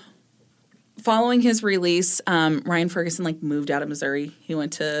 So following his release, Ryan Ferguson moved out of Missouri. He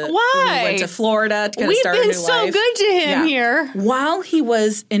went to Florida to kind of start a new life. We've been so good to him here. While he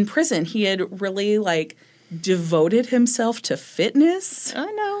was in prison, he had really devoted himself to fitness. I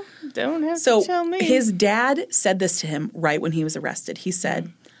know. Don't have to tell me. So his dad said this to him right when he was arrested. He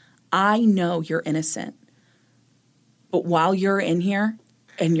said, I know you're innocent, but while you're in here,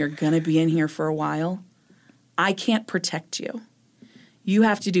 and you're going to be in here for a while, I can't protect you. You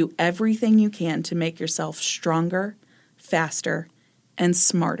have to do everything you can to make yourself stronger, faster, and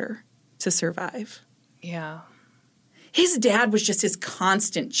smarter to survive. Yeah. His dad was just his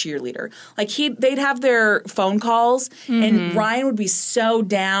constant cheerleader. Like they'd have their phone calls, and Ryan would be so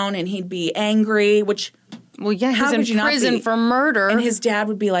down, and he'd be angry. Which, well, yeah, he's in prison for murder, and his dad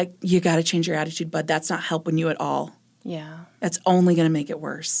would be like, "You got to change your attitude, bud. That's not helping you at all. Yeah, that's only going to make it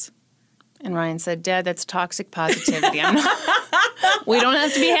worse." And Ryan said, "Dad, that's toxic positivity. I'm not. We don't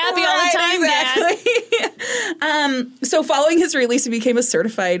have to be happy all the time, exactly. Dad." So, following his release, he became a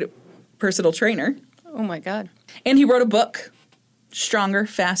certified personal trainer. Oh, my God. And he wrote a book, Stronger,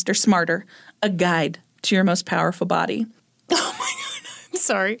 Faster, Smarter, a guide to your most powerful body. Oh, my God. I'm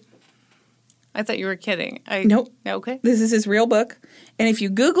sorry. I thought you were kidding. Nope. Okay. This is his real book. And if you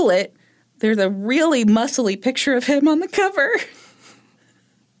Google it, there's a really muscly picture of him on the cover.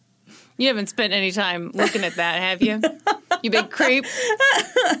 You haven't spent any time looking at that, have you? You big creep.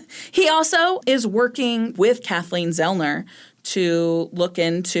 He also is working with Kathleen Zellner to look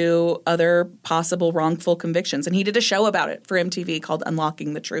into other possible wrongful convictions. And he did a show about it for MTV called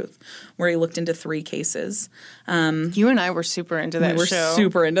Unlocking the Truth, where he looked into 3 cases. You and I were super into that show. We were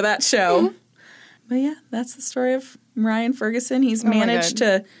super into that show. Mm-hmm. But yeah, that's the story of Ryan Ferguson. He's managed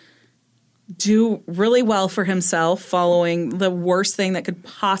to do really well for himself following the worst thing that could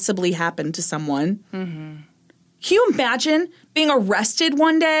possibly happen to someone. Mm-hmm. Can you imagine being arrested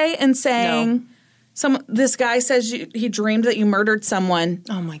one day and saying, this guy says he dreamed that you murdered someone.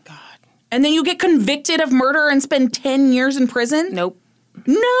 Oh, my God. And then you get convicted of murder and spend 10 years in prison? Nope.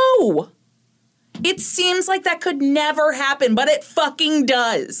 No. It seems like that could never happen, but it fucking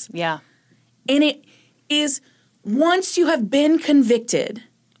does. Yeah. And it is, once you have been convicted,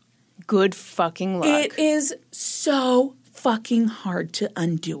 good fucking luck. It is so fucking hard to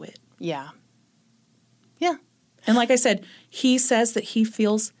undo it. Yeah. Yeah. And like I said, he says that he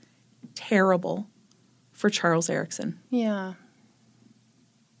feels terrible for Charles Erickson. Yeah.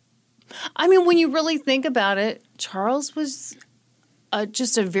 I mean, when you really think about it, Charles was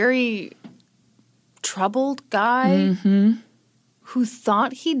just a very troubled guy who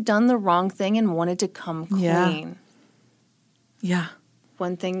thought he'd done the wrong thing and wanted to come clean. Yeah.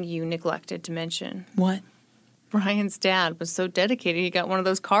 One thing you neglected to mention. What? Ryan's dad was so dedicated, he got one of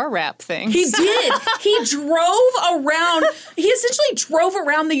those car wrap things. He did. He drove around. He essentially drove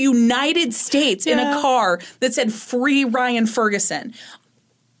around the United States in a car that said "Free Ryan Ferguson."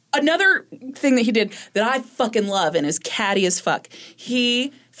 Another thing that he did that I fucking love and is catty as fuck,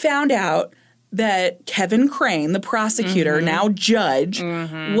 he found out that Kevin Crane, the prosecutor, now judge,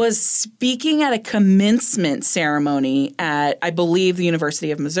 was speaking at a commencement ceremony at, I believe, the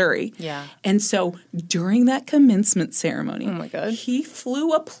University of Missouri. Yeah. And so during that commencement ceremony, oh my God, he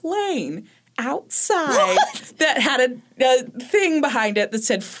flew a plane outside that had a thing behind it that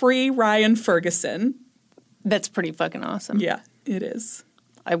said "Free Ryan Ferguson." That's pretty fucking awesome. Yeah, it is.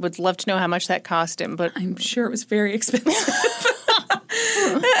 I would love to know how much that cost him, but I'm sure it was very expensive.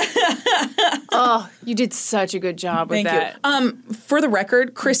 Oh, you did such a good job with that. For the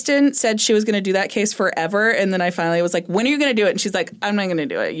record, Kristen said she was going to do that case forever, and then I finally was like, "When are you going to do it?" And she's like, "I'm not going to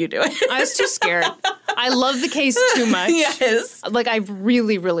do it. You do it." I was too scared. I love the case too much. Yes. Like, I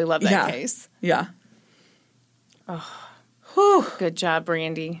really, really love that case. Yeah. Oh. Whew. Good job,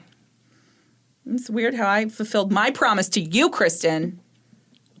 Brandy. It's weird how I fulfilled my promise to you, Kristen.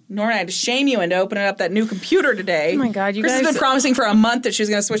 Nora, I had to shame you into opening up that new computer today. Oh, my God. Kristen's been promising for a month that she's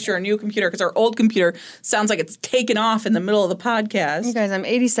going to switch to her new computer because her old computer sounds like it's taken off in the middle of the podcast. You guys, I'm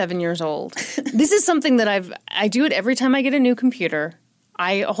 87 years old. This is something that I do it every time I get a new computer.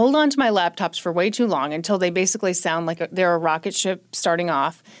 I hold on to my laptops for way too long until they basically sound like they're a rocket ship starting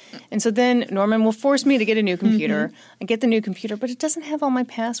off. And so then Norman will force me to get a new computer. I get the new computer, but it doesn't have all my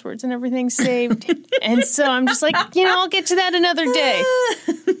passwords and everything saved. And so I'm just like, I'll get to that another day.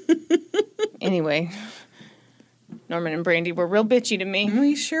 Anyway, Norman and Brandy were real bitchy to me.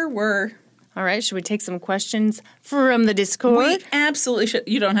 We sure were. All right, should we take some questions from the Discord? We absolutely should.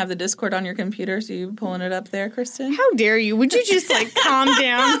 You don't have the Discord on your computer, so you pulling it up there, Kristen? How dare you? Would you just, calm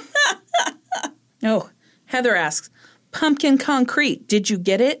down? Oh, Heather asks, pumpkin concrete, did you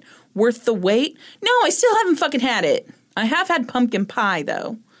get it? Worth the wait? No, I still haven't fucking had it. I have had pumpkin pie,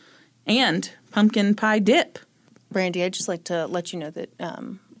 though, and pumpkin pie dip. Brandy, I'd just like to let you know that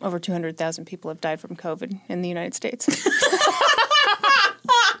over 200,000 people have died from COVID in the United States.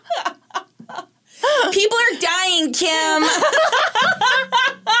 People are dying, Kim.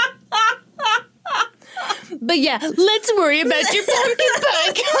 But yeah, let's worry about your pumpkin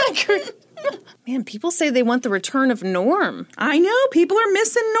pie concrete. Man, people say they want the return of Norm. I know. People are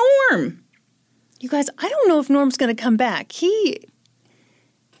missing Norm. You guys, I don't know if Norm's going to come back. He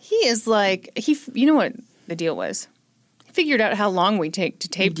is like, you know what the deal was? He figured out how long we take to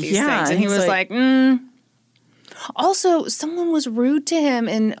tape these things. And he was like, Also, someone was rude to him,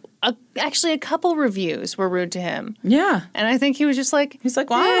 and actually a couple reviews were rude to him. Yeah. And I think he was just like... He's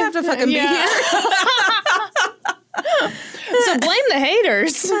like, well, I don't have to fucking be here. So blame the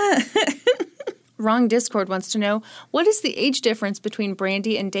haters. Wrong Discord wants to know, what is the age difference between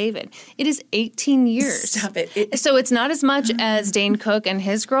Brandy and David? It is 18 years. Stop it. So it's not as much as Dane Cook and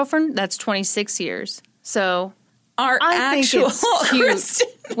his girlfriend. That's 26 years. So I think it's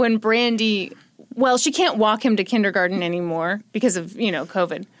cute when Brandy... Well, she can't walk him to kindergarten anymore because of,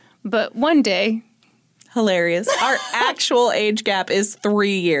 COVID. But one day... Hilarious. Our actual age gap is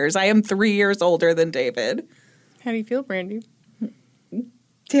 3 years. I am 3 years older than David. How do you feel, Brandy?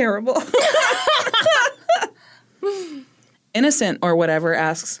 Terrible. Innocent or whatever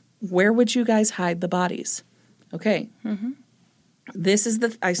asks, where would you guys hide the bodies? Okay. Mm-hmm. This is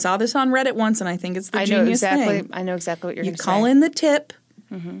I saw this on Reddit once, and I think it's the genius thing. I know exactly what you're going to say. You call in the tip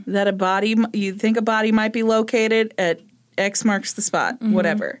that you think a body might be located at X marks the spot,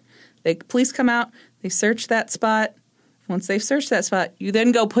 whatever. The police come out, they search that spot. Once they've searched that spot, you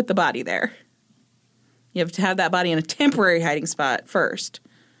then go put the body there. You have to have that body in a temporary hiding spot first.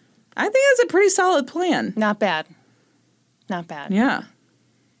 I think that's a pretty solid plan. Not bad. Not bad. Yeah.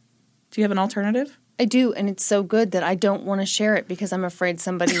 Do you have an alternative? I do, and it's so good that I don't want to share it because I'm afraid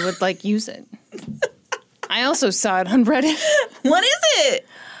somebody would, use it. I also saw it on Reddit. What is it?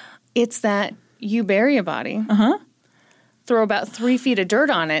 It's that you bury a body, throw about 3 feet of dirt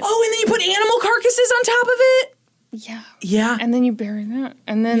on it. Oh, and then you put animal carcasses on top of it? Yeah. Yeah. And then you bury that.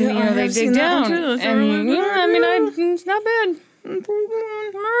 And then, they dig down. Too. And, it's not bad.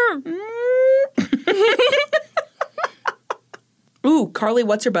 Ooh, Carly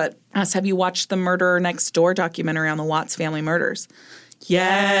What's-Her-Butt asks, have you watched the Murderer Next Door documentary on the Watts family murders?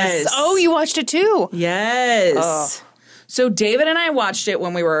 Yes. Oh, you watched it too? Yes. Oh. So David and I watched it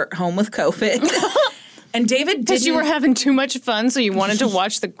when we were home with COVID. And David didn't... Because you were having too much fun, so you wanted to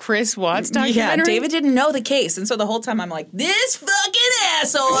watch the Chris Watts documentary? Yeah, David didn't know the case. And so the whole time I'm like, this fucking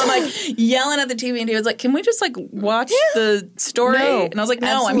asshole. I'm like yelling at the TV, and David's like, can we just watch the story? No, and I was like,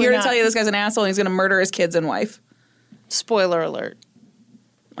 no, I'm here to tell you this guy's an asshole and he's going to murder his kids and wife. Spoiler alert.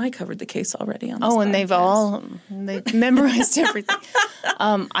 I covered the case already on this podcast. And they've memorized everything.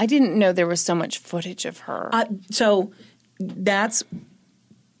 I didn't know there was so much footage of her. So that's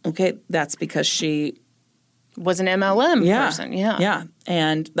because she... was an MLM person, yeah. Yeah,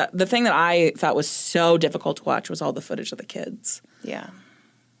 and the thing that I thought was so difficult to watch was all the footage of the kids. Yeah.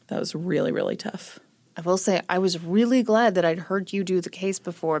 That was really, really tough. I will say I was really glad that I'd heard you do the case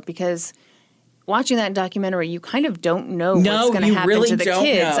before because watching that documentary, you kind of don't know what's going to happen to the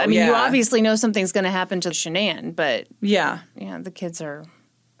kids. Know. I mean, you obviously know something's going to happen to Shanann, but... Yeah, the kids are...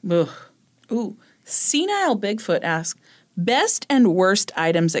 Ugh. Ooh, Senile Bigfoot asks, best and worst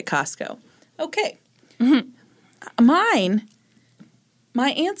items at Costco. Okay. My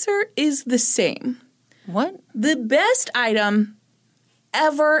answer is the same. What? The best item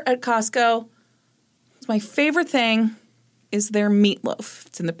ever at Costco, it's my favorite thing, is their meatloaf.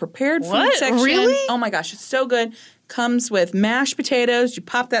 It's in the prepared food section. Really? Oh my gosh, it's so good. Comes with mashed potatoes. You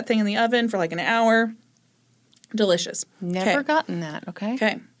pop that thing in the oven for an hour. Delicious. Never gotten that, okay?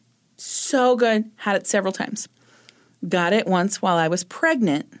 Okay. So good. Had it several times. Got it once while I was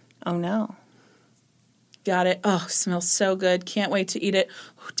pregnant. Oh no. Got it. Oh, smells so good. Can't wait to eat it.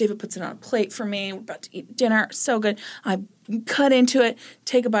 Oh, David puts it on a plate for me. We're about to eat dinner. So good. I cut into it,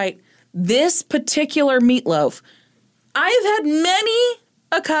 take a bite. This particular meatloaf, I've had many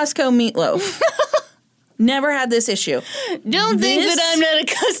a Costco meatloaf. Never had this issue. Don't think that I'm not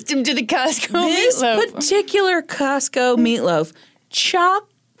accustomed to the Costco meatloaf. This particular Costco meatloaf, chock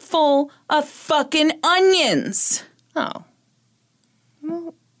full of fucking onions. Oh.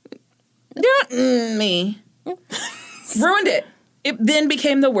 Well... Not me. Ruined it. It then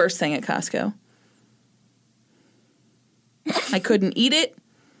became the worst thing at Costco. I couldn't eat it,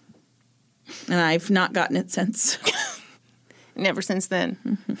 and I've not gotten it since. Never since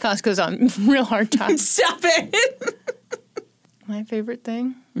then. Costco's on real hard times. Stop it. My favorite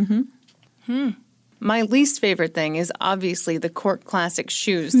thing? My least favorite thing is obviously the Court Classic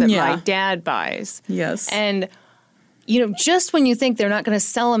shoes that my dad buys. Yes. And... just when you think they're not going to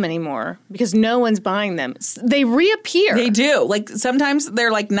sell them anymore because no one's buying them, they reappear. They do. Sometimes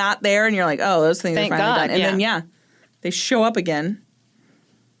they're not there and you're like, oh, those things Thank are finally God, done. And then, they show up again.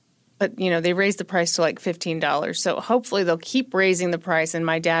 But, they raised the price to $15. So hopefully they'll keep raising the price and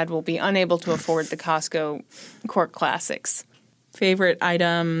my dad will be unable to afford the Costco Court Classics. Favorite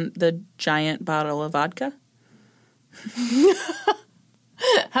item, the giant bottle of vodka.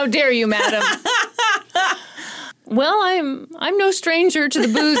 How dare you, madam? Well, I'm no stranger to the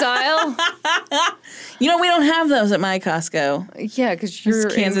booze aisle. You know, we don't have those at my Costco. Yeah, because you're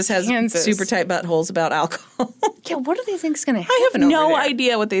Kansas in has Kansas. super tight buttholes about alcohol. Yeah, what do they think's going to happen? I have no over there?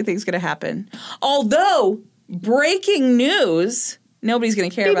 idea what they think's going to happen. Although, breaking news, nobody's going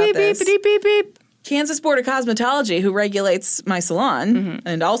to care about this. Beep, beep, beep. Kansas Board of Cosmetology, who regulates my salon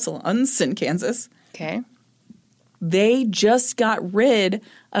and all salons in Kansas, Okay. they just got rid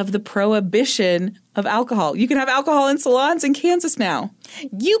of the prohibition of alcohol. You can have alcohol in salons in Kansas now.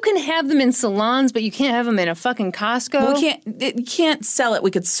 You can have them in salons, but you can't have them in a fucking Costco. Well, you can't sell it.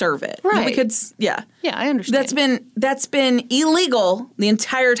 We could serve it. Right. We could, yeah. Yeah, I understand. That's been illegal the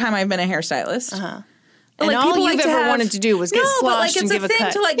entire time I've been a hairstylist. Uh-huh. But, And all you've ever wanted to do was get sloshed and give a cut. No, but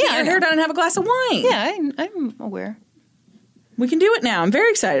it's a thing to like get your hair done and have a glass of wine. Yeah, I'm aware. We can do it now. I'm very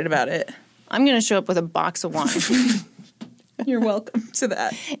excited about it. I'm going to show up with a box of wine You're welcome to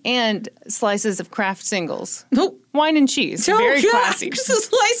that. and slices of Kraft singles. Nope. Wine and cheese. Oh, Very God. classy. Just a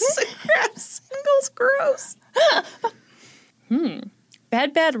slice of crap singles. Gross.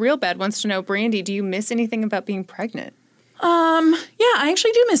 Bad, real bad wants to know, Brandy, do you miss anything about being pregnant? Yeah, I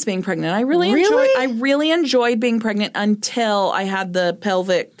actually do miss being pregnant. I really enjoyed being pregnant until I had the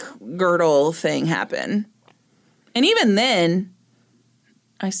pelvic girdle thing happen. And even then,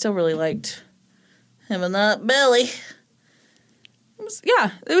 I still really liked having that belly.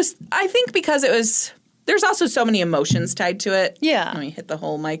 It was, I think because there's also so many emotions tied to it. Yeah. Let me hit the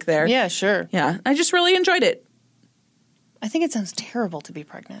whole mic there. Yeah, sure. Yeah, I just really enjoyed it. I think it sounds terrible to be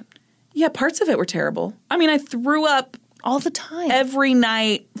pregnant. Yeah, parts of it were terrible. I mean, I threw up All the time. every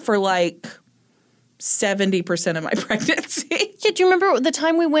night for like 70% of my pregnancy. Yeah, do you remember the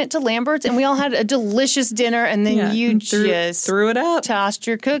time we went to Lambert's and we all had a delicious dinner and then Yeah, you threw it up. tossed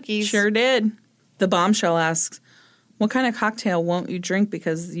your cookies? Sure did. The bombshell asks, what kind of cocktail won't you drink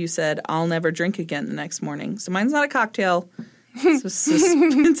because you said, I'll never drink again the next morning? So mine's not a cocktail. It's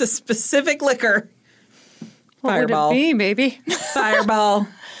a specific liquor. What Fireball. would it be, baby? Fireball.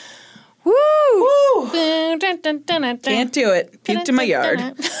 Woo! Woo! Can't Can't do it. Puked in my yard.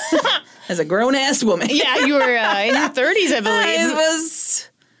 As a grown-ass woman. Yeah, you were in your 30s, I believe.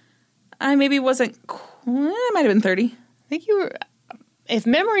 I maybe wasn't, I might have been 30. I think you were, if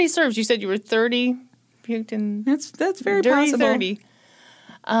memory serves, you said you were 30, puked in That's very dirty possible. 30.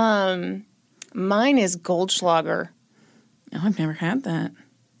 Mine is Goldschlager. Oh, I've never had that.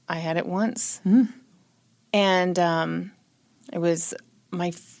 I had it once. And it was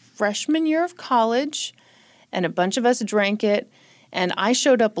my freshman year of college, and a bunch of us drank it. And I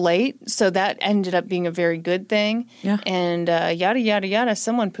showed up late, so that ended up being a very good thing. Yeah. And yada, yada, yada,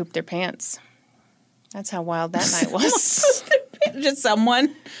 someone pooped their pants. That's how wild that night was. Just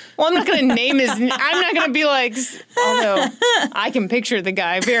someone. Well, I'm not going to name his. I'm not going to be like. Although I can picture the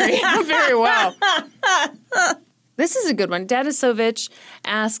guy very, very well. This is a good one. Dadasovich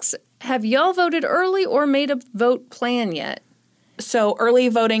asks, "Have y'all voted early or made a vote plan yet?" So early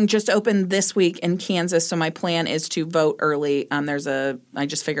voting just opened this week in Kansas. So my plan is to vote early. I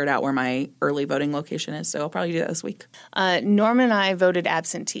just figured out where my early voting location is. So I'll probably do that this week. Norman and I voted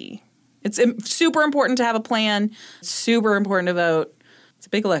absentee. It's super important to have a plan. Super important to vote. It's a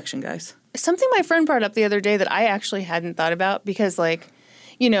big election, guys. Something my friend brought up the other day that I actually hadn't thought about because, like,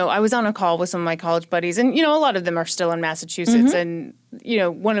 you know, I was on a call with some of my college buddies, and you know, a lot of them are still in Massachusetts, and you know,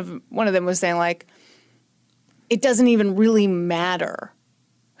 one of them was saying like, it doesn't even really matter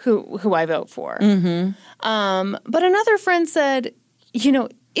who I vote for. But another friend said, you know,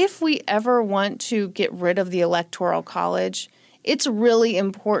 if we ever want to get rid of the Electoral College, it's really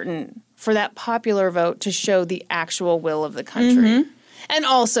important for that popular vote to show the actual will of the country. And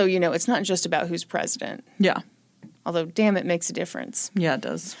also, you know, it's not just about who's president. Yeah. Although, damn, it makes a difference. Yeah, it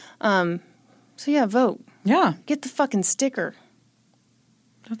does. So, yeah, vote. Yeah. Get the fucking sticker.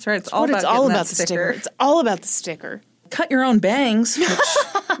 That's right. It's It's all about getting the that sticker. It's all about the sticker. Cut your own bangs, which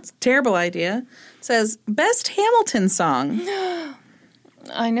is a terrible idea. It says, best Hamilton song.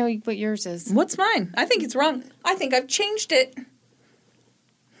 I know what yours is. What's mine? I think it's wrong. I think I've changed it.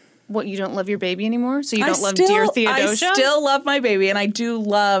 What, you don't love your baby anymore? So you don't love Dear Theodosia? I still love my baby, and I do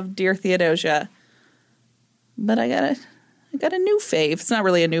love Dear Theodosia. But I got a new fave. It's not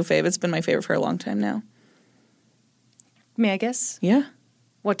really a new fave. It's been my favorite for a long time now. May I guess? Yeah.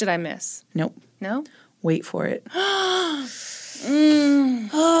 What did I miss? Nope. No? Wait for it. Oh,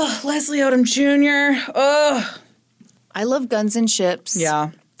 Leslie Odom Jr. Oh. I love Guns and Ships. Yeah.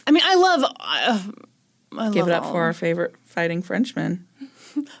 I mean, I love Give it up all for our favorite fighting Frenchman.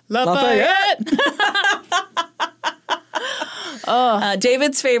 Lafayette.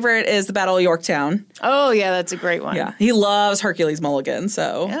 David's favorite is the Battle of Yorktown. Oh, yeah, that's a great one. Yeah, he loves Hercules Mulligan,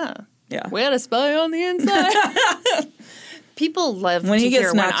 so. Yeah. We had a spy on the inside. People love when to he hear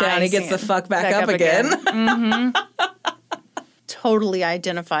gets knocked down, he gets the fuck back up again. Mm-hmm. Totally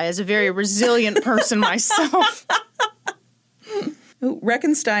identify as a very resilient person myself. Ooh,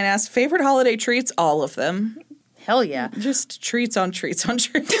 Reckenstein asks, favorite holiday treats? All of them. Hell yeah. Just treats on treats on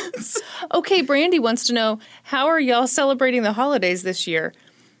treats. Okay, Brandy wants to know, how are y'all celebrating the holidays this year?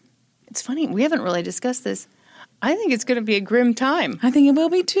 It's funny, we haven't really discussed this. I think it's going to be a grim time. I think it will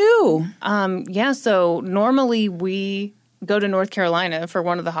be too. Yeah, so normally we go to North Carolina for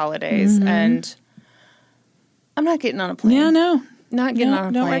one of the holidays, and I'm not getting on a plane. Yeah, no. Not getting on a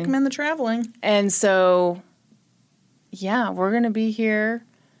plane. Don't recommend the traveling. And so, yeah, we're going to be here.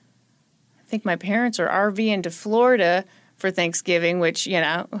 I think my parents are RVing to Florida for Thanksgiving, which, you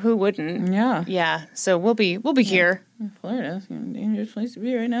know, who wouldn't? Yeah. Yeah, so we'll be here. Florida's a dangerous place to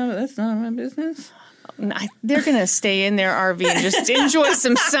be right now, but that's not my business. They're going to stay in their RV and just enjoy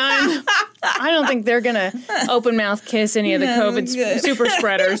some sun. I don't think they're going to open mouth kiss any of the COVID super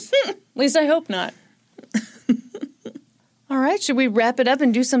spreaders. At least I hope not. All right, should we wrap it up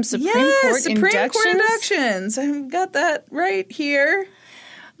and do some Supreme Court inductions? I've got that right here.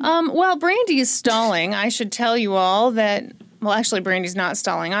 While Brandy is stalling, I should tell you all that, well, actually, Brandy's not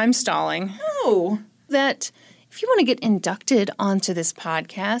stalling. I'm stalling. Oh. That if you want to get inducted onto this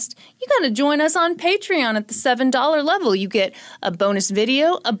podcast, you got to join us on Patreon at the $7 level. You get a bonus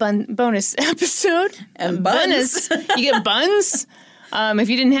video, a bonus episode, and buns. You get buns. If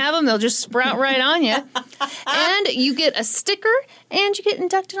you didn't have them, they'll just sprout right on you. And you get a sticker, and you get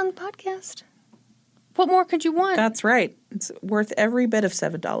inducted on the podcast. What more could you want? That's right. It's worth every bit of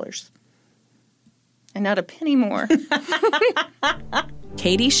 $7. And not a penny more.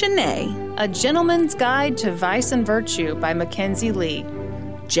 Katie Shanae. A Gentleman's Guide to Vice and Virtue by Mackenzie Lee.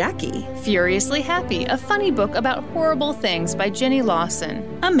 Jackie. Furiously Happy, a funny book about horrible things by Jenny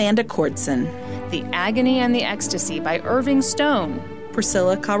Lawson. Amanda Cordson. The Agony and the Ecstasy by Irving Stone.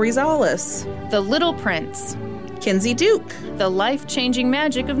 Priscilla Carrizales. The Little Prince. Kinsey Duke. The Life-Changing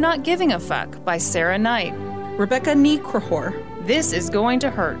Magic of Not Giving a Fuck by Sarah Knight. Rebecca Nekrahor. This is Going to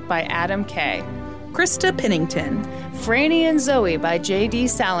Hurt by Adam Kay. Krista Pennington. Franny and Zoe by J.D.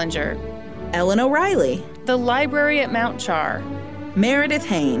 Salinger. Ellen O'Reilly. The Library at Mount Char. Meredith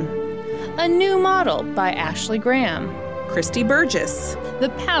Hain. A New Model by Ashley Graham. Christy Burgess. The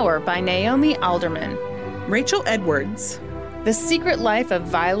Power by Naomi Alderman. Rachel Edwards. The Secret Life of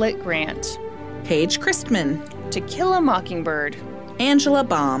Violet Grant. Paige Christman. To Kill a Mockingbird. Angela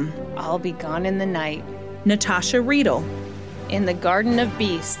Baum. I'll Be Gone in the Night. Natasha Riedel. In the Garden of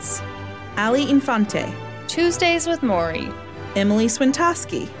Beasts. Ali Infante. Tuesdays with Maury. Emily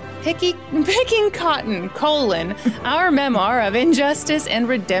Swintoski. Picking Cotton, Our Memoir of Injustice and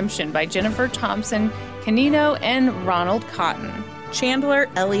Redemption by Jennifer Thompson Canino and Ronald Cotton. Chandler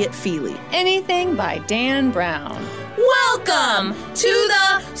Elliott Feely. Anything by Dan Brown. Welcome to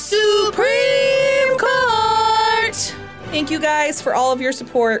the Supreme Court! Thank you guys for all of your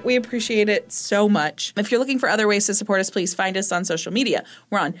support. We appreciate it so much. If you're looking for other ways to support us, please find us on social media.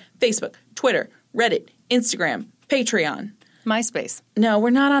 We're on Facebook, Twitter, Reddit, Instagram, Patreon. MySpace. No,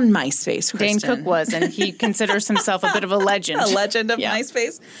 we're not on MySpace, Kristen. Dane Cook was, and he considers himself a bit of a legend. A legend of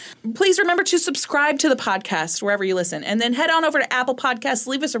MySpace. Please remember to subscribe to the podcast wherever you listen. And then head on over to Apple Podcasts,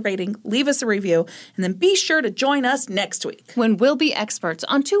 leave us a rating, leave us a review, and then be sure to join us next week. When we'll be experts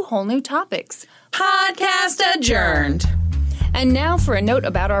on 2 whole new topics. Podcast adjourned. And now for a note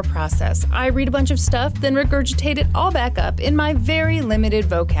about our process. I read a bunch of stuff, then regurgitate it all back up in my very limited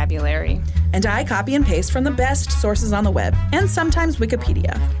vocabulary. And I copy and paste from the best sources on the web, and sometimes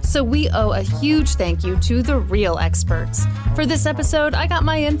Wikipedia. So we owe a huge thank you to the real experts. For this episode, I got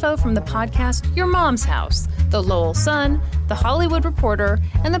my info from the podcast Your Mom's House, the Lowell Sun, the Hollywood Reporter,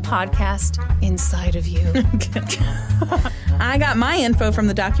 and the podcast Inside of You. I got my info from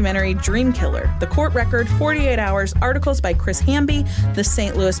the documentary Dream Killer, the Court Record, 48 Hours, articles by Chris Hamby, the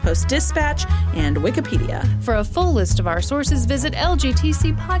St. Louis Post-Dispatch, and Wikipedia. For a full list of our sources, visit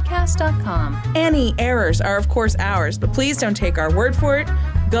lgtcpodcast.com. Any errors are, of course, ours, but please don't take our word for it.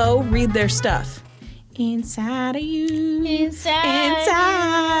 Go read their stuff. Inside of you.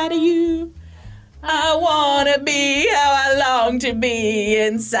 Inside of you. I want to be how I long to be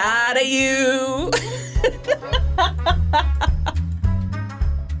inside of you.